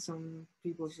soothing. Some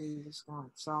people say it's kind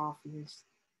of soft.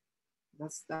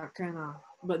 That's that kind of.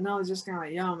 But no, it's just kind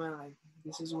of yeah, man.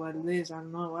 This is what it is. I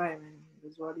don't know why, man.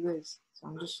 This is what it is.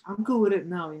 So I'm cool with it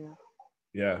now.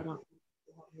 Yeah. I don't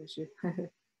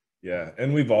Yeah,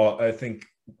 and we've all, I think,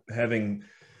 having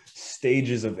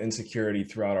stages of insecurity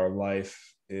throughout our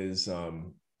life is a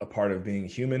part of being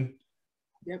human.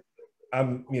 Yep.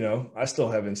 I still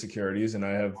have insecurities, and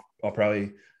I'll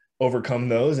probably overcome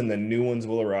those, and then new ones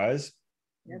will arise.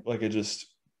 Yep.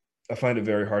 I find it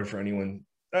very hard for anyone.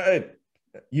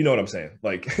 You know what I'm saying?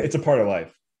 It's a part of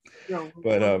life.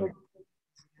 But I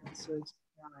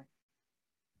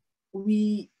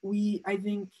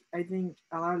think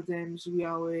a lot of times we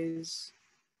always,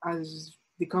 as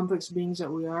the complex beings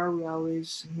that we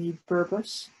always need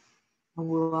purpose, and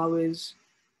we'll always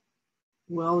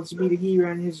be the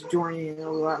hero in his journey. We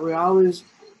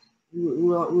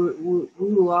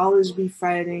will always be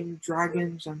fighting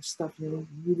dragons and stuff. You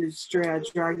destroy a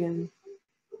dragon,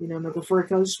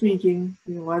 metaphorically speaking,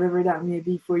 whatever that may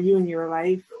be for you in your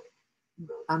life.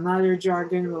 Another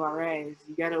dragon will arise.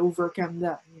 You gotta overcome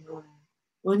that.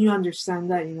 When you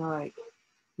understand that, you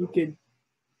could,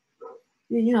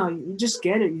 you just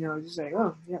get it. Just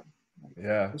oh yeah,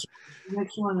 yeah.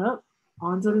 Next one up,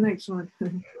 on to the next one.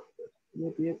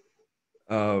 Yep.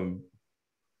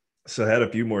 So I had a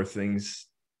few more things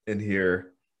in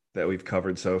here that we've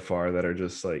covered so far that are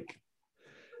just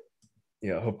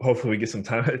yeah, hopefully we get some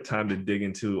time to dig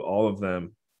into all of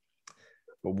them.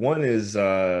 But one is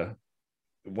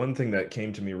one thing that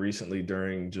came to me recently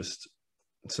during just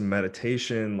some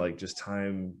meditation, like just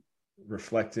time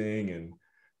reflecting and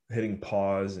hitting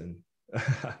pause and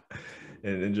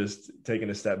and just taking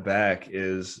a step back,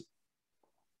 is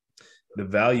the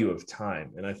value of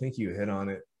time. And I think you hit on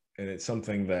it. And it's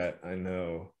something that I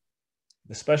know,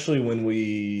 especially when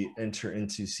we enter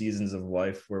into seasons of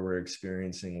life where we're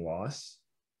experiencing loss,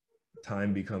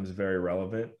 time becomes very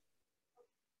relevant.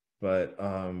 But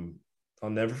I'll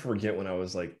never forget when I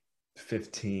was like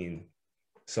 15,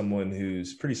 someone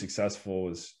who's pretty successful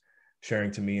was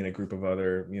sharing to me and a group of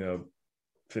other,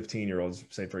 15-year-olds,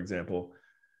 say, for example.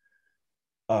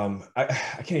 I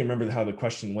can't even remember how the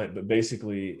question went, but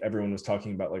basically everyone was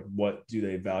talking about like, what do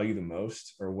they value the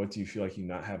most, or what do you feel like you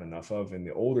not have enough of? And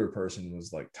the older person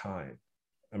was like, time.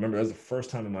 I remember that was the first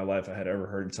time in my life I had ever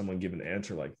heard someone give an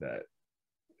answer like that.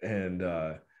 And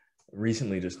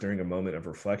recently, just during a moment of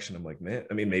reflection, I'm like, man,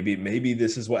 I mean, maybe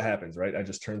this is what happens, right? I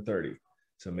just turned 30.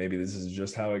 So maybe this is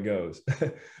just how it goes.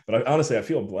 But honestly, I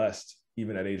feel blessed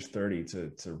even at age 30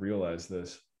 to realize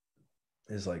this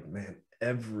is like, man,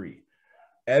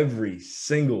 every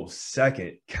single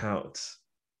second counts.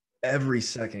 Every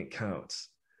second counts.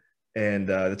 And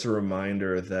it's a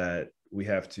reminder that we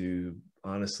have to,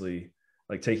 honestly,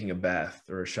 like taking a bath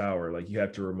or a shower, like you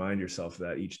have to remind yourself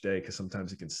that each day, because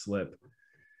sometimes it can slip.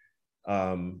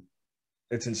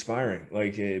 It's inspiring.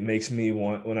 Like it makes me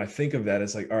want, when I think of that,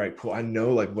 it's like, all right, cool. I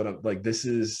know like what I'm like, this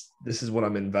is what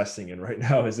I'm investing in right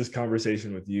now, is this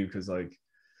conversation with you. Cause like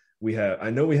I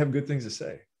know we have good things to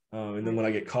say. And then when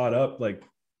I get caught up, like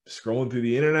scrolling through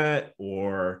the internet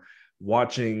or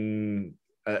watching,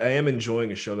 I am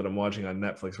enjoying a show that I'm watching on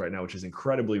Netflix right now, which is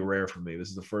incredibly rare for me. This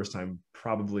is the first time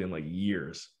probably in like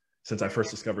years since I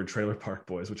first discovered Trailer Park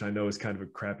Boys, which I know is kind of a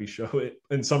crappy show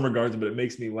in some regards, but it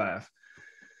makes me laugh.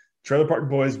 Trailer Park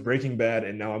Boys, Breaking Bad,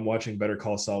 and now I'm watching Better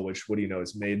Call Saul, which, what do you know,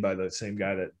 is made by the same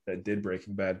guy that did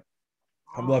Breaking Bad.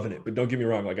 I'm loving it, but don't get me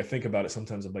wrong. Like I think about it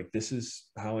sometimes, I'm like, this is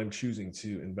how I'm choosing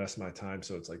to invest my time.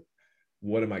 So it's like,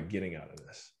 what am I getting out of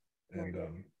this?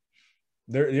 And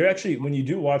you're actually, when you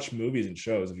do watch movies and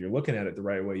shows, if you're looking at it the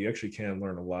right way, you actually can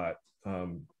learn a lot.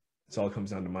 It's all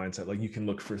comes down to mindset. Like you can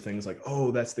look for things like,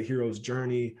 oh, that's the hero's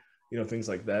journey, things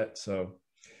like that. So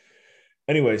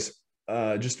anyways,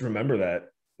 just remember that,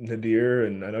 Nadir,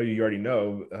 and I know you already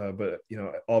know, but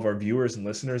all of our viewers and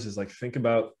listeners, is like, think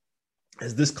about,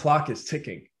 as this clock is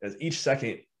ticking, as each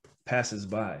second passes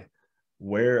by,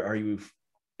 where are you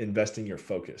investing your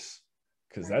focus?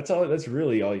 Because that's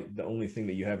really the only thing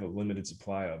that you have a limited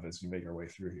supply of as we make our way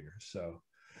through here. So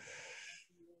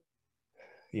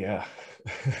yeah.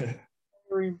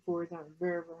 Very important,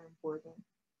 very, very important.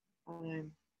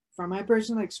 From my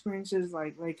personal experiences,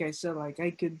 like I said, like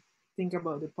I could think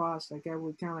about the past, like I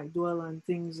would kind of like dwell on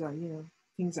things that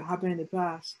things that happened in the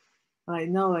past. Like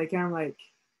no, like I'm like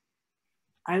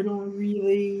I don't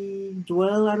really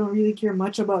dwell. I don't really care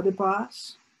much about the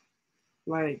past.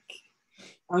 Like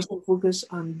I also focus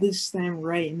on this time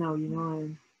right now,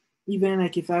 and even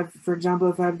like if I've, for example,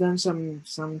 if I've done some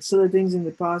silly things in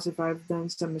the past, if I've done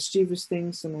some mischievous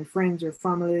things to my friends or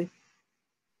family,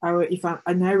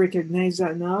 and I recognize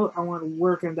that now, I want to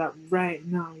work on that right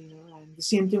now, And the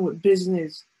same thing with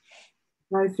business.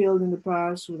 If I failed in the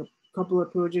past with a couple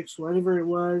of projects, whatever it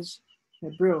was,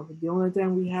 like, bro, the only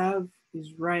time we have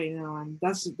is right now, and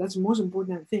that's the most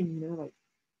important thing, like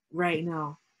right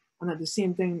now. And at the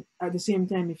same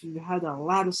time, if you had a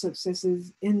lot of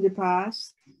successes in the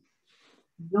past,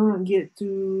 don't get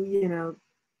too,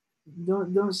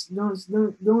 don't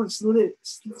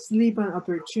sleep on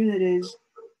opportunities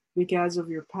because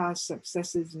of your past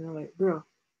successes. Like, bro,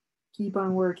 keep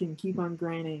on working, keep on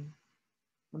grinding.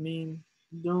 I mean,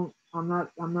 I'm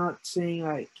not saying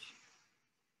like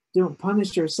don't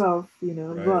punish yourself,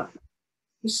 Right. but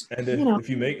just, And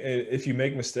if you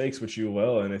make mistakes, which you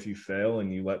will, and if you fail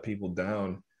and you let people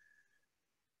down,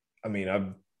 I mean,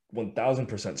 I've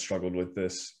 1000% struggled with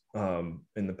this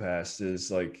in the past, is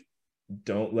like,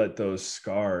 don't let those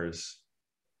scars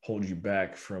hold you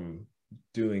back from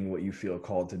doing what you feel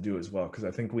called to do as well. Because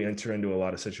I think we enter into a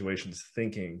lot of situations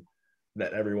thinking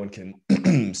that everyone can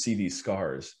see these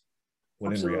scars,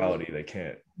 when absolutely. in reality they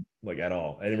can't, like, at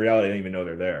all. And in reality, they don't even know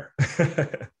they're there.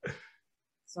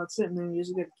 So that's it, man. You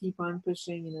just got to keep on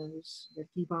pushing, just got to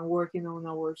keep on working on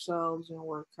ourselves,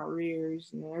 our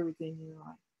careers, everything,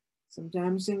 Like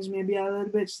sometimes things may be a little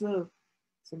bit slow.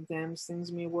 Sometimes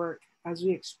things may work as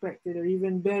we expected or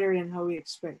even better than how we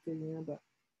expected, but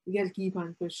we got to keep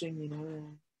on pushing,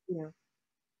 and,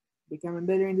 becoming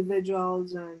better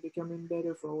individuals and becoming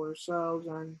better for ourselves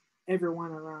and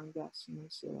everyone around us,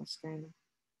 so that's kind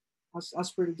of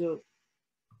that's pretty dope.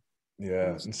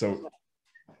 Yeah, and so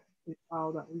with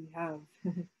all that we have.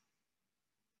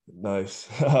 nice.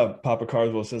 Papa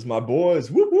Carswell says, "My boys,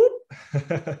 whoop whoop."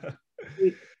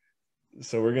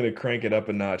 So we're gonna crank it up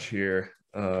a notch here.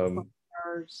 Yeah.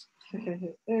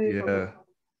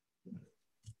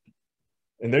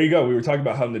 And there you go. We were talking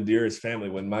about how Nadir is family.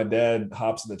 When my dad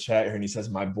hops in the chat here and he says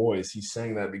 "my boys," he's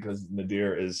saying that because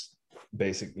Nadir is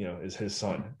is his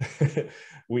son.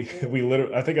 we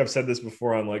literally, I think I've said this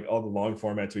before on like all the long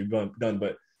formats we've done,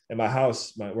 but in my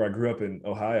house, where I grew up in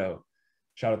Ohio,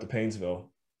 shout out to Painesville,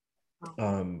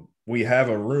 we have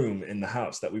a room in the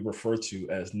house that we refer to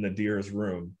as Nadir's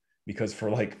room because for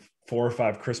like 4 or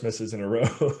 5 Christmases in a row,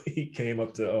 he came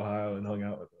up to Ohio and hung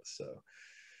out with us. So.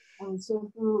 And so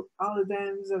through all the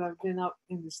times that I've been up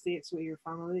in the States with your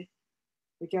family,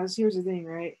 because here's the thing,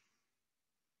 right?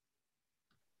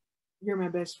 You're my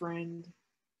best friend,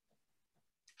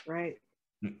 right?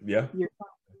 Yeah.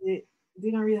 They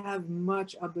don't really have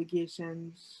much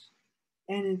obligations,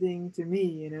 anything to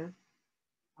me,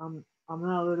 I'm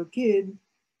not a little kid,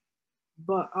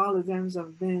 but all the times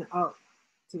I've been up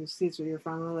to the States with your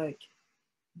family, like,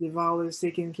 they've always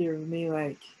taken care of me,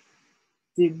 like,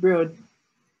 bro,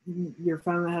 your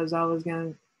family has always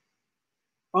gone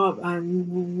up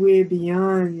and way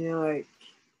beyond, like,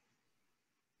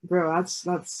 bro, that's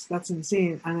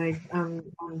insane, and I'm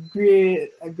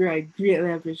I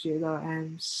greatly appreciate that.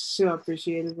 I'm so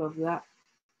appreciative of that,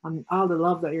 and all the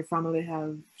love that your family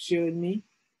have showed me,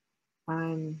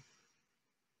 and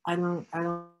I don't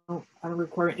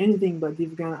require anything, but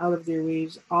they've gone out of their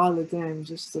ways all the time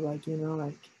just to like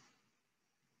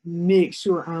make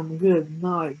sure I'm good,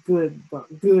 not good,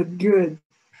 but good.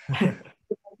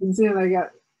 Insane. I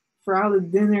got for all the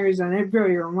dinners and bro,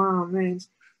 your mom, man,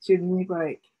 she'd make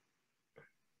like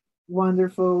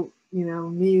wonderful,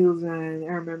 meals, and I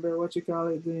remember what you call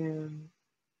it,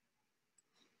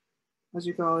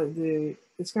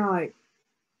 it's kind of like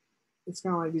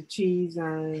the cheese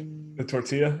and the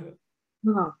tortilla.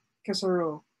 No,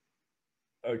 casserole.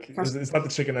 Okay, it's not the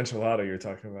chicken enchilada you're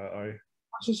talking about, are you?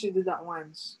 Actually, she did that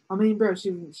once. I mean, bro,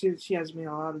 she has made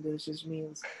a lot of delicious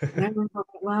meals. And I remember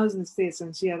when I was in the States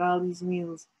and she had all these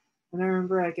meals, and I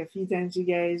remember like a few times you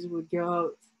guys would go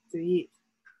out to eat.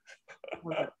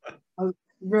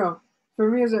 Bro, for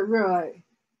me, it's like,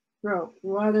 bro,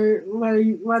 what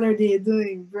are they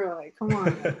doing, bro? Like, come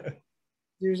on.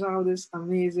 There's all this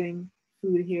amazing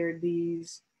food here.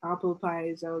 These apple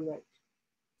pies. I was like,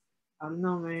 I don't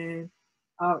know, man.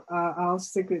 I'll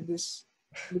stick with this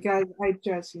because I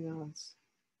trust,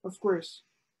 of course.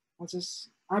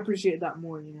 I appreciate that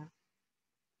more,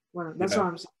 Well, that's what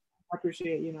I'm saying. I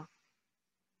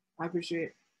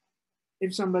appreciate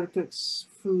if somebody cooks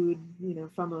food,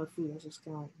 family food. That's just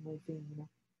kind of my thing,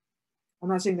 I'm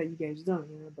not saying that you guys don't,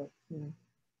 but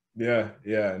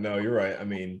Yeah. No, you're right. I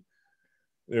mean,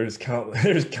 there's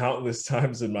countless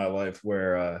times in my life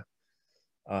where,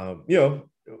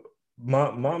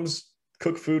 moms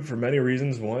cook food for many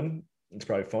reasons. 1, it's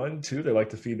probably fun. 2, they like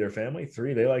to feed their family.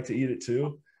 3, they like to eat it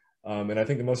too. And I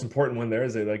think the most important one there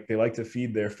is they like to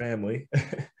feed their family.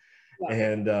 Yeah.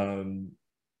 And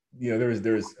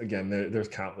there's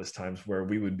countless times where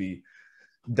we would be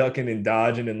ducking and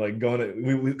dodging and like going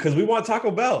because we want Taco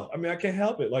Bell. I mean, I can't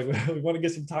help it. Like we want to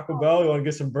get some Taco Bell, we want to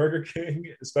get some Burger King,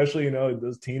 especially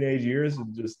those teenage years,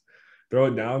 and just throw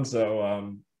it down.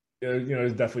 So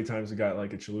there's definitely times we got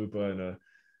like a chalupa and a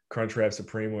Crunchwrap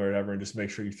Supreme or whatever, and just make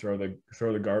sure you throw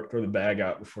the bag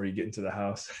out before you get into the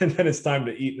house, and then it's time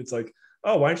to eat. And it's like,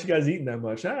 oh, why aren't you guys eating that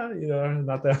much?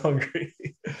 Not that hungry.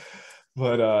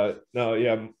 But no,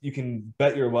 yeah, you can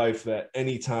bet your life that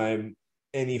anytime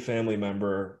any family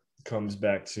member comes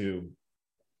back to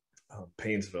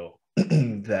Painesville,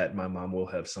 that my mom will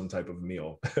have some type of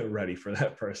meal ready for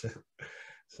that person.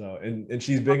 So, and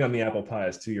she's big on the apple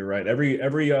pies too. You're right. Every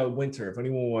winter, if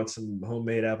anyone wants some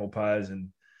homemade apple pies and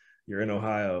you're in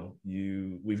Ohio,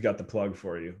 we've got the plug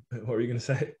for you. What were you gonna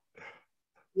say?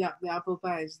 Yeah, the apple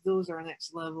pies. Those are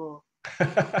next level.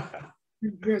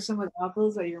 There are some of the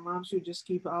apples that your mom should just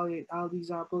keep all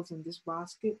these apples in this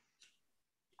basket.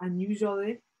 And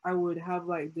usually I would have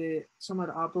like some of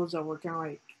the apples that were kind of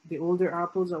like the older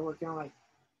apples that were kind of like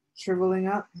shriveling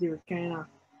up. They were kind of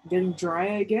getting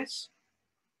dry, I guess.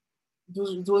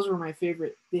 Those were my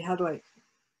favorite. They had like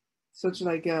such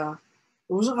like it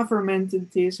wasn't a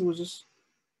fermented taste. It was just,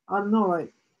 I don't know,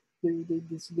 like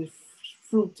the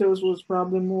fructose was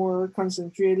probably more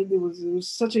concentrated. It was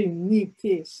such a unique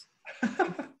taste.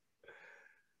 I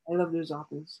love those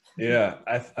apples. Yeah,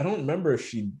 I don't remember if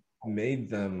she made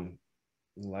them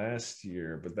last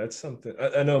year, but that's something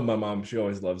I know my mom, she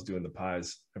always loves doing the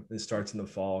pies. It starts in the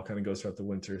fall, kind of goes throughout the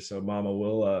winter. So Mama,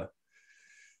 we'll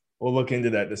look into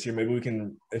that this year. Maybe we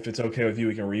can, if it's okay with you,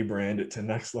 we can rebrand it to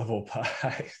Next Level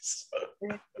Pies.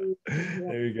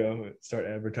 There you go. Start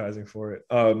advertising for it.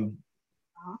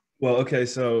 Well, okay,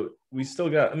 so we still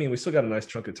got a nice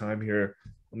chunk of time here.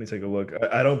 Let me take a look.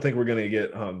 I don't think we're gonna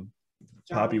get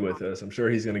Poppy with us. I'm sure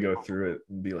he's gonna go through it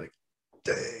and be like,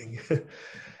 dang.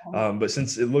 But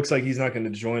since it looks like he's not going to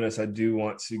join us, I do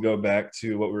want to go back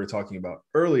to what we were talking about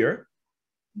earlier.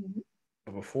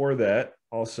 But before that,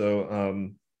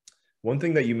 also, one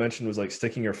thing that you mentioned was like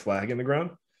sticking your flag in the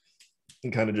ground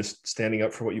and kind of just standing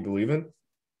up for what you believe in.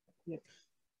 Yeah.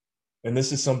 And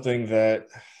this is something that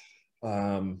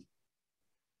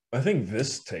I think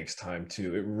this takes time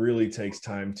too. It really takes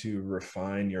time to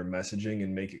refine your messaging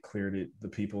and make it clear to the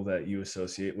people that you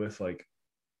associate with, like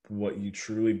what you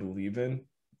truly believe in,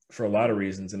 for a lot of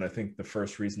reasons. And I think the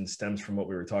first reason stems from what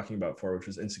we were talking about before, which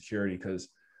was insecurity. Because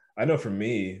I know for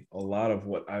me, a lot of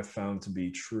what I've found to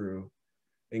be true,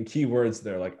 and key words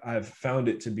there, like I've found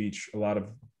it to be a lot of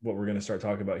what we're going to start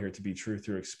talking about here to be true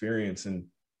through experience. And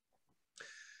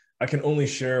I can only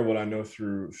share what I know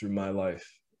through my life.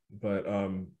 But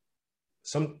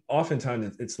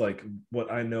oftentimes it's like what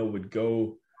I know would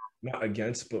go not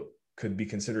against, but could be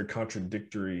considered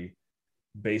contradictory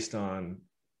based on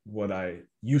what I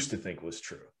used to think was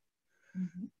true.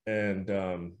 And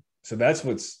so that's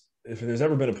if there's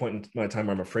ever been a point in my time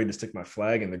where I'm afraid to stick my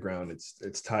flag in the ground,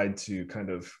 it's tied to kind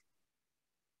of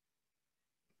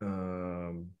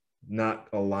not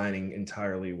aligning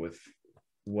entirely with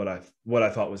what I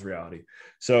thought was reality.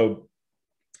 So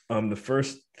the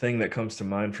first thing that comes to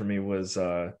mind for me was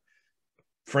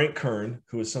Frank Kern,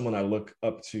 who is someone I look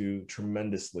up to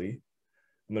tremendously.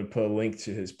 I'm going to put a link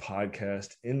to his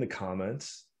podcast in the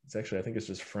comments. It's actually, I think it's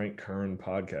just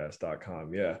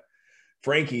frankkernpodcast.com. Yeah.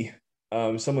 Frankie,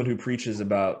 someone who preaches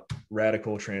about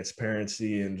radical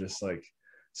transparency and just like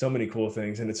so many cool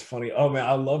things. And it's funny. Oh man,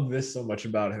 I love this so much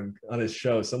about him on his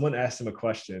show. Someone asked him a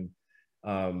question.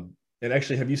 And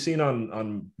actually, have you seen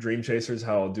on Dream Chasers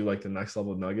how I'll do like the next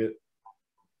level nugget?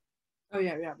 Oh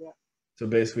yeah. So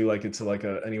basically, like it's like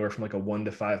anywhere from like a 1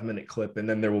 to 5 minute clip, and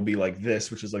then there will be like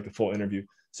this, which is like the full interview.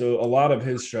 So a lot of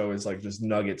his show is like just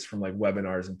nuggets from like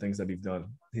webinars and things that he's done.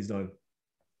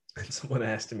 And someone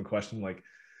asked him a question like,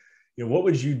 what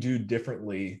would you do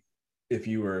differently if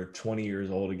you were 20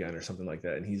 years old again or something like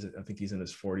that? And I think he's in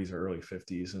his 40s or early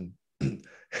 50s. And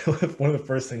one of the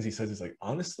first things he says is like,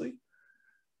 honestly,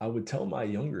 I would tell my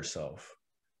younger self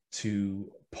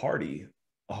to party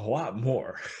a lot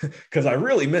more because I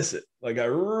really miss it. Like I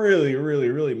really, really,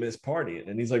 really miss partying.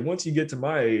 And he's like, once you get to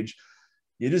my age,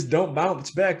 you just don't bounce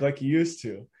back like you used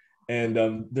to.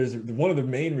 And there's one of the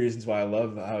main reasons why I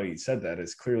love how he said that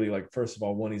is clearly, like, first of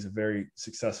all, one, he's a very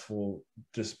successful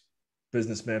just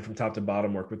businessman from top to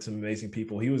bottom, worked with some amazing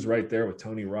people. He was right there with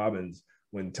Tony Robbins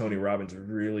when Tony Robbins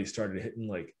really started hitting,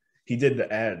 like he did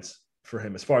the ads for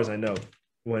him, as far as I know,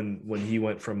 when he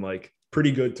went from like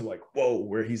pretty good to like, whoa,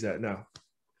 where he's at now.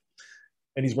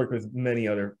 And he's worked with many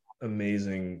other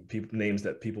amazing people, names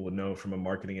that people would know from a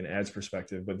marketing and ads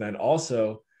perspective. But then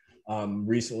also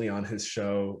recently on his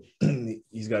show,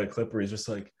 he's got a clip where he's just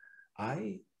like,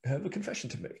 I have a confession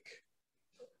to make.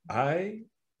 I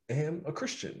am a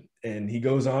Christian. And he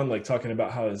goes on like talking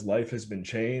about how his life has been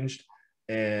changed.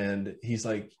 And he's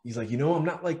like, I'm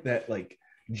not like that, like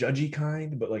judgy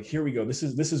kind, but like, here we go. This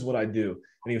is what I do.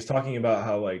 And he was talking about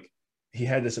how like he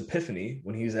had this epiphany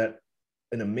when he was at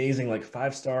an amazing like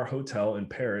 5-star hotel in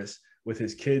Paris with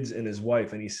his kids and his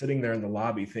wife. And he's sitting there in the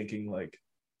lobby thinking like,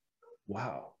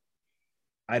 wow,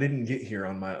 I didn't get here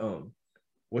on my own.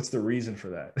 What's the reason for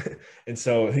that? And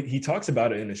so he talks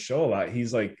about it in his show a lot.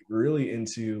 He's like really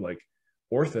into like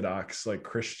Orthodox, like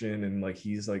Christian, and like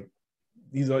he's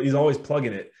always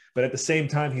plugging it. But at the same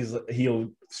time, he'll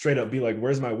straight up be like,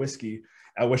 where's my whiskey?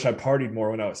 I wish I partied more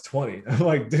when I was 20. I'm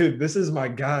like, dude, this is my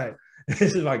guy.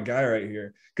 This is my guy right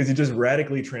here. Because he's just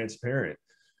radically transparent.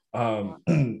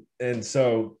 And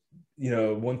so,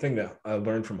 one thing that I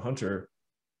learned from Hunter,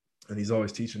 and he's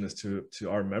always teaching this to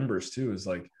our members too, is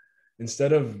like,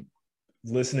 instead of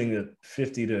listening to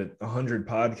 50 to 100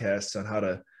 podcasts on how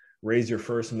to raise your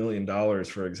first $1 million,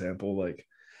 for example, like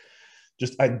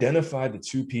just identify the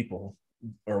 2 people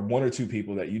or 1 or 2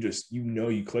 people that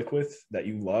you click with, that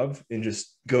you love, and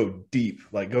just go deep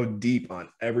on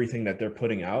everything that they're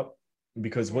putting out.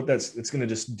 Because it's going to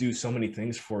just do so many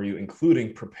things for you,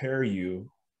 including prepare you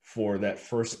for that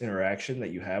first interaction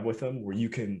that you have with them, where you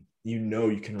can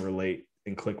relate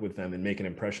and click with them and make an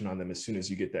impression on them as soon as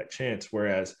you get that chance.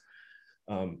 Whereas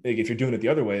Like if you're doing it the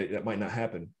other way, that might not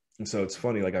happen. And so it's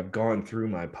funny, like I've gone through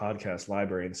my podcast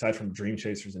library, and aside from Dream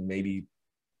Chasers and maybe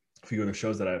a few other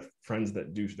shows that I have friends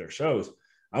that do their shows,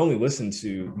 I only listen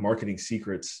to Marketing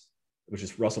Secrets, which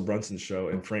is Russell Brunson's show,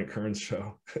 and Frank Kern's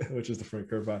show, which is the Frank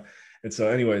Kern Pod. And so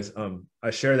anyways,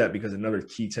 I share that because another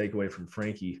key takeaway from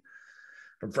Frankie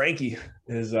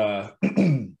is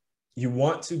you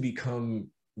want to become,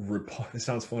 it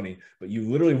sounds funny, but you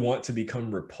literally want to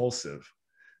become repulsive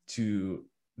to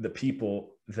the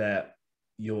people that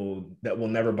will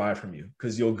never buy from you,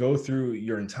 because you'll go through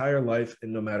your entire life,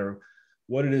 and no matter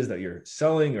what it is that you're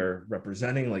selling or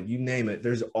representing, like you name it,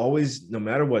 there's always, no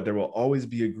matter what, there will always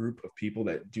be a group of people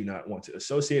that do not want to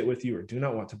associate with you or do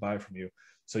not want to buy from you.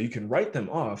 So you can write them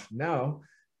off. Now,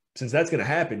 since that's going to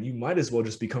happen, you might as well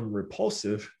just become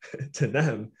repulsive to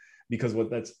them, because what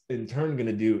that's in turn going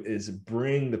to do is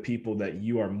bring the people that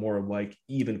you are more like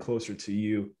even closer to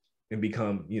you, and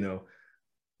become,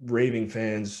 raving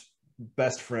fans,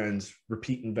 best friends,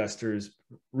 repeat investors,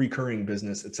 recurring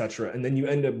business, etc. And then you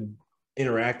end up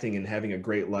interacting and having a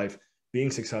great life,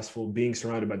 being successful, being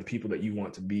surrounded by the people that you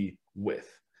want to be with.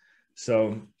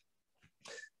 So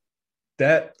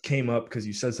that came up because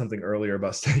you said something earlier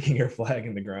about staking your flag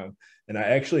in the ground, and I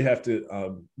actually have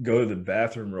to go to the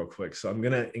bathroom real quick. So I'm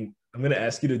gonna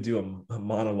ask you to do a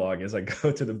monologue as I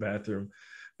go to the bathroom.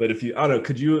 But if you, I don't know,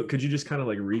 could you just kind of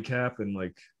like recap and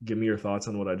like give me your thoughts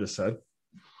on what I just said?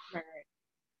 Right.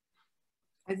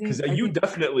 I think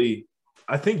definitely,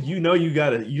 I think you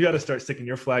gotta start sticking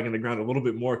your flag in the ground a little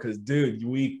bit more, because dude,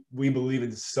 we believe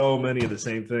in so many of the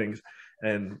same things.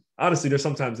 And honestly, there's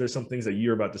some things that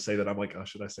you're about to say that I'm like, oh,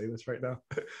 should I say this right now?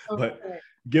 But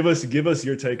give us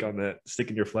your take on that,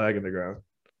 sticking your flag in the ground.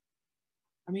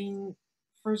 I mean,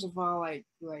 first of all, like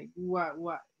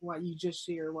what you just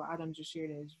shared, what Adam just shared,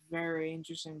 is very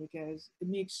interesting, because it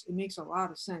makes a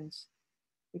lot of sense.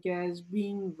 Because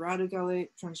being radically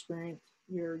transparent,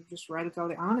 you're just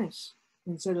radically honest,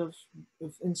 instead of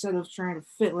trying to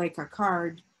fit like a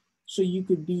card so you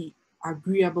could be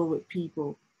agreeable with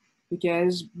people.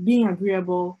 Because being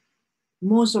agreeable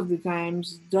most of the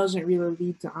times doesn't really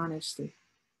lead to honesty.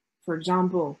 For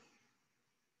example,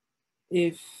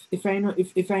 if I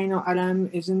know Adam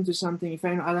is into something, if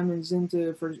I know Adam is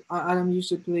into, for Adam used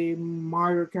to play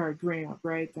Mario Kart growing up,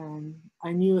 right? And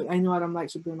I know Adam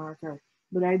likes to play Mario Kart,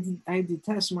 but I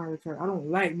detest Mario Kart. I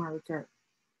don't like Mario Kart.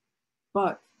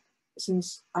 But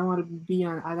since I want to be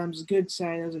on Adam's good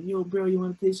side, I was like, yo, bro, you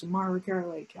want to play some Mario Kart?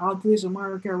 Like, I'll play some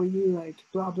Mario Kart with you, like,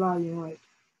 blah, blah, like,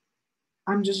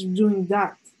 I'm just doing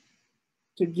that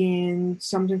to gain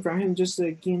something from him, just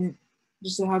to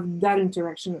have that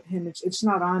interaction with him. It's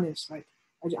not honest. Like,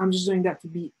 I'm just doing that to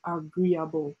be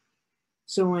agreeable.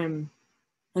 So, and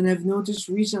I've noticed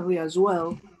recently as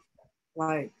well,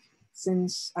 like,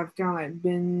 since I've kind of like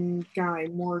been kind of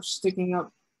like more sticking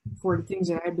up for the things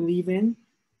that I believe in,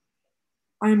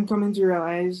 I'm coming to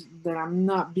realize that I'm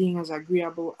not being as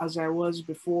agreeable as I was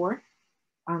before.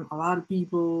 A lot of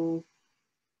people,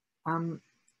 I'm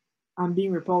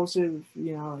being repulsive.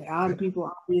 A lot of people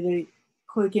are really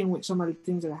clicking with some of the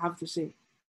things that I have to say,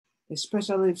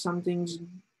 especially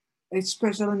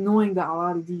especially knowing that a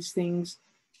lot of these things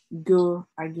go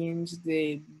against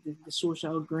the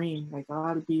social grain. Like, a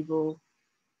lot of people,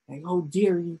 like, how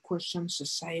dare you question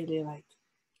society? Like,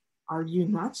 are you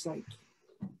nuts? Like,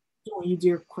 don't you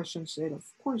dare question society? Of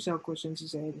course I'll question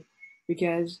society,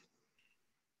 because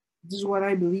this is what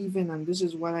I believe in, and this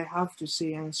is what I have to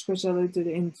say. And especially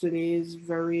in today's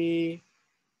very,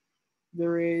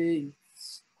 very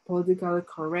politically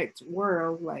correct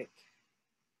world, like,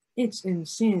 it's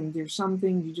insane. There's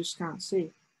something you just can't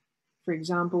say. For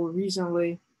example,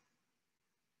 recently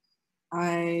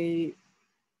I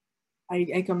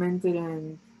commented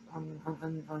on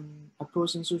a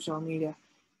post on social media.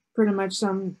 Pretty much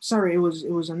it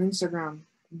was on Instagram.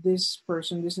 This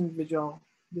person, this individual,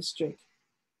 this chick,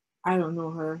 I don't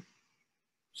know her.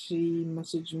 She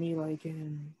messaged me like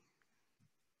an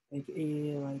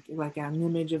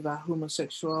image of a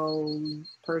homosexual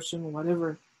person,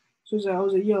 whatever. So I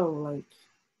was like, yo, like,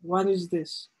 what is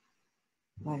this?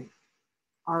 Like,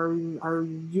 are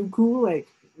you cool? Like,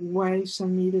 why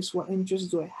send me this? What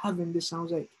interest do I have in this? I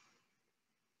was like,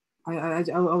 I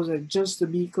was like, just to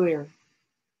be clear,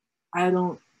 I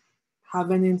don't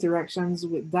have any interactions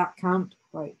with that camp,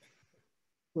 like,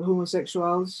 with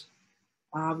homosexuals.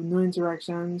 I have no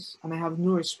interactions, and I have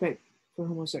no respect for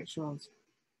homosexuals.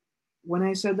 When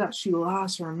I said that, she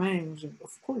lost her mind. I was like,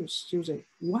 of course. She was like,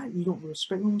 what? You don't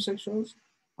respect homosexuals?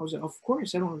 I was like, of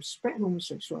course I don't respect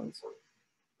homosexuals.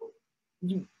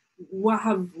 What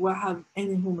have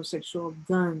any homosexual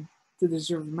done to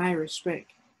deserve my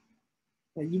respect?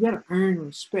 Like you gotta earn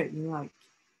respect, you know, like,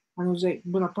 and I was like,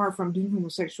 but apart from being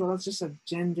homosexual, that's just a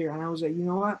gender. And I was like, you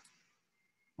know what?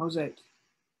 I was like,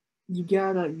 you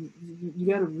gotta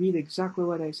read exactly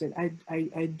what I said.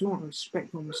 I don't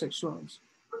respect homosexuals.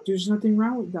 There's nothing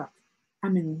wrong with that.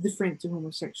 I'm indifferent to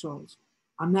homosexuals.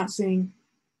 I'm not saying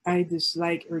I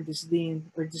dislike or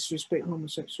disdain or disrespect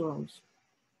homosexuals.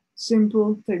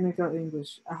 Simple technical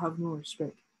English. I have no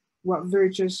respect. What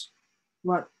virtues,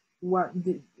 what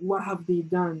what have they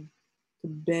done to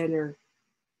better?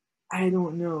 I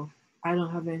don't know. I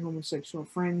don't have any homosexual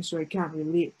friends, so I can't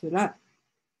relate to that.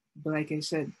 But like I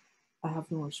said, I have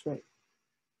no respect.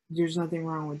 There's nothing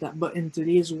wrong with that. But in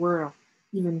today's world,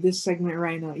 even this segment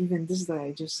right now, even this that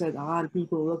I just said, a lot of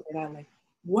people look at that like,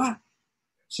 what?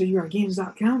 So you're against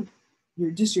that camp?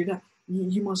 You're this, you're that.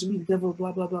 You must be the devil,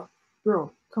 blah, blah, blah.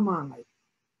 Bro, come on. Like,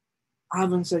 I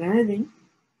haven't said anything.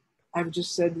 I've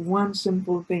just said one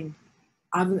simple thing.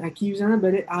 I haven't accused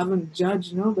anybody. I haven't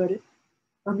judged nobody.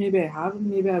 Or maybe I haven't.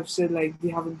 Maybe I've said like they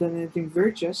haven't done anything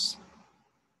virtuous.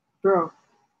 Bro,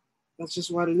 that's just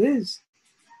what it is.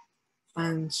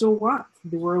 And so what?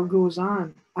 The world goes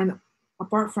on. And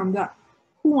apart from that,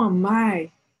 who am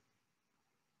I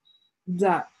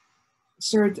that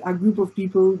a group of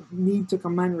people need to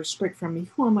command respect from me?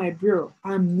 Who am I, bro?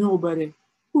 I'm nobody.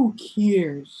 Who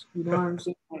cares? You know what I'm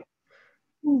saying? Like,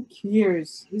 who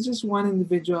cares? It's just one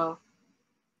individual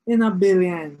in a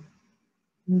billion,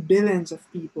 billions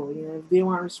of people. You know, if they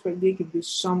want respect, they could be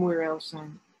somewhere else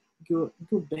and go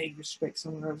beg respect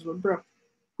somewhere else. But bro,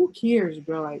 who cares,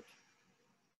 bro? Like,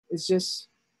 it's just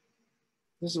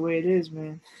the way it is,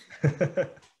 man.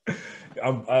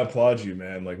 I applaud you,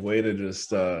 man. Like, way to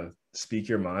just speak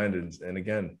your mind. And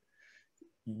again,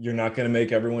 you're not going to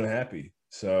make everyone happy.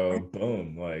 So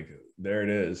boom, like there it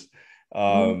is.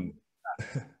 I'm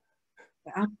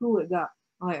cool with that.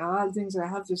 Like a lot of things I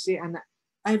have to say, and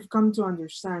I've come to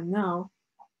understand now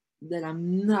that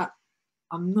I'm not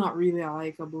really a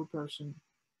likable person.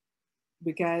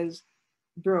 Because,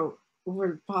 bro, over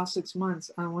the past 6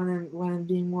 months, and when I'm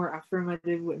being more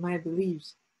affirmative with my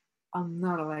beliefs, I'm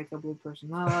not a likable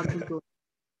person. Not a lot of people,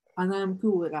 and I'm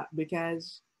cool with that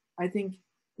because I think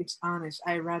it's honest.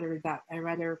 I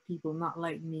rather people not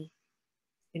like me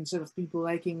instead of people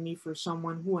liking me for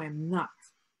someone who I'm not.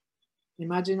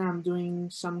 Imagine I'm doing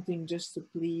something just to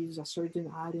please a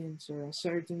certain audience or a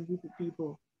certain group of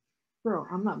people. Bro,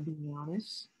 I'm not being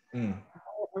honest. I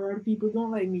rather people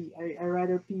don't like me. I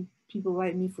rather people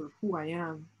like me for who I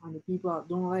am. And the people that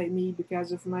don't like me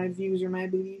because of my views or my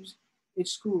beliefs,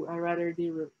 it's cool. I rather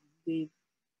they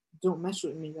don't mess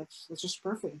with me. That's just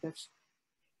perfect. That's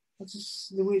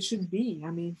just the way it should be.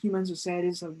 I mean, human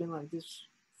societies have been like this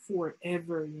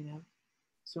forever, you know.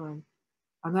 So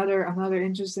another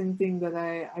interesting thing that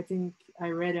I think I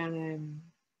read on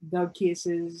Doug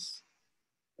Case's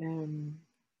um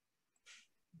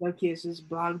Doug Case's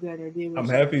blog the other day I'm was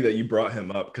happy that you brought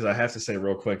him up because I have to say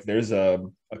real quick, there's a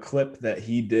clip that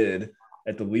he did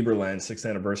at the Liberland 6th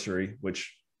anniversary,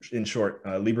 which in short,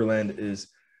 Liberland is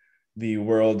the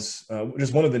world's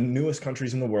just one of the newest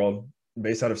countries in the world,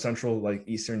 based out of Central, like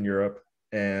Eastern Europe.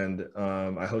 And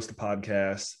I host a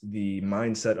podcast. The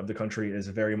mindset of the country is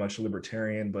very much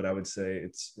libertarian, but I would say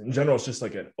it's in general, it's just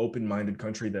like an open-minded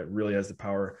country that really has the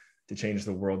power to change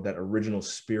the world. That original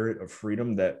spirit of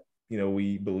freedom that, you know,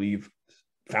 we believe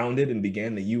founded and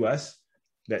began the US,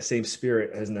 that same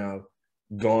spirit has now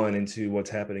gone into what's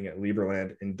happening at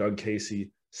Liberland. And Doug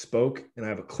Casey spoke, and I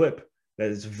have a clip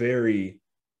that is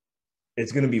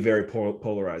it's going to be very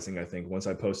polarizing, I think, once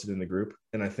I post it in the group.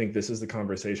 And I think this is the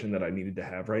conversation that I needed to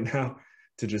have right now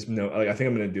to just know, like, I think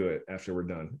I'm going to do it after we're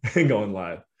done and going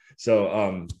live.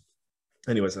 So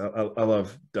anyways, I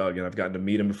love Doug, and I've gotten to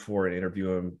meet him before and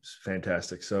interview him. It's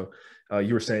fantastic. So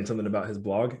you were saying something about his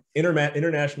blog,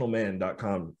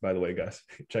 internationalman.com, by the way, guys.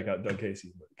 Check out Doug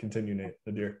Casey. Continue,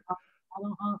 Nadir. I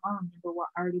don't remember what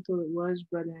article it was,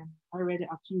 but I read it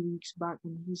a few weeks back,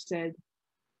 and he said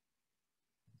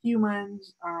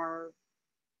humans are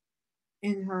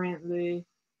inherently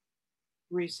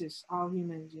racist, all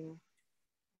humans, you know.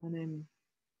 And then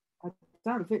I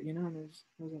thought of it, you know, and I was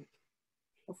like,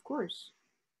 of course,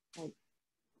 like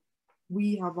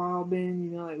we have all been,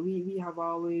 you know, like we have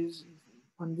always,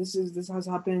 and this has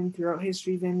happened throughout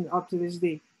history, even up to this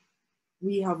day.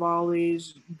 We have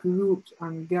always grouped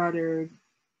and gathered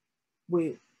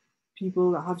with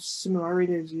people that have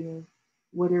similarities, you know,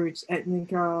 whether it's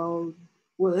ethnical,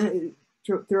 well,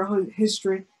 throughout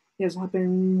history, it has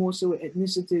happened mostly with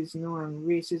ethnicities, you know, and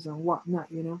races and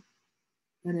whatnot, you know.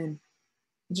 And then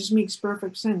it just makes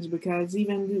perfect sense because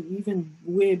even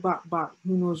way back,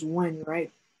 who knows when,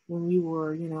 right? When we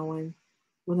were, you know, when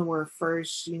when we were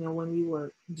first, when we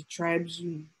were the tribes,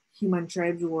 human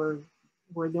tribes were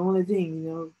the only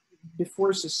thing,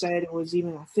 before society was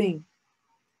even a thing.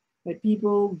 Like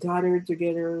people gathered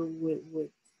together with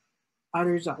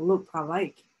others that looked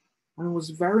alike. And it was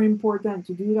very important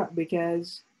to do that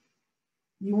because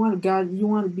you want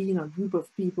to be in a group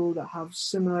of people that have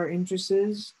similar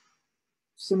interests,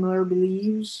 similar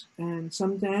beliefs, and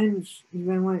sometimes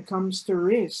even when it comes to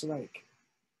race, like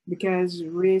because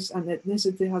race and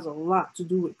ethnicity has a lot to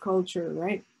do with culture,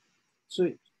 right?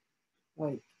 So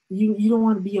like you don't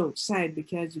want to be outside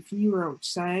because if you are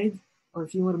outside or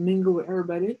if you want to mingle with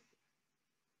everybody,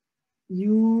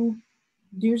 you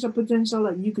there's a potential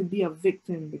that you could be a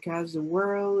victim because the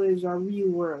world is a real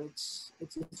world.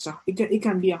 It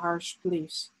can be a harsh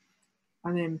place.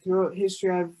 And then throughout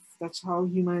history, that's how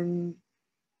human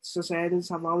societies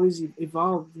have always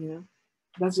evolved.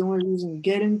 That's the only reason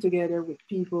getting together with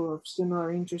people of similar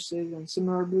interests and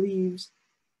similar beliefs,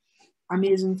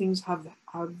 amazing things have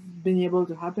been able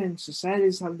to happen.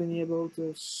 Societies have been able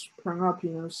to sprung up,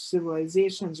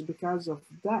 civilizations because of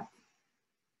that.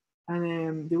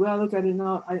 And the way I look at it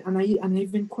now, I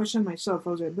even questioned myself.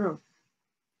 I was like, bro,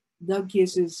 that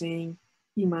case is saying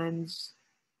humans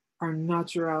are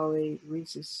naturally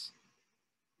racist.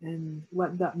 And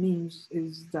what that means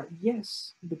is that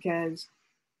yes, because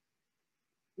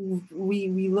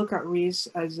we look at race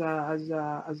as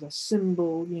a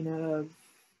symbol,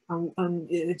 and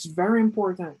it's very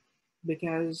important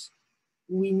because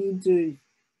we need to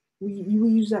we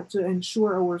use that to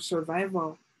ensure our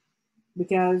survival.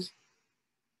 Because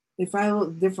if I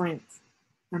look different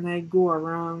and I go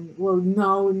around, well,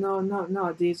 no,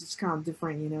 nowadays it's kind of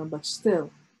different, but still,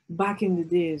 back in the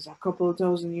days, a couple of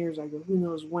thousand years ago, who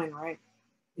knows when, right?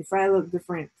 If I look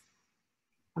different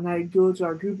and I go to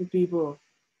a group of people,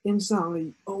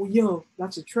 instantly, oh, yo,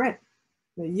 that's a threat.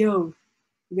 Like, yo,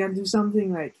 you gotta do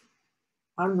something like,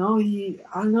 I don't know,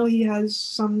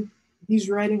 he's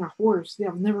riding a horse. They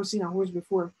have never seen a horse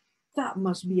before. That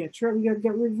must be a threat. We gotta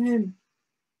get rid of him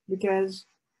because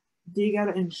they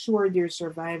gotta ensure their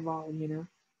survival,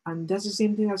 And that's the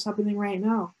same thing that's happening right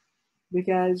now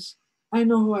because I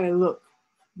know how I look.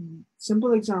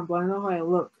 Simple example, I know how I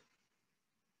look.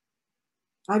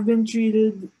 I've been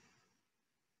treated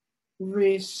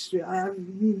race.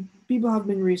 People have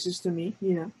been racist to me,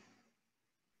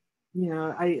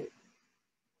 I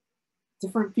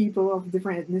different people of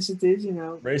different ethnicities,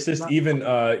 Racist, even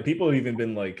people have even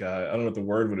been like I don't know what the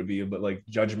word would be, but like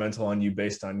judgmental on you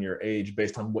based on your age,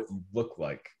 based on what you look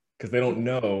like, because they don't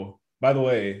know. By the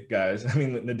way, guys, I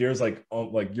mean Nadir's like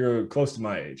you're close to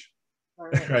my age,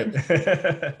 right?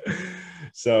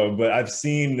 So, but I've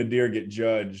seen Nadir get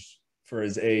judged for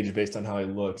his age based on how he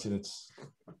looks, and it's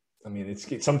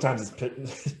sometimes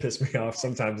it's pissed me off.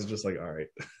 Sometimes it's just like, all right.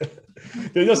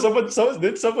 Someone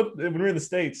when we were in the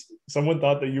States, someone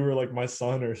thought that you were like my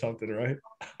son or something, right?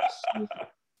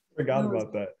 Forgot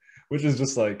about that, which is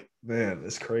just like, man,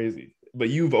 it's crazy. But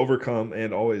you've overcome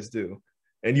and always do,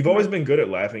 and you've always been good at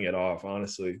laughing it off.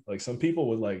 Honestly, like some people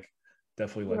would like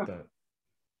definitely like that.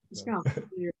 It's kind of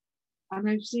weird, and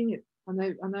I've seen it,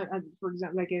 for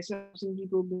example, like I said, I've seen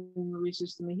people being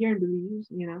racist to me here in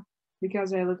Belize,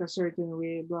 because I look a certain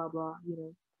way, blah blah,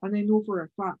 and I know for a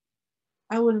fact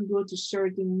I wouldn't go to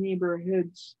certain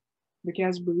neighborhoods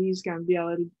because Belize can be a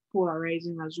little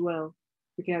polarizing as well.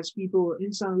 Because people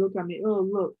instantly look at me, oh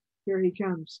look, here he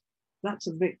comes. That's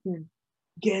a victim.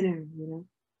 Get him.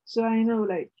 So I know,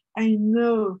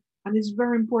 and it's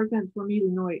very important for me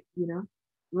to know it,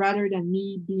 rather than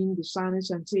me being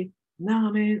dishonest and say,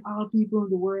 nah man, all people in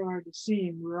the world are the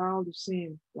same. We're all the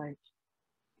same. Like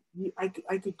I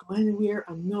could go anywhere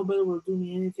and nobody will do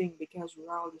me anything because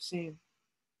we're all the same.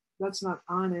 That's not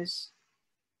honest.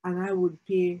 And I would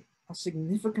pay a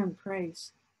significant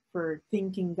price for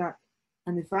thinking that.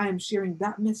 And if I am sharing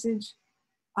that message,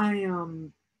 I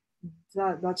am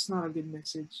that's not a good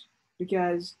message.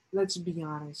 Because let's be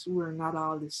honest, we're not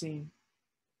all the same.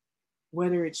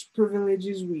 Whether it's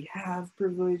privileges, we have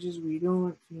privileges, we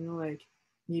don't, like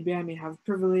maybe I may have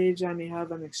privilege, I may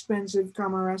have an expensive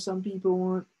camera some people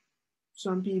want.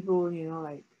 Some people,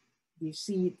 like they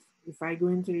see it. If I go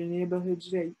into the neighborhood,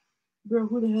 like, bro,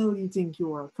 who the hell do you think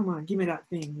you are? Come on, give me that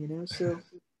thing, So,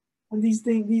 and these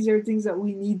are things that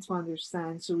we need to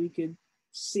understand so we could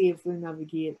safely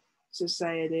navigate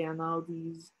society and all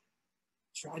these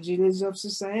tragedies of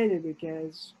society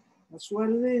because that's what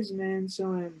it is, man.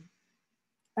 So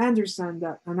I understand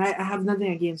that, and I have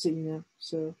nothing against it,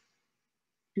 So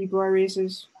people are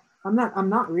racist. I'm not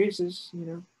racist,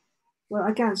 Well,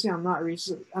 I can't say I'm not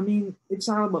racist. I mean, it's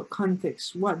all about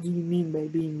context. What do you mean by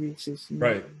being racist? You know?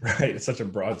 Right, right. It's such a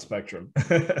broad spectrum.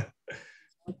 Okay,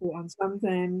 and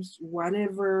sometimes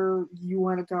whatever you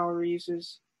want to call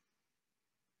racist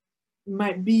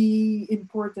might be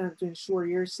important to ensure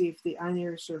your safety and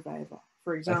your survival.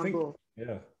 For I think, example,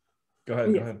 yeah. Go ahead,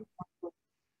 go yeah, ahead.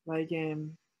 like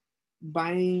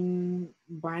buying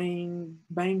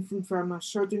food from a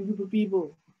certain group of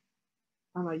people.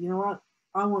 I'm like, you know what?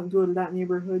 I won't go to that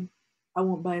neighborhood. I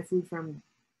won't buy food from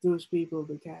those people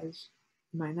because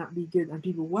it might not be good. And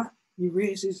people, what? You're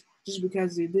racist just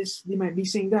because they're this. They might be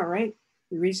saying that, right?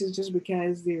 They're racist just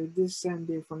because they're this and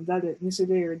they're from that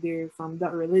ethnicity or they're from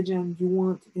that religion. You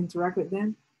won't interact with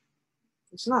them.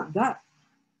 It's not that.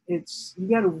 It's you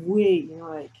gotta weigh, you know,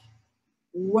 like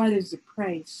what is the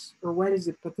price or what is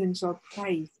the potential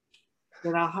price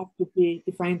that I'll have to pay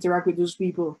if I interact with those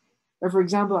people. Or for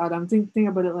example, Adam, think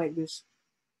about it like this.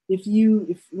 If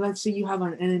let's say you have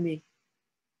an enemy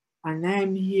and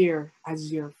I'm here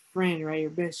as your friend, right? Your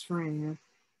best friend, you know,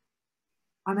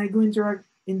 and I go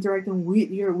interacting with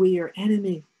your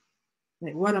enemy.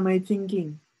 Like what am I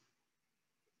thinking?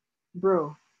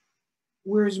 Bro,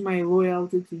 where's my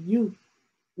loyalty to you?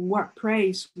 What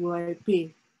price will I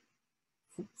pay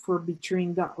for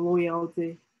betraying that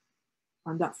loyalty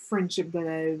and that friendship that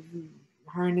I've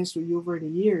harnessed with you over the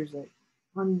years? Like,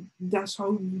 and that's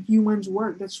how humans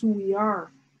work. That's who we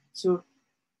are. So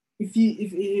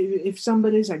if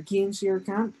somebody's against your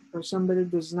camp or somebody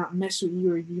does not mess with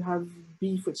you or you have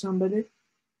beef with somebody,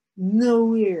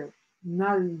 nowhere,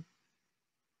 not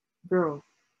bro,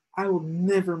 I will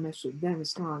never mess with them.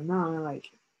 It's gone now. Like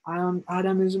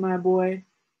Adam is my boy.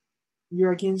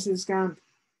 You're against this camp.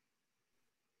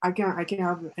 I can't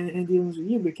have any dealings with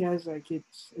you because like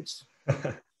it's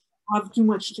I have too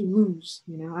much to lose,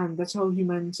 you know, and that's how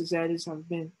human societies have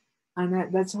been.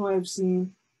 And that's how I've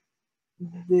seen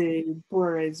the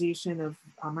polarization of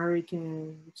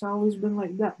American. It's always been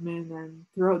like that, man, and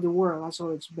throughout the world, that's how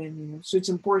it's been, you know. So it's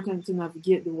important to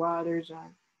navigate the waters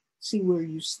and see where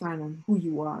you stand and who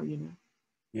you are, you know.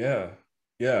 Yeah.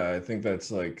 Yeah. I think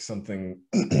that's like something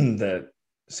that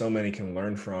so many can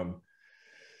learn from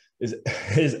is,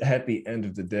 is at the end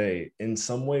of the day, in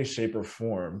some way, shape, or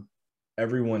form,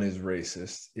 everyone is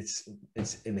racist.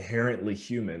 It's inherently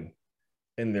human.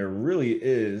 And there really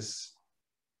is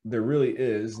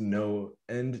no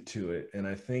end to it. And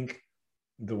I think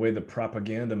the way the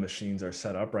propaganda machines are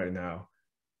set up right now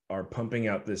are pumping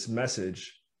out this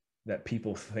message that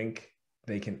people think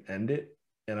they can end it.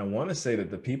 And I want to say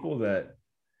that the people that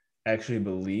actually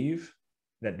believe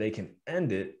that they can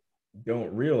end it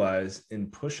don't realize in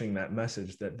pushing that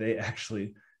message that they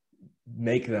actually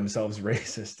make themselves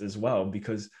racist as well,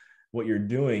 because what you're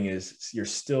doing is you're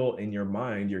still in your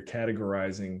mind, you're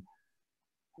categorizing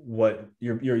what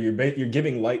you're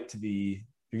giving light to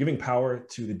you're giving power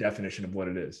to the definition of what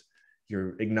it is.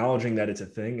 You're acknowledging that it's a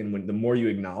thing, and when the more you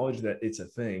acknowledge that it's a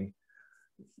thing,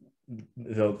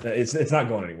 it's not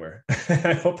going anywhere.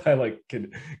 I hope I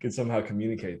could somehow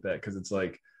communicate that, because it's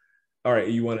like, all right,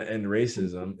 you want to end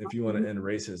racism. If you want to end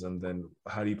racism, then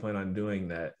how do you plan on doing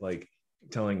that? Like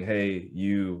telling, hey,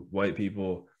 you white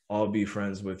people, I'll be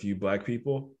friends with you black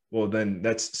people. Well, then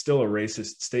that's still a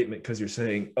racist statement, because you're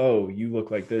saying, oh, you look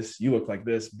like this,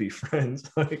 be friends.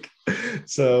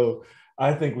 So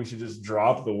I think we should just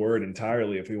drop the word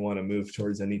entirely if we want to move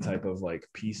towards any type of like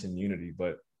peace and unity.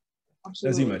 But Absolutely.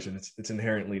 as you mentioned, it's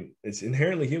inherently human. It's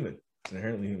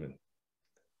inherently human.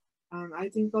 I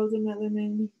think ultimately,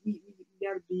 man, we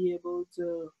gotta be able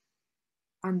to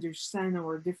understand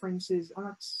our differences. And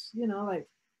that's, you know, like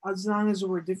as long as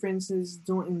our differences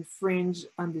don't infringe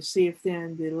on the safety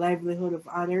and the livelihood of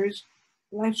others,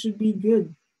 life should be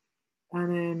good.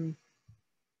 And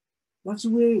that's the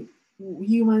way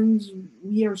humans,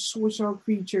 we are social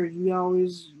creatures.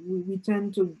 We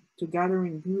tend to gather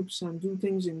in groups and do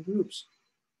things in groups.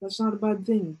 That's not a bad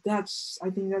thing. I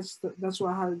think that's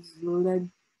what has led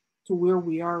to where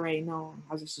we are right now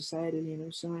as a society, you know.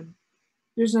 So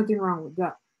there's nothing wrong with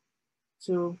that.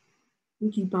 So we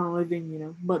keep on living, you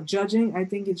know. But judging, I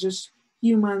think it's just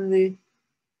humanly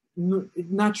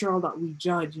natural that we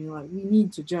judge. You know, like we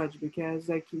need to judge because,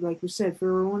 like we said,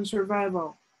 for our own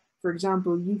survival. For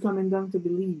example, you coming down to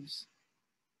Belize,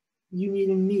 you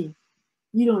meeting me.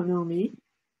 You don't know me.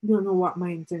 You don't know what my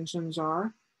intentions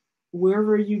are.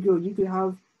 Wherever you go, you could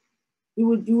have. It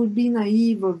would be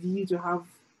naive of you to have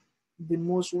the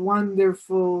most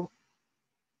wonderful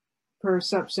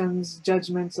perceptions,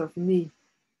 judgments of me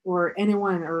or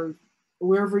anyone or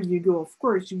wherever you go. Of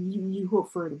course, you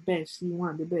hope for the best. You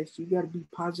want the best. You got to be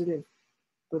positive.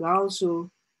 But also,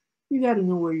 you gotta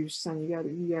know where you stand. You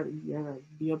gotta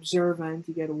be observant.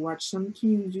 You gotta watch some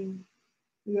cues. You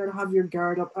gotta have your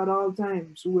guard up at all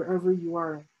times, wherever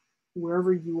you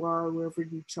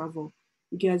travel,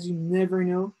 because you never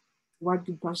know what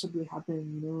could possibly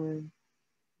happen. And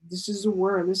this is the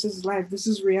world. This is life. This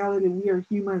is reality. We are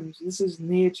humans. This is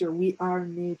nature. We are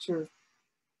nature,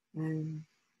 and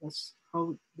that's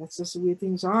just the way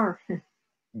things are.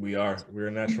 We're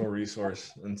a natural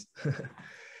resource. And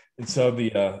and so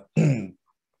the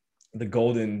the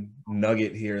golden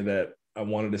nugget here that I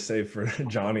wanted to say for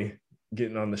Johnny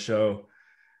getting on the show,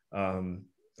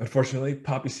 unfortunately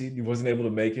Poppy Seed, he wasn't able to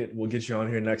make it. We'll get you on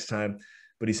here next time,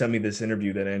 but he sent me this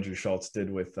interview that Andrew Schultz did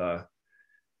with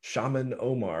Shaman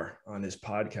Omar on his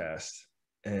podcast,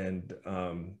 and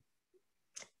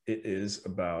it is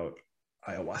about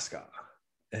ayahuasca.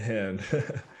 And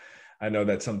I know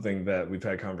that's something that we've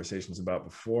had conversations about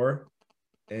before.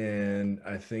 And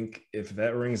I think if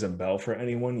that rings a bell for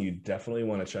anyone, you definitely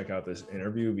want to check out this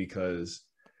interview, because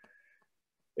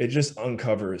it just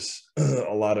uncovers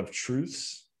a lot of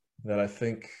truths that I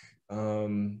think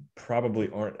probably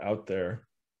aren't out there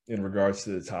in regards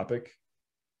to the topic.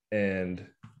 And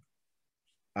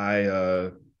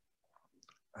I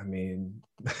mean,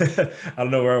 I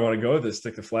don't know where I want to go with this,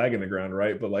 stick the flag in the ground,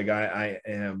 right? But like, I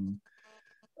am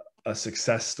a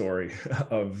success story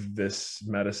of this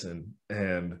medicine.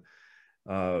 And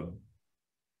I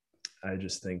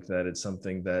just think that it's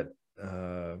something that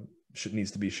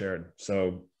needs to be shared.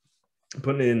 So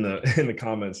putting it in the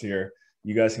comments here,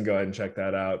 you guys can go ahead and check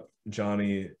that out.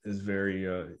 Johnny is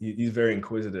he's very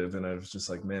inquisitive, and I was just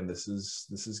like, man, this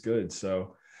is good.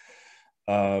 So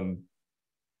I'm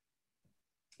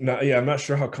not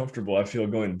sure how comfortable I feel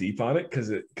going deep on it,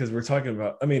 because we're talking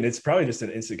about, I mean, it's probably just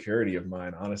an insecurity of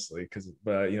mine, honestly,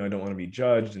 but I don't want to be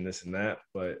judged and this and that,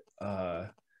 but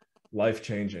life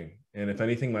changing. And if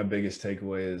anything, my biggest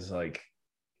takeaway is like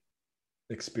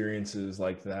experiences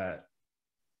like that.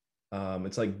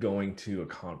 It's like going to a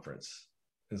conference.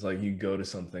 It's like you go to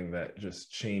something that just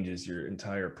changes your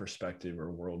entire perspective or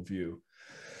worldview.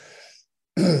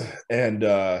 And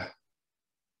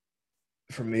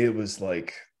for me, it was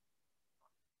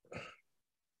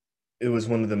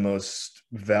one of the most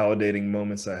validating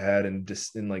moments I had, and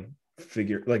just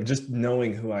just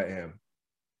knowing who I am,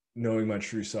 knowing my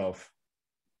true self.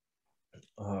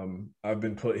 I've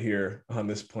been put here on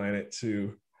this planet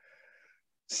to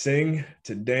sing,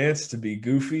 to dance, to be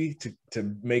goofy,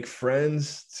 to make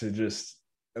friends, to just,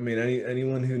 I mean,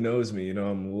 anyone who knows me,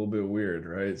 I'm a little bit weird,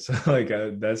 right? So like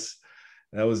that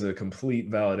was a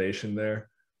complete validation there.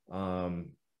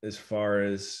 As far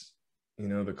as,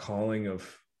 the calling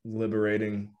of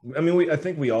liberating, I mean, I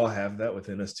think we all have that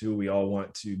within us too. We all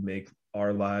want to make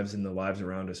our lives and the lives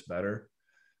around us better.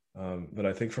 But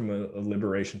I think from a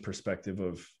liberation perspective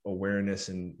of awareness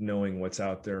and knowing what's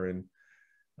out there, and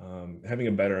having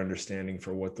a better understanding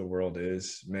for what the world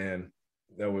is, man,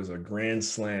 that was a grand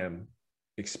slam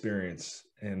experience,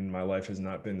 and my life has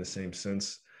not been the same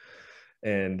since.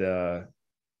 And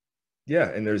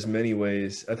and there's many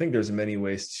ways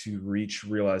to reach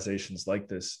realizations like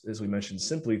this. As we mentioned,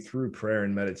 simply through prayer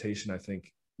and meditation, I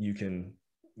think you can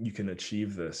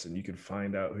achieve this, and you can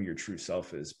find out who your true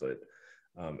self is. But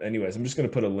anyways, I'm just going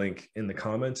to put a link in the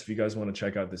comments if you guys want to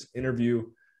check out this interview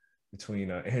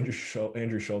between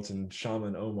Andrew Schultz and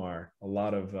Shaman Omar. A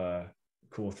lot of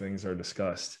cool things are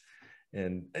discussed.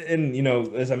 And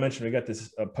as I mentioned, we got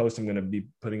this post I'm going to be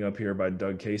putting up here by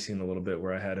Doug Casey in a little bit,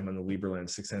 where I had him on the Lieberland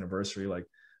 6th anniversary. Like,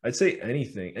 I'd say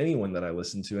anyone that I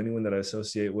listen to, anyone that I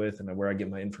associate with, and where I get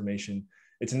my information,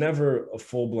 it's never a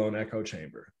full-blown echo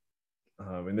chamber.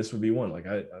 And this would be one. Like,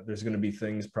 there's going to be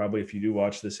things, probably, if you do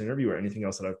watch this interview or anything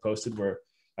else that I've posted, where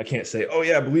I can't say, oh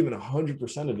yeah, I believe in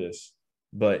 100% of this,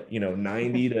 but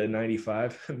 90 to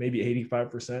 95, maybe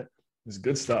 85% is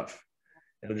good stuff.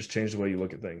 It'll just change the way you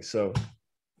look at things. So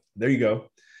there you go.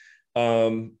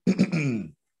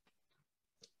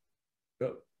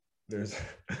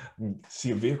 See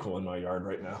a vehicle in my yard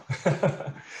right now.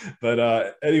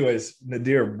 But anyways,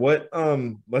 Nadir,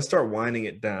 let's start winding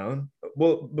it down.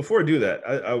 Well, before I do that,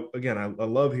 I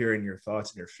love hearing your thoughts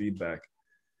and your feedback.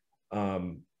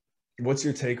 What's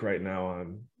your take right now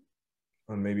on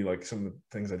maybe like some of the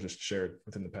things I just shared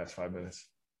within the past 5 minutes?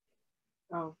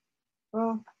 Oh,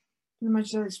 well, pretty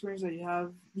much that experience that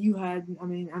you had. I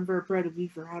mean, I'm very proud of you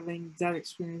for having that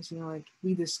experience. Like,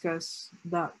 we discussed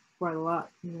that quite a lot,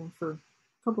 for a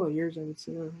couple of years, I would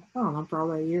say. I don't know,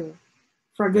 probably a year,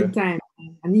 for a good time.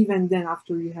 And even then,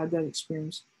 after you had that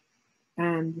experience.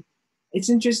 And it's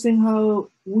interesting how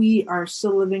we are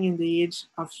still living in the age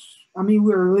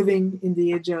we're living in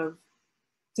the age of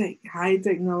high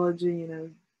technology,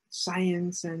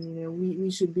 science, and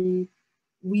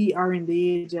we are in the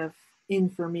age of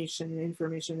information, and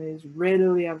information is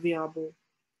readily available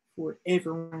for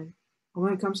everyone. And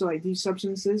when it comes to like these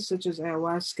substances such as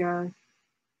ayahuasca,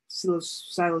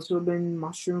 psilocybin,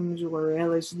 mushrooms, or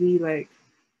LSD, like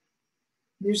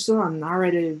there's still a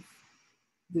narrative,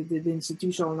 the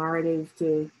institutional narrative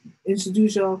to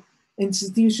institutional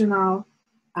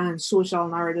and social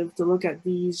narrative to look at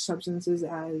these substances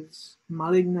as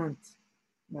malignant,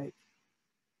 like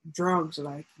drugs,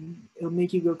 like it'll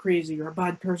make you go crazy. You're a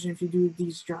bad person if you do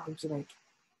these drugs. Like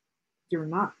they're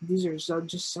not. These are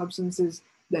just substances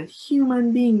that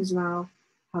human beings now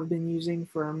have been using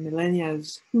for millennia,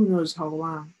 who knows how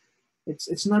long.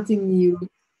 It's nothing new.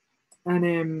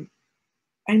 And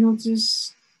I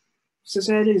notice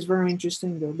society is very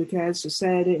interesting though, because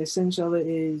society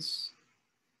essentially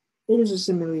it is a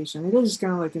simulation. It is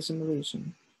kind of like a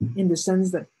simulation in the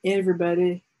sense that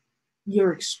everybody,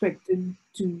 you're expected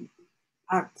to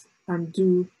act and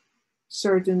do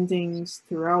certain things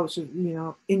throughout,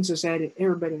 in society.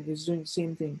 Everybody is doing the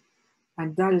same thing,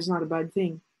 and that is not a bad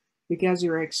thing, because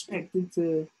you're expected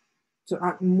to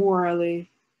act morally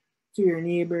to your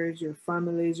neighbors, your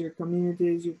families, your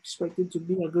communities. You're expected to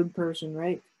be a good person,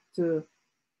 right? To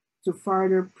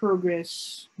further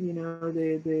progress,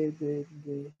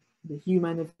 the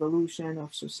human evolution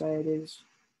of societies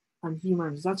and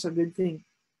humans. That's a good thing.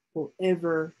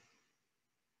 However,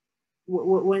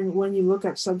 when you look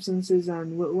at substances,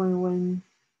 and when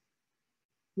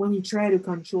you try to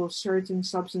control certain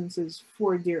substances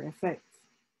for their effect,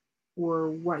 or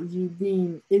what you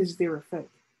deem is their effect,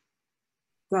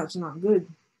 that's not good.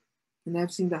 And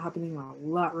I've seen that happening a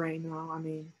lot right now. I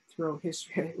mean, throughout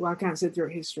history. Well, I can't say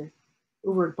throughout history.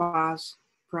 Over the past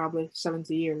probably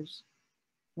 70 years.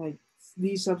 Like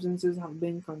these substances have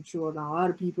been controlled. And a lot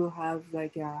of people have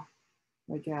like a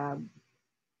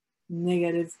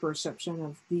negative perception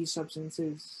of these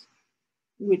substances,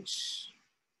 which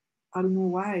I don't know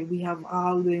why. We have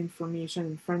all the information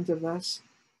in front of us,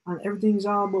 and everything's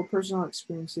all about personal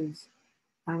experiences.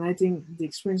 And I think the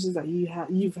experiences that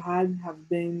you've had have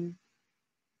been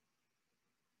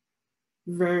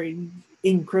very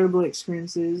incredible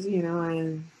experiences,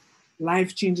 and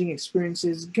life-changing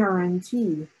experiences,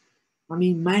 guaranteed. I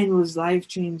mean, mine was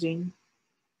life-changing.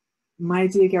 My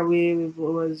takeaway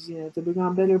was, to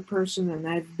become a better person, and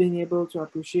I've been able to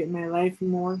appreciate my life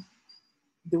more,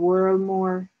 the world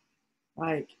more,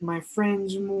 like my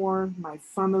friends more, my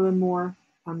family more.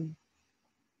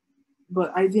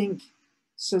 But I think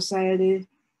society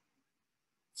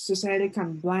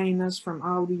can blind us from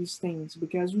all these things,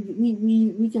 because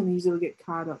we can easily get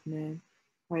caught up, man.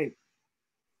 Like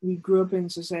we grew up in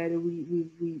society, we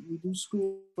do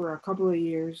school for a couple of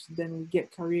years, then we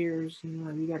get careers,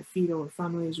 we got to feed our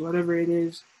families, whatever it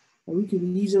is. But we could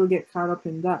easily get caught up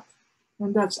in that,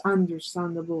 and that's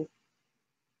understandable.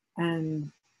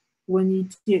 And when you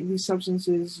take these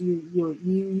substances, you're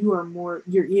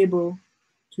able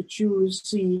to choose,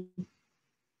 see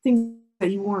things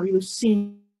that you weren't really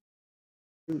seeing.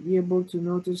 You're able to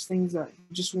notice things that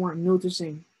you just weren't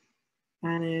noticing,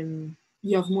 and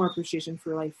you have more appreciation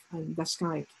for life, and that's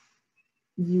kind of like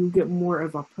you get more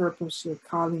of a purpose, or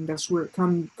calling. That's where it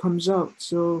comes out.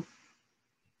 So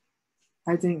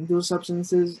I think those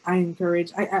substances I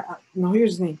encourage. I now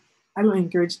here's the thing: I don't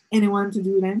encourage anyone to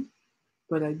do them,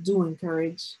 but I do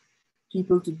encourage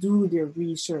people to do their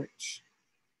research.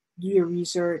 Do your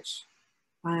research,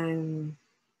 and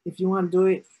if you want to do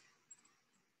it,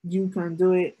 you can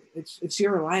do it. It's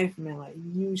your life, man. Like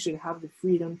you should have the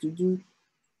freedom to do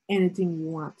anything you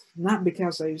want. Not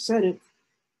because I said it,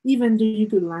 even though you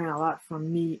could learn a lot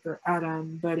from me or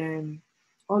Adam, but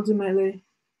ultimately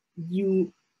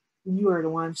you are the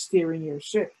one steering your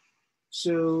ship.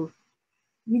 So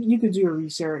you could do your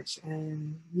research,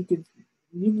 and you could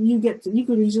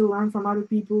easily learn from other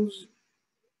people's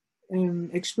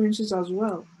experiences as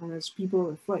well, and as people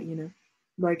reflect,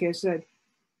 like I said.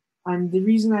 And the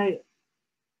reason I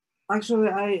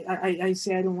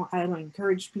say I don't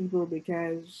encourage people,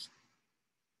 because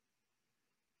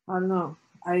I don't know.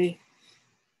 I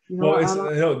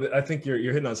think you're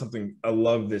hitting on something. I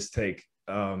love this take.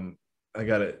 I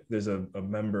got it. There's a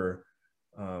member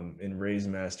in Raise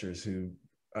Masters who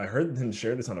I heard him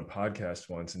share this on a podcast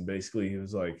once, and basically he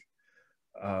was like,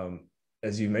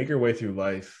 as you make your way through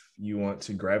life, you want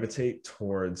to gravitate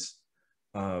towards.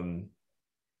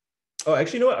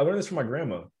 Actually, you know what? I learned this from my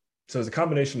grandma. So it's a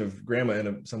combination of grandma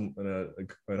and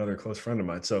another close friend of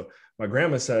mine. So my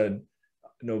grandma said,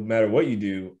 no matter what you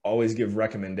do, always give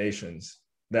recommendations.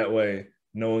 That way,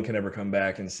 no one can ever come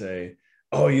back and say,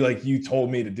 oh, you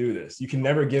told me to do this. You can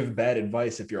never give bad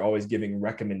advice if you're always giving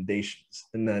recommendations.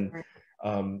 And then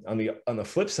on the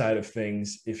flip side of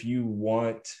things, if you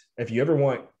ever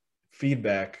want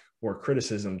feedback or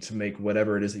criticism to make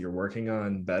whatever it is that you're working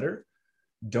on better,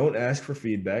 don't ask for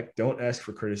feedback, don't ask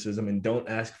for criticism, and don't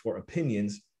ask for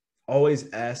opinions.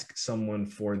 Always ask someone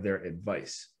for their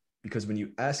advice, because when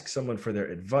you ask someone for their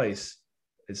advice,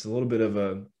 it's a little bit of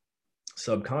a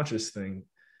subconscious thing,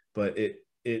 but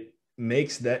it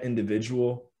makes that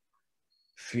individual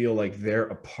feel like they're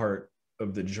a part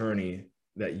of the journey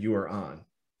that you are on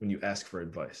when you ask for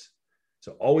advice.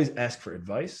 So always ask for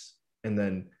advice. And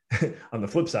then on the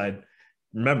flip side,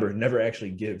 remember, never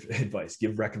actually give advice,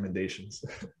 give recommendations.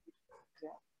 Yeah.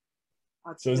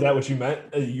 So is that what you meant?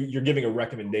 You're giving a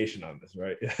recommendation on this,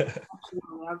 right?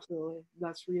 Absolutely.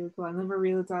 That's really cool. I never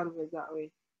really thought of it that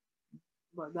way,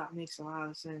 but that makes a lot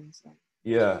of sense.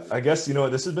 Yeah, I guess,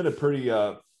 this has been a pretty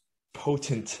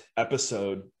potent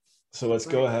episode. So let's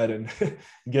go ahead and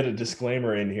get a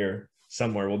disclaimer in here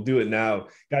somewhere. We'll do it now.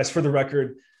 Guys, for the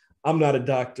record, I'm not a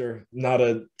doctor, not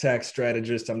a tax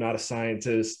strategist. I'm not a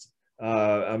scientist.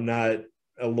 I'm not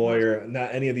a lawyer,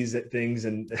 not any of these things.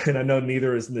 And I know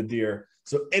neither is Nadir.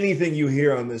 So anything you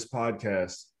hear on this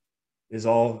podcast is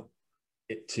all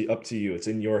up to you. It's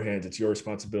in your hands. It's your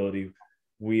responsibility.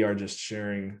 We are just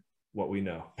sharing what we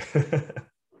know.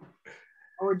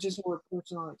 Or just more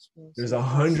personal experience. There's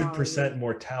 100%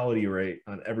 mortality rate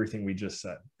on everything we just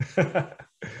said.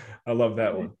 I love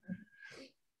that one.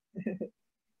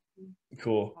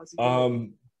 Cool.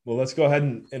 Well, let's go ahead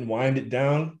and wind it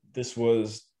down. This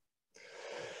was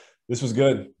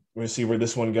good. We're gonna see where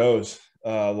this one goes.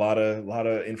 A lot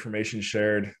of information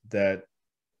shared that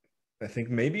I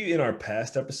think maybe in our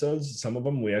past episodes, some of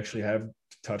them we actually have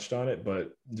touched on it, but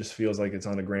it just feels like it's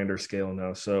on a grander scale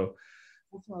now. So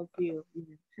that's how I feel.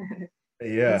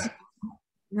 Yeah.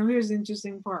 Now here's the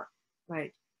interesting part.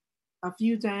 Like a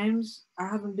few times I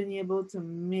haven't been able to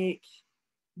make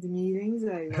the meetings,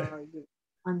 and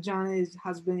John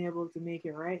has been able to make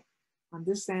it, right? And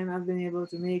this time I've been able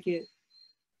to make it,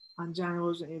 and John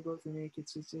wasn't able to make it.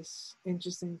 So it's just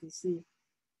interesting to see.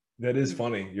 That is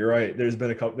funny. You're right. There's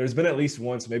been at least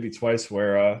once, maybe twice,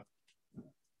 where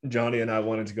Johnny and I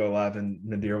wanted to go live and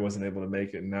Nadir wasn't able to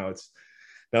make it, and now it's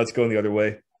going the other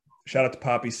way. Shout out to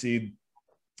Poppy Seed.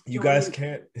 You guys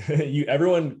can't,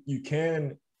 you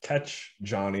can catch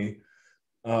Johnny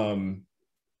on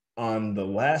the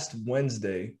last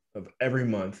Wednesday of every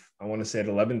month. I want to say at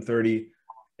 11:30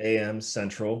 a.m.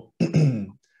 Central.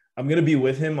 I'm going to be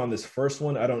with him on this first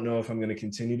one. I don't know if I'm going to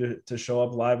continue to show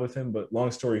up live with him, but long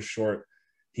story short,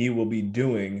 he will be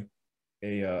doing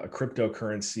a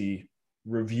cryptocurrency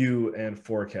review and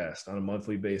forecast on a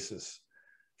monthly basis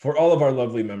for all of our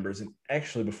lovely members. And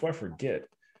actually, before I forget,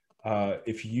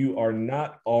 if you are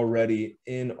not already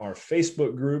in our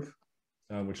Facebook group,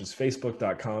 which is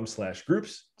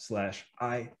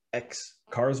facebook.com/groups/IX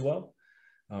Carswell.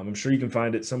 I'm sure you can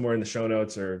find it somewhere in the show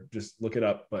notes or just look it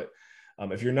up. But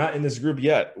if you're not in this group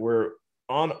yet, we're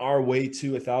on our way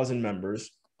to 1,000 members.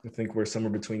 I think we're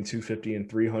somewhere between 250 and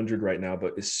 300 right now.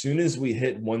 But as soon as we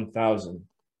hit 1,000,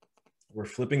 we're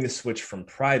flipping the switch from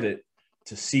private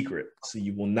to secret. So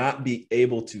you will not be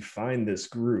able to find this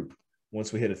group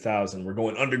once we hit 1,000. We're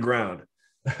going underground.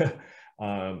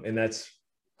 And that's,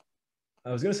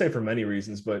 I was going to say for many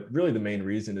reasons, but really the main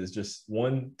reason is just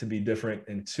one, to be different,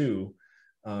 and two,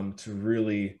 to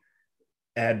really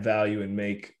add value and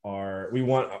make we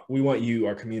want you,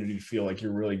 our community, to feel like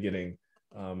you're really getting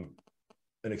an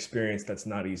experience that's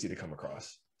not easy to come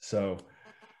across. So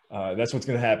that's what's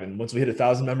going to happen. Once we hit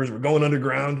 1,000 members, we're going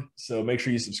underground. So make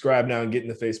sure you subscribe now and get in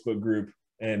the Facebook group.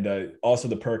 And also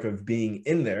the perk of being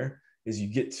in there is you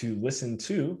get to listen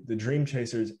to the Dream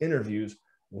Chasers interviews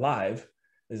live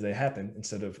as they happen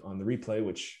instead of on the replay,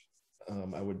 which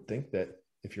I would think that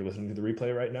if you're listening to the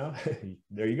replay right now,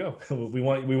 there you go. We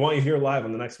want you here live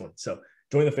on the next one. So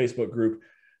join the Facebook group.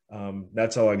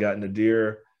 That's all I got.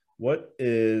 Nadir, what's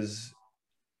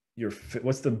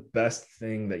the best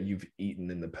thing that you've eaten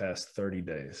in the past 30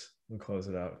 days? We'll close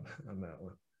it out on that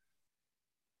one.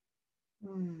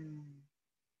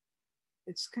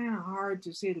 It's kind of hard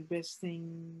to say the best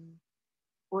thing,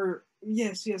 or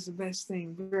yes, the best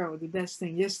thing, bro. The best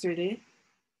thing yesterday,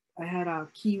 I had a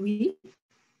kiwi,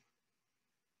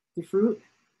 the fruit.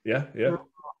 Yeah. What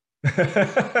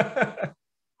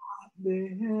the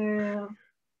hell?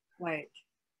 Like,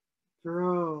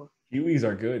 bro. Kiwis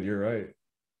are good. You're right.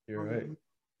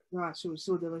 Gosh, it was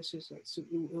so delicious. Like, so it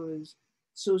was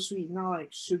so sweet, not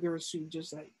like sugar sweet,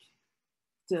 just like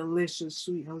delicious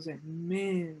sweet. I was like,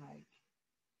 man, like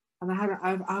And I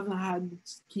haven't had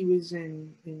kiwis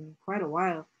in quite a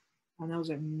while. And I was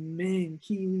like, man,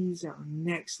 kiwis are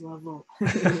next level.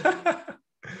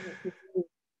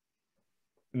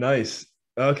 Nice.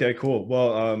 Okay, cool.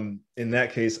 Well, in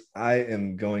that case, I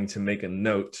am going to make a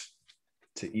note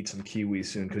to eat some kiwi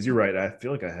soon, because you're right. I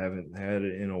feel like I haven't had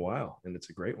it in a while, and it's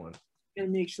a great one.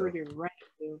 And make sure they're right,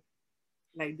 too.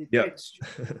 Like the Yep.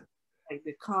 texture, like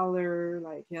the color,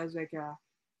 like it has like a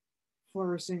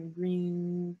fluorescent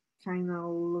green kind of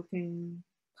looking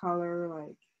color.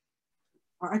 Like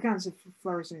I can't say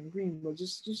fluorescent green, but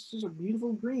just a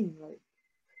beautiful green. Like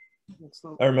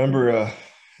I remember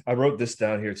I wrote this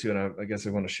down here too, and I guess I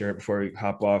want to share it before we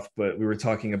hop off. But we were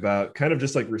talking about kind of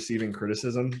just like receiving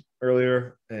criticism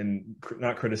earlier, and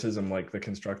not criticism like the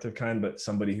constructive kind, but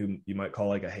somebody who you might call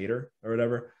like a hater or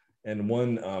whatever. And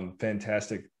one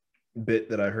fantastic bit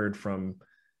that I heard from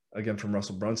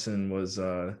Russell Brunson was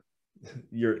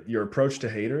your approach to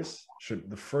haters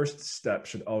the first step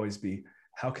should always be,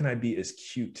 how can I be as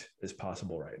cute as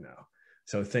possible right now?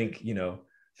 So think maybe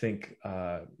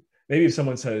if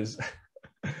someone says,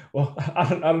 well, I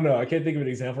don't know, I can't think of an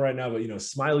example right now, but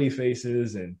smiley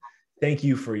faces and thank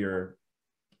you for your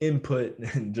input,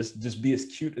 and just be as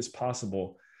cute as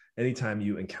possible anytime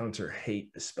you encounter hate,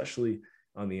 especially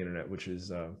on the internet, which is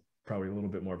probably a little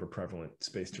bit more of a prevalent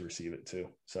space to receive it too.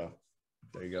 So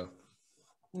there you go.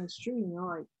 That's true,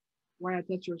 like why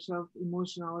attach yourself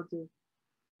emotional to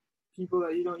people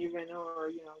that you don't even know, or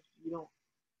you don't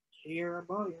care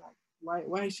about. Like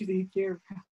why should you care?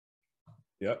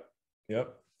 Yep,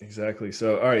 exactly.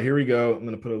 So all right, here we go. I'm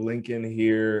going to put a link in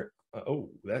here.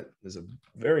 That is a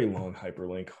very long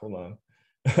hyperlink. Hold on.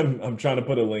 I'm trying to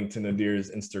put a link to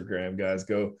Nadir's Instagram, guys.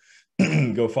 Go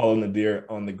follow Nadir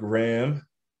on the gram.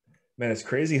 Man, it's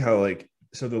crazy how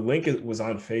so the link was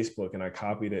on Facebook and I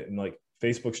copied it, and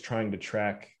Facebook's trying to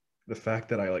track the fact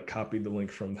that I copied the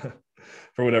link from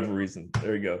for whatever reason.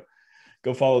 There you go.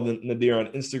 Go follow Nadir on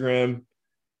Instagram.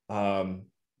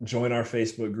 Join our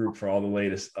Facebook group for all the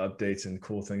latest updates and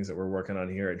cool things that we're working on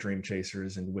here at Dream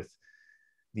Chasers and with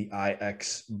the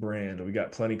IX brand. We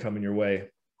got plenty coming your way.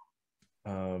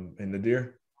 And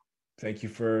Nadir, thank you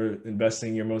for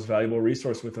investing your most valuable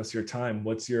resource with us, your time.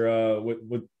 What's your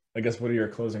what are your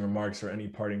closing remarks or any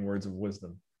parting words of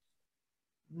wisdom?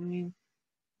 I mean,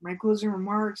 my closing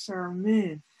remarks are,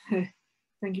 man,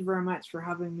 thank you very much for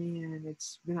having me, and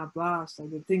it's been a blast.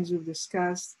 Like the things we've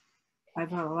discussed,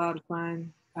 I've had a lot of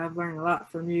fun. I've learned a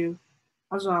lot from you,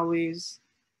 as always.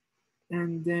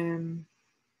 And then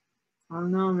I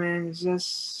don't know, man. It's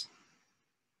just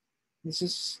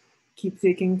keep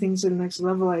taking things to the next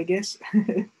level, I guess.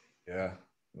 Yeah,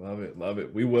 love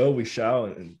it. We will, we shall,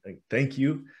 and thank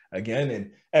you again,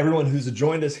 and everyone who's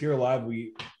joined us here live.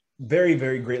 We very,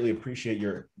 very greatly appreciate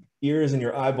your ears and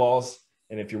your eyeballs.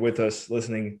 And if you're with us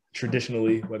listening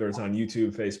traditionally, whether it's on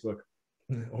YouTube, Facebook,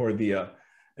 or the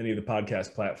any of the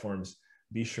podcast platforms,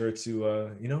 be sure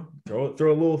to throw a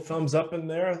little thumbs up in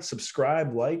there,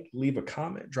 subscribe, leave a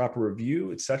comment, drop a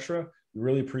review, etc. We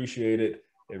really appreciate it.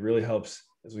 It really helps,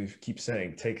 as we keep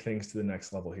saying, take things to the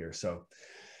next level here. So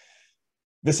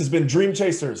this has been Dream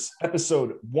Chasers,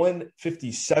 episode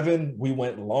 157. We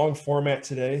went long format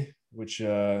today, which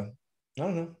I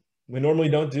don't know, we normally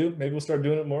don't do. Maybe we'll start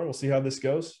doing it more. We'll see how this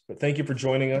goes. But thank you for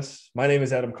joining us. My name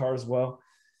is Adam Carswell.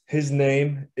 His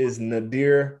name is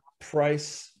Nadir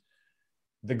Price,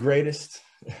 the greatest.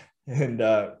 And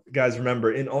guys,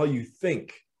 remember, in all you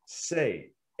think,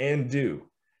 say, and do,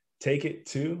 take it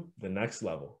to the next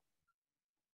level.